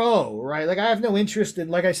grow, right? Like, I have no interest in,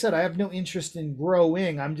 like I said, I have no interest in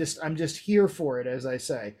growing. I'm just here for it, as I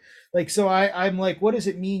say. Like, so I'm like, what does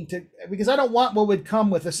it mean to, because I don't want what would come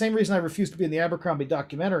with the same reason I refuse to be in the Abercrombie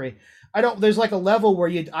documentary. There's like a level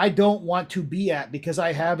where I don't want to be at, because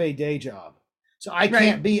I have a day job. So I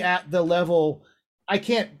can't be at the level, I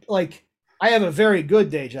can't, like, I have a very good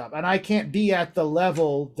day job, and I can't be at the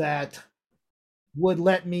level that would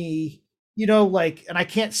let me, like, and I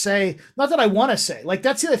can't say, not that I want to say, like,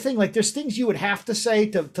 that's the other thing. Like, there's things you would have to say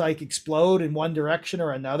to like explode in one direction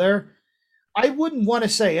or another. I wouldn't want to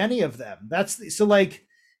say any of them. So like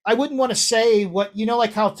I wouldn't want to say what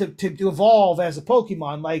like how to evolve as a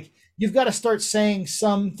Pokemon. Like you've got to start saying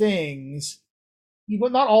some things,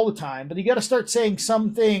 but not all the time. But you got to start saying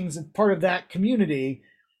some things as part of that community,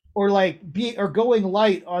 or like going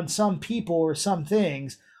light on some people or some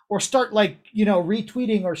things, or start like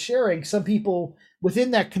retweeting or sharing some people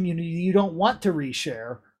within that community you don't want to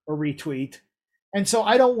reshare or retweet. And so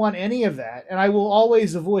I don't want any of that, and I will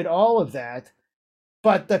always avoid all of that.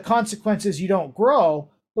 But the consequences, you don't grow.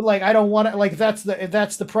 But like I don't want it. Like if that's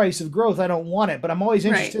the price of growth, I don't want it. But I'm always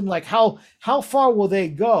interested in like how far will they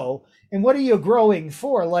go, and what are you growing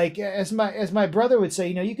for? Like as my brother would say,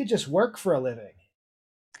 you could just work for a living.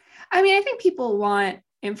 I mean, I think people want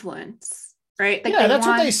influence, right? Like that's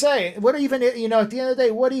what they say. What even at the end of the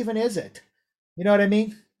day, what even is it? You know what I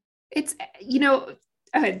mean? It's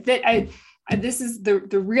this is the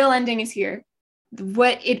real ending is here.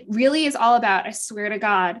 What it really is all about, I swear to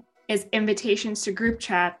God, is invitations to group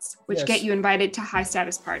chats, which get you invited to high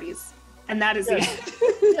status parties. And that is it.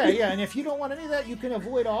 Yeah. And if you don't want any of that, you can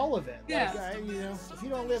avoid all of it. Yeah. Like, if you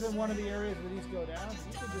don't live in one of the areas where these go down, you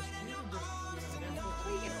can just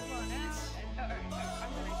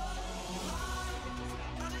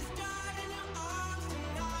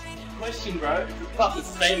question, bro. It's a fucking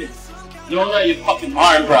statement. You don't know your fucking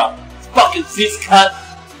mind, bro. It's fucking cis cunt.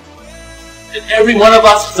 And every one of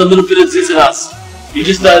us has a little bit of cis in us. You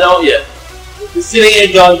just don't know it yet. You're sitting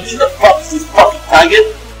here going, who the fuck is this fucking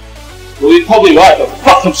target? Well, you're probably right, but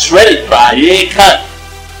fuck, I'm shredded, bro. Yeah, cunt.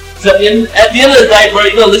 So at the end of the day, bro,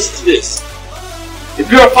 you gotta listen to this. If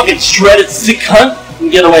you're a fucking shredded sick cunt, you can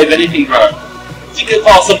get away with anything, bro. If you can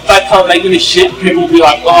call some fat cunt making this shit, people will be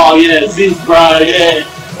like, oh yeah, cis, bro, yeah.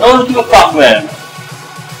 I don't give a fuck, man.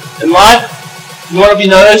 In life, if you want to be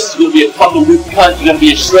noticed, you're going to be a fucking ripped cunt, you're going to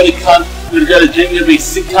be a shredded cunt, you're going to go to the gym, you're going to be a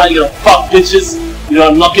sick cunt, you're going to fuck bitches, you're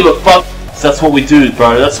going to not give a fuck. So that's what we do,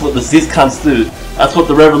 bro. That's what the cis cunts do. That's what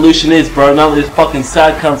the revolution is, bro. None of these fucking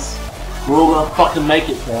sad cunts. We're all going to fucking make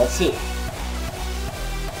it, bro. That's it.